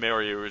 4-cost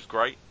Nymeria is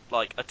great.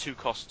 Like, a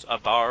 2-cost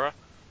Abara,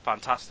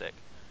 fantastic.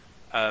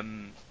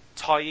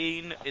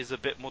 Tyene is a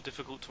bit more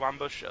difficult to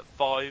ambush at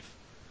 5.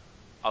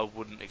 I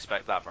wouldn't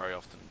expect that very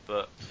often,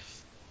 but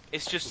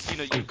it's just,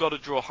 you've got to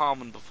draw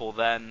Harmon before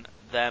them,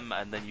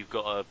 and then you've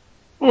got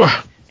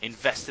to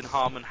invest in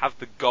Harmon, have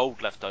the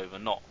gold left over,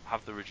 not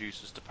have the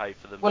reducers to pay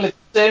for them. Well, it's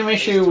the same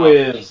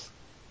issue tough.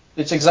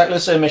 It's exactly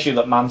the same issue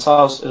that Mance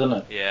has, isn't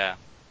it? Yeah.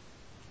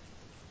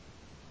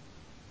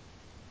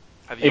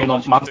 Have you Even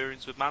got much though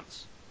experience with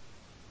Mance?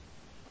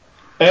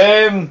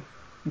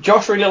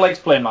 Josh really likes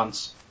playing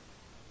Mance.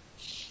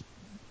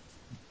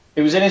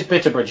 It was in his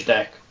Bitterbridge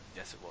deck.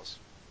 Yes, it was.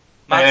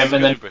 Mance is and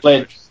good then in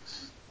British.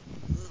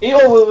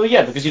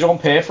 Yeah, because you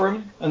don't pay for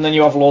him, and then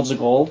you have loads of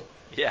gold.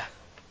 Yeah.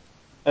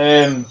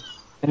 And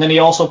then he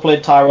also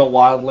played Tyrell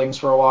Wildlings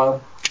for a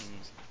while.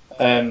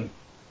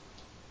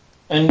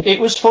 And it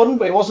was fun,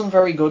 but it wasn't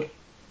very good.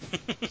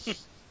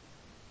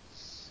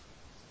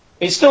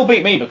 It still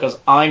beat me because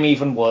I'm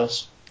even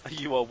worse.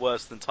 You are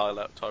worse than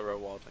Tyro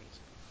Wildlings.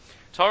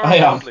 Tyro I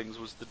am. Wildlings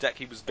was the deck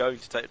he was going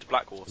to take to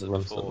Blackwater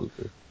before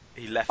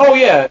he left. Oh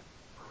yeah.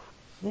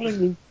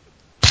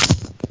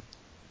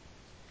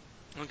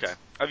 Okay.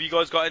 Have you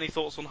guys got any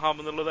thoughts on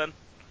Harmonulla then?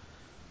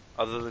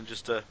 Other than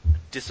just a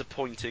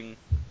disappointing...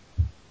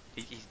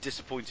 He's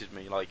disappointed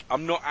me. Like,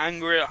 I'm not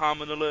angry at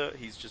Harmonulla,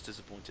 he's just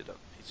disappointed.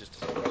 He's just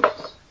disappointed.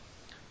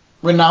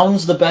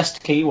 Renown's the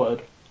best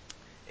keyword.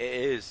 It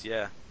is,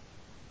 yeah.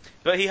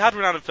 But he had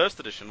Renown in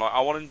first edition. Like,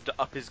 I want him to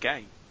up his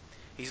game.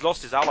 He's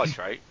lost his ally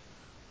trait.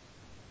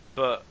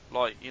 But,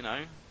 like,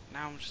 now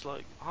I'm just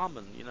like,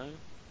 Harmon,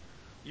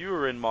 you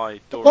were in my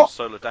Dora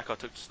solo deck I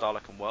took to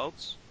Starlek and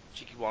Worlds.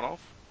 Cheeky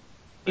one-off.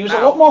 He was a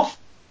lot more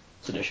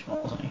first edition,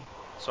 wasn't he?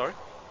 Sorry?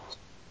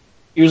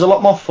 He was a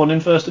lot more fun in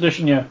first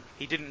edition, yeah.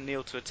 He didn't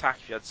kneel to attack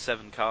if you had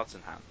 7 cards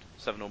in hand.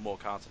 7 or more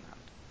cards in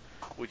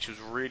hand. Which was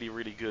really,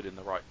 really good in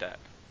the right deck.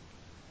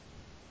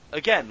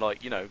 Again,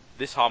 like,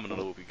 this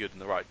Harmonulla will be good in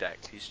the right deck.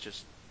 He's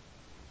just...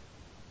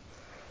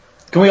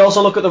 Can we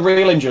also look at the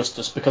real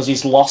injustice because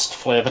he's lost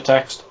flavor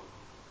text?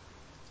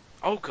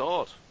 Oh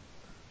god.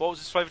 What was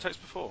his flavor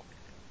text before?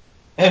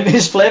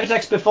 His flavor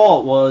text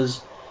before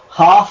was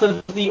half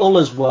of the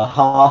Ullas were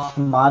half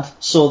mad,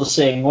 so the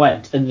saying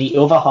went, and the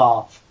other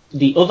half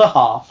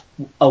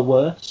are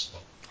worse.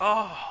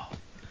 Oh,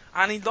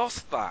 and he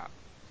lost that.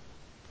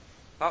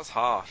 That's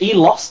harsh. He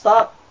lost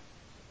that.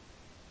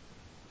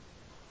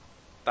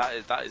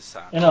 That is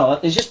sad.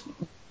 It's just.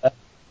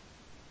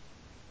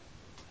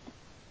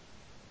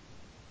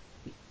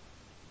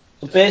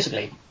 So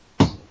basically,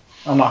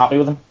 I'm not happy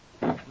with him.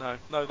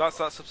 No, that's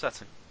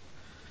upsetting.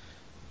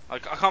 I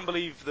can't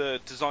believe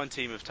the design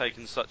team have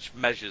taken such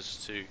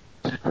measures to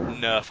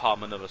nerf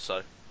Harmonulla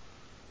so.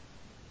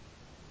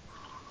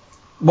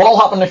 What'll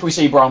happen if we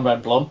see Brown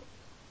Red Plum?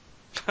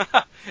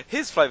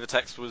 His flavor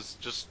text was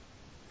just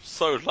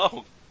so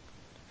long.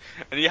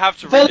 And you have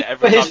to read it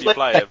every time you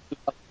play him.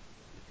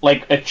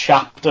 Like a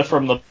chapter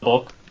from the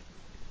book.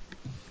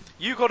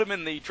 You got him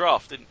in the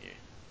draft, didn't you?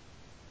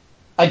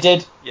 I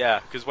did. Yeah,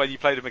 because when you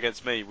played him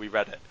against me, we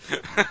read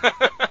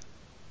it.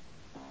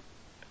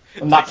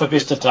 And that took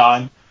us to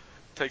time.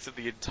 Takes up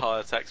the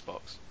entire text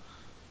box.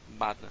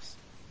 Madness.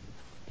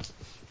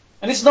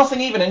 And it's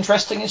nothing even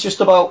interesting, it's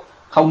just about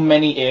how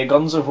many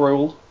Aegons have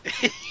ruled.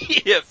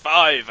 Yeah,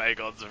 5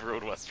 Aegons have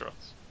ruled Westeros.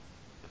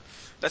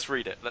 Let's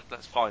read it.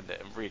 Let's find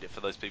it and read it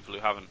for those people who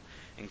haven't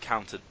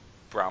encountered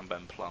Brown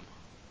Ben Plum.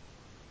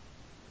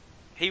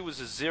 He was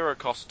a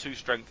 0-cost,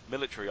 2-strength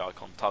military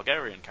icon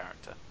Targaryen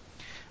character.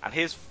 And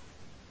his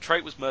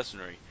trait was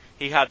mercenary.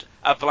 He had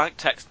a blank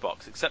text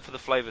box, except for the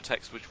flavor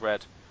text which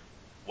read,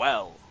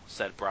 "Well,"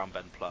 said Brown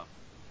Ben Plum.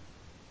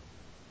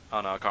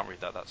 Oh no, I can't read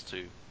that. That's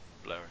too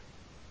blurry.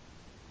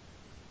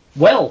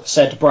 Well,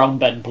 said Brown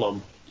Ben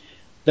Plum,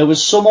 there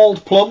was some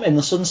old plum in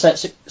the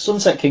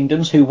Sunset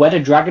Kingdoms who wed a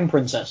dragon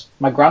princess.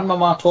 My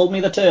grandmama told me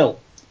the tale.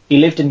 He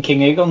lived in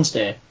King Aegon's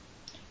day.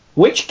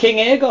 Which King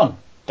Aegon?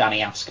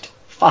 Danny asked.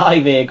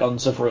 5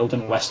 Aegons have ruled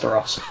in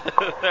Westeros.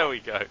 There we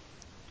go.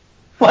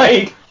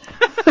 Like,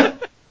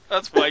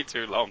 That's way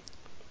too long.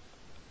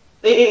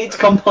 it's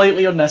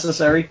completely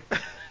unnecessary.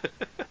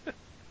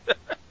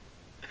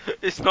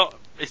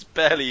 It's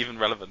barely even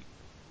relevant.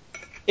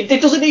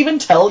 It doesn't even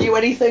tell you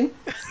anything.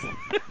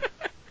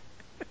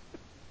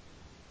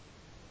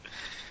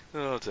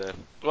 Oh dear.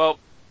 Well,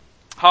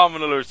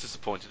 Harmonola has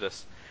disappointed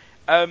us.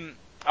 I'm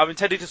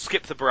intending to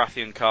skip the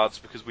Baratheon cards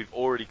because we've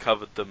already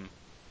covered them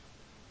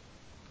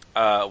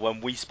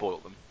when we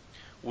spoiled them.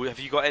 Have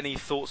you got any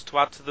thoughts to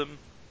add to them,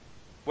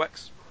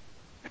 Wex?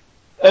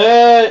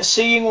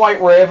 Seeing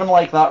White Raven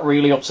like that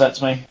really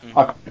upsets me.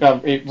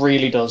 It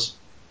really does.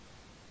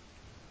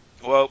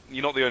 Well,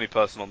 you're not the only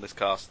person on this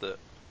cast that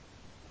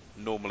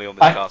normally on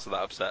this cast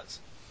that upsets.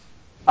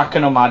 I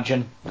can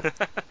imagine.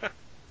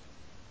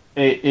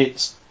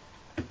 It's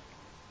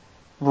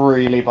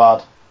really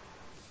bad.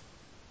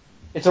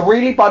 It's a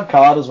really bad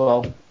card as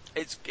well.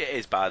 It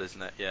is bad,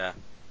 isn't it? Yeah.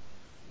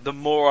 The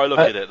more I look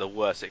at it, the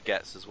worse it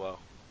gets as well.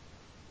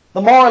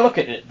 The more I look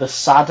at it, the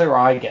sadder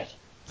I get.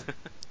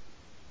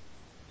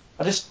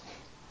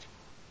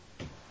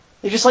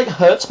 It just like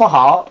hurts my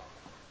heart.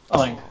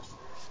 I think.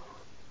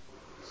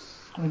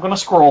 I'm gonna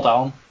scroll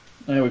down.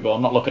 There we go.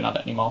 I'm not looking at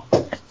it anymore.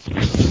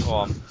 Go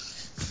on.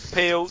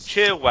 Peel,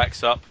 cheer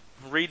Wex up.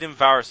 Read him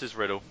Varys'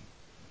 riddle.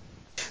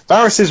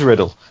 Varys'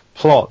 riddle.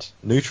 Plot.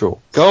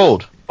 Neutral.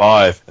 Gold.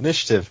 5.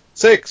 Initiative.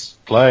 6.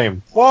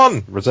 Claim.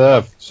 1.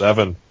 Reserve.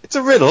 7. It's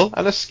a riddle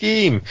and a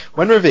scheme.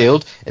 When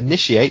revealed,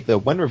 initiate the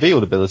when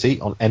revealed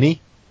ability on a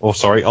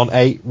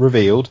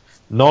revealed,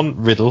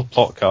 non-riddle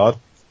plot card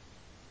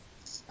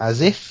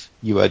as if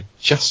you had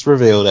just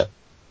revealed it.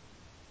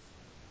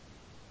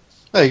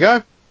 There you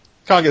go.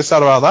 Can't get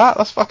sad about that.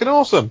 That's fucking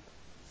awesome.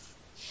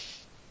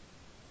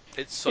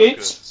 It's so good.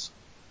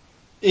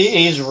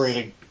 It is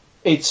really.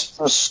 It's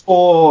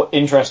so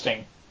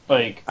interesting.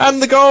 Like,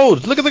 and the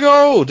gold. Look at the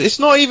gold. It's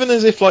not even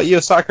as if like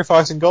you're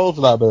sacrificing gold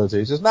for that ability.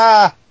 It's just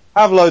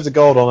have loads of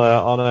gold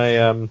on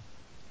a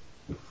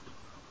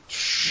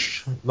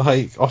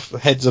like off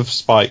heads of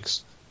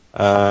spikes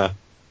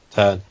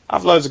turn.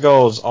 Have loads of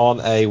golds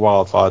on a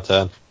wildfire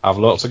turn. Have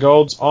lots of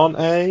golds on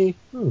a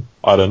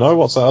I don't know,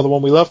 what's that other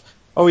one we love?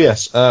 Oh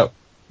yes,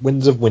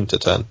 Winds of Winter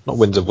turn. Not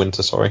Winds of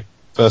Winter, sorry.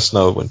 First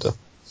Snow of Winter.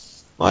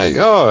 Like,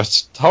 oh,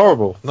 it's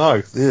horrible.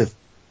 No. Ugh.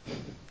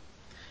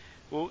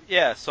 Well,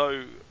 yeah,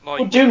 so like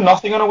would do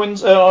nothing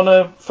on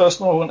a first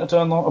Snow of Winter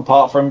turn though,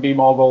 apart from be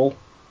more gold.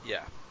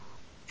 Yeah.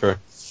 True. Yeah.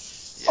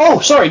 Oh,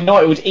 sorry, no,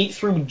 it would eat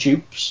through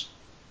dupes.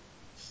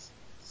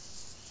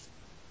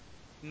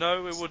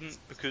 No, it wouldn't,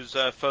 because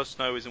first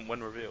snow isn't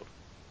when revealed.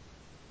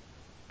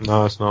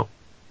 No, it's not.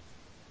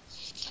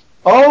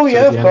 Oh, It's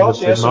yeah, at of the course,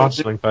 end yeah. of the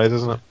marshalling phase,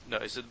 isn't it? No,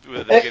 it's at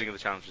the beginning of the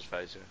challenges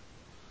phase, yeah.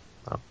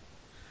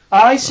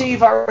 I see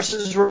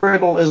Varys'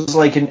 riddle as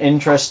like an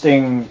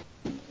interesting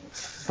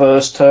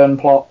first turn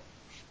plot.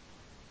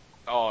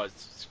 Oh,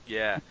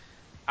 yeah.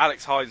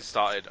 Alex Hines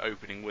started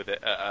opening with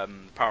it at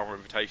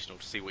Paramount Invitational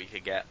to see what he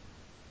could get.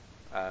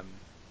 And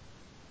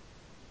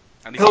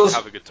he seemed to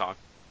have a good time.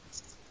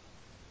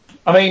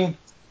 I mean,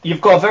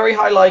 you've got a very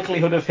high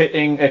likelihood of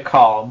hitting a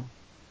calm.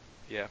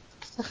 Yeah.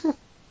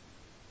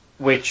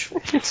 Which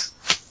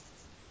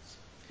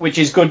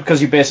is good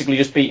because you're basically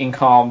just beating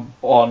calm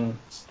on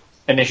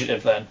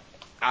initiative then.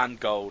 And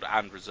gold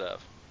and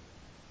reserve.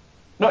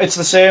 No, it's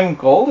the same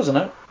gold, isn't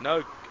it?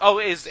 No. Oh,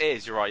 it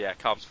is. You're right, yeah.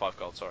 Calm's 5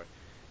 gold, sorry.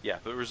 Yeah,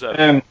 but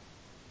reserve.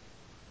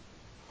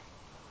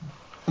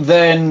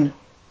 Then,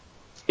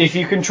 if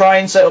you can try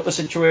and set up a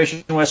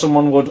situation where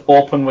someone would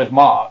open with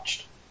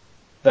marched,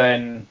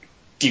 then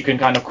you can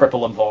kind of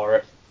cripple them for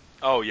it.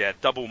 Oh, yeah.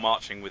 Double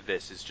marching with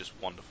this is just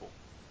wonderful.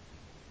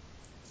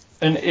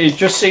 And it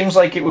just seems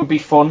like it would be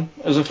fun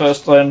as a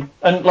first turn.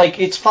 And, like,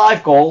 it's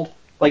 5 gold.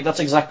 Like, that's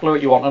exactly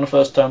what you want on a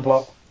first turn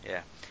plot.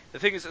 Yeah. The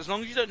thing is, as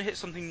long as you don't hit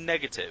something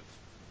negative,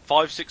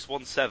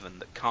 5617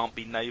 that can't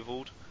be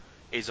navaled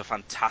is a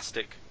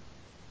fantastic,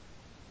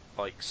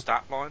 like,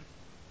 stat line.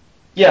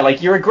 Yeah,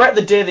 like, you regret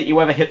the day that you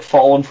ever hit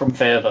Fallen from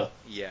favour.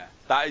 Yeah,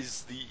 that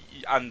is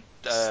and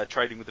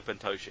trading with the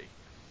Pentoshi.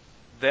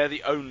 They're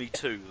the only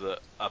two that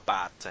are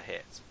bad to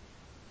hit.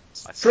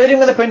 I think. Trading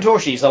with a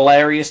Pentoshi is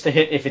hilarious to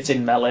hit if it's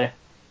in melee.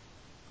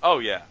 Oh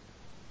yeah,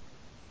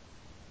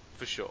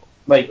 for sure.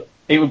 Like,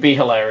 it would be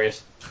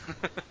hilarious.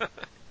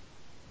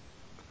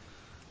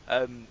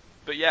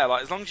 But yeah,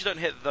 like as long as you don't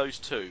hit those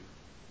two,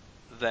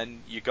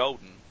 then you're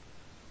golden.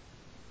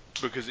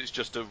 Because it's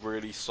just a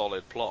really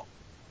solid plot.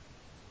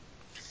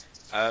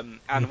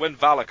 And when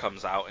Valor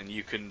comes out and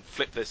you can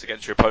flip this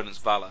against your opponent's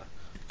Valor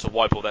to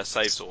wipe all their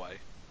saves away,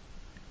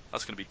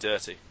 that's going to be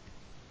dirty.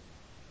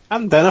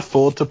 And then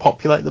afford to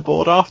populate the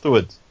board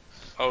afterwards.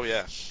 Oh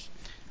yeah.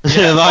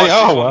 Like,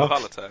 oh well.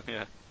 Valor turn,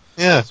 yeah.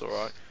 Yeah. That's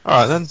alright.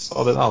 Alright then,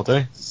 solid, that'll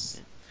do.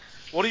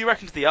 What do you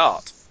reckon to the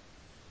art?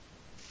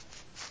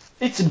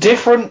 It's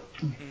different.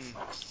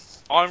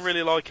 I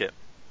really like it.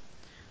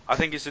 I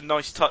think it's a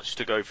nice touch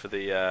to go for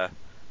the,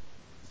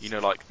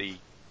 like the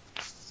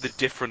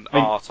different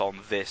art on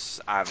this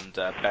and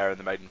Bear and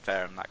the Maiden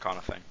Fair and that kind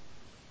of thing.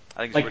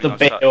 I think it's Like a really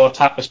the nice bit or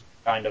tapestry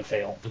kind of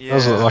feel. It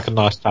does look like a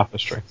nice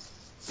tapestry.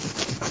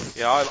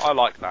 Yeah, I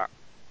like that.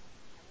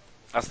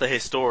 That's the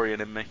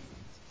historian in me.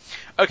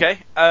 Okay,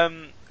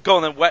 go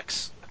on then,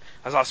 Wex.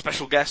 As our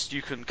special guest,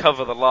 you can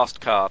cover the last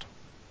card.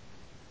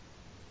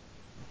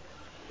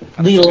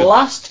 The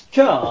last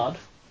card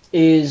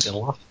is The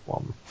last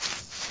one.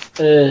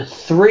 a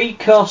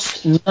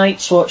 3-cost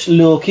Night's Watch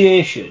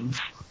location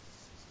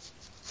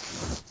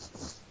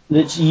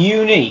that's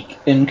unique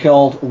and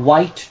called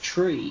White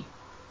Tree.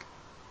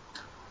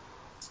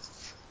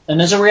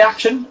 And as a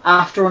reaction,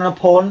 after an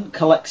opponent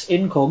collects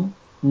income,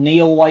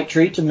 kneel White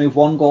Tree to move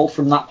 1 gold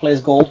from that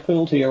player's gold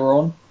pool to your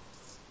own.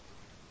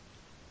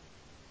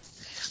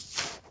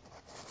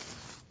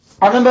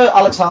 I remember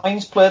Alex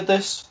Hines played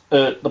this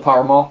at the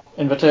Paramore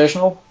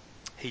Invitational.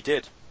 He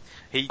did.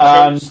 He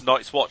chose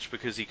Night's Watch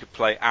because he could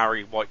play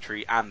Ari, White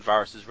Tree, and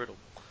Varys' Riddle.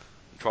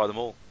 And try them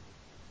all.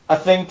 I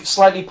think,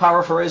 slightly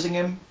paraphrasing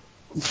him,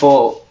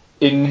 but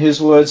in his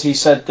words he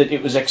said that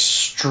it was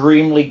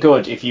extremely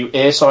good if you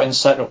A saw it in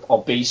setup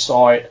or B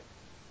saw it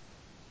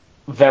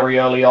very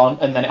early on,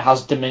 and then it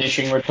has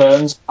diminishing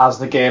returns as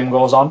the game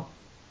goes on.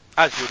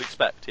 As you would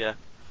expect, yeah.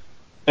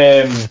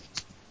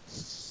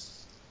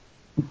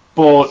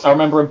 But I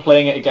remember him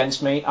playing it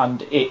against me,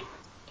 and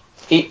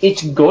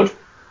it's good.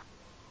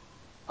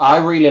 I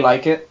really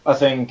like it. I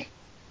think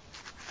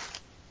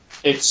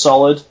it's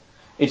solid.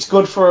 It's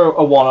good for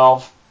a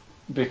one-off,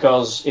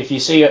 because if you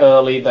see it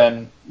early,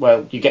 then,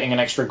 well, you're getting an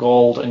extra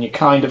gold, and you're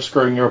kind of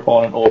screwing your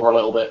opponent over a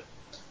little bit.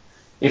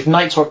 If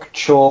Night's Watch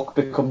Choke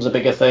becomes a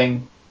bigger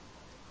thing,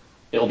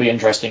 it'll be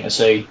interesting to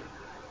see.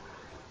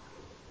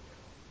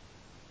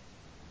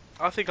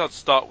 I think I'd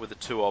start with the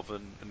 2 of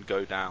and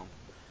go down.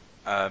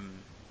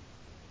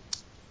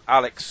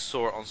 Alex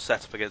saw it on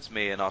setup against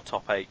me in our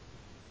top 8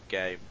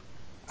 game,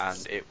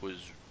 and it was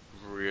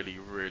really,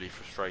 really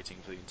frustrating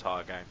for the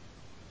entire game.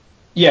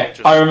 Yeah,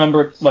 I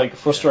remember it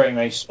frustrating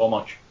me so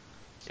much.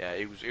 Yeah,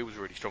 it was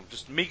really strong.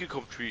 Just Mega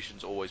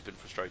Contribution's always been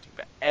frustrating,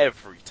 but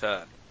every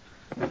turn.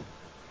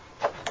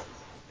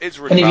 It's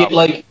really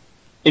And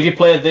if you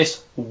play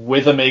this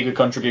with a Mega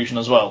Contribution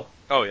as well,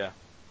 oh yeah.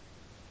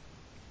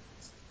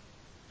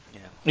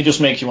 it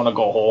just makes you want to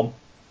go home.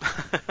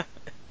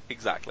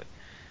 Exactly.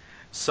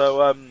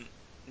 So,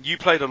 you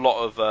played a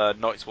lot of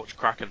Night's Watch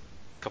Kraken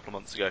a couple of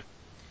months ago.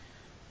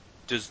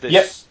 Does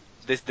this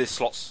this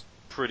slots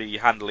pretty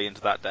handily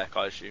into that deck,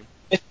 I assume?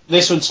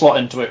 This would slot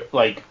into it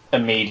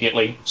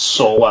immediately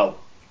so well.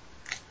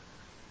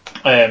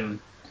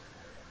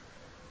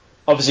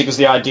 Obviously, because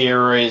the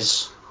idea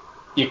is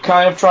you're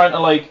kind of trying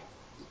to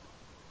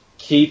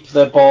keep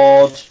the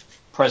board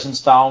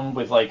presence down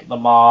with the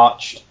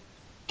march,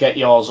 get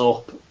yours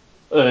up,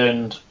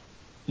 and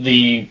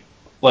the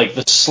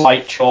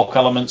slight chalk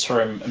elements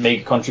from a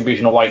Mega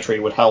Contribution of White Tree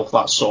would help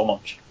that so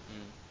much.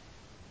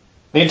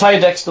 The entire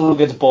deck still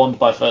gets boned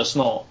by First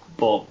Snow,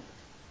 but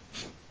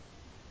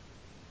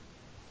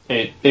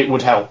it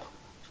would help.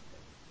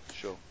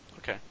 Sure.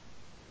 Okay.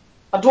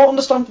 I don't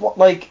understand what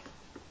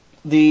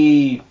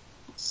the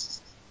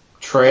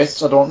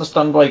traits. I don't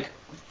understand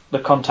the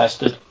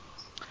contested.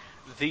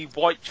 The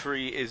White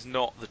Tree is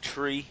not the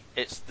tree;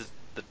 it's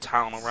the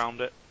town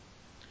around it.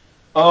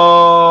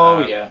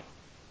 Oh yeah.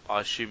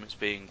 I assume it's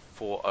being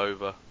fought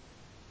over.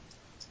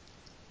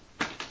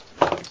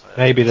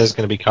 Maybe there's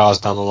going to be cards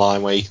down the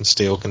line where you can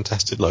steal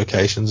contested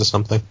locations or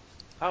something.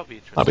 That would be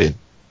interesting.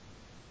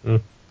 That'd be.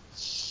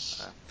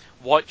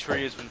 White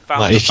Tree has been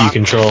found Like if you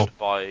control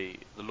by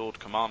the Lord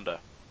Commander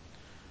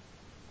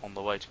on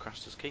the way to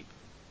Craster's Keep.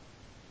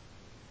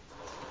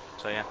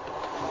 So yeah,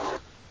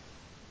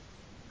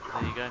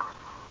 there you go.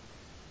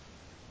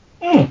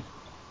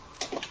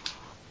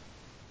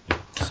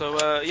 So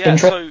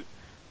so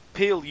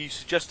Peel, you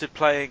suggested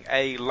playing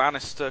a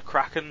Lannister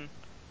Kraken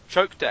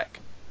choke deck.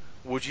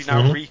 Would you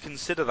now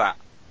reconsider that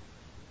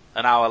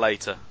an hour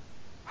later,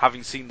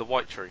 having seen the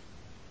White Tree?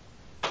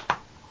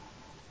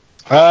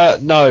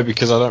 No,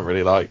 because I don't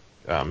really like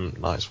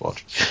Nice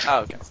watch.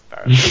 Oh, okay,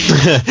 fair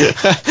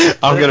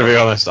enough. I'm going to be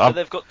honest. But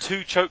they've got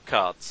 2 choke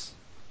cards.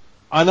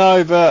 I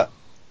know, but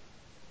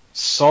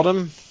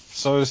Sodom,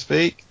 so to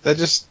speak, they're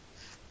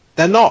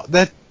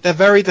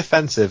very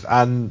defensive,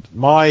 and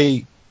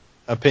my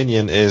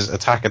opinion is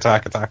attack.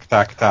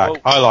 Well,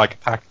 I like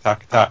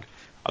attack.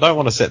 I don't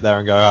want to sit there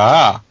and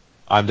go,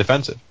 I'm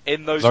defensive.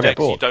 In those 'Cause I'll get decks,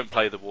 you bored. don't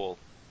play the wall.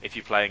 If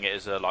you're playing it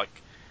as a, like...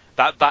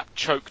 That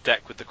choke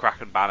deck with the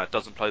Kraken banner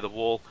doesn't play the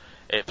wall.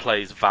 It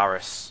plays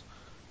Varys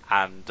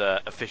and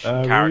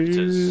efficient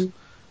characters. 3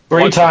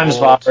 Wipe the times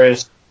board.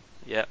 Varys.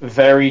 Yeah.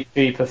 Very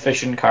cheap,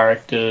 efficient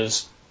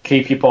characters.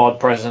 Keep your board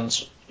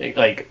presence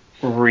like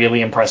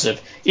really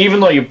impressive.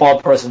 Even though your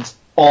board presence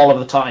all of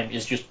the time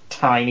is just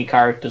tiny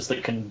characters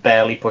that can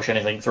barely push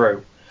anything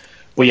through.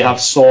 Where you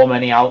have so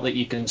many out that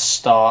you can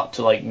start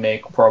to like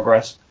make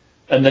progress.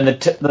 And then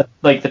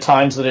the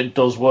times that it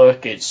does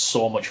work, it's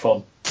so much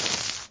fun.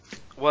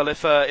 Well,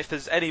 if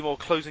there's any more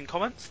closing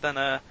comments, then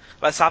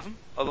let's have them.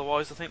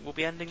 Otherwise, I think we'll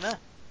be ending there.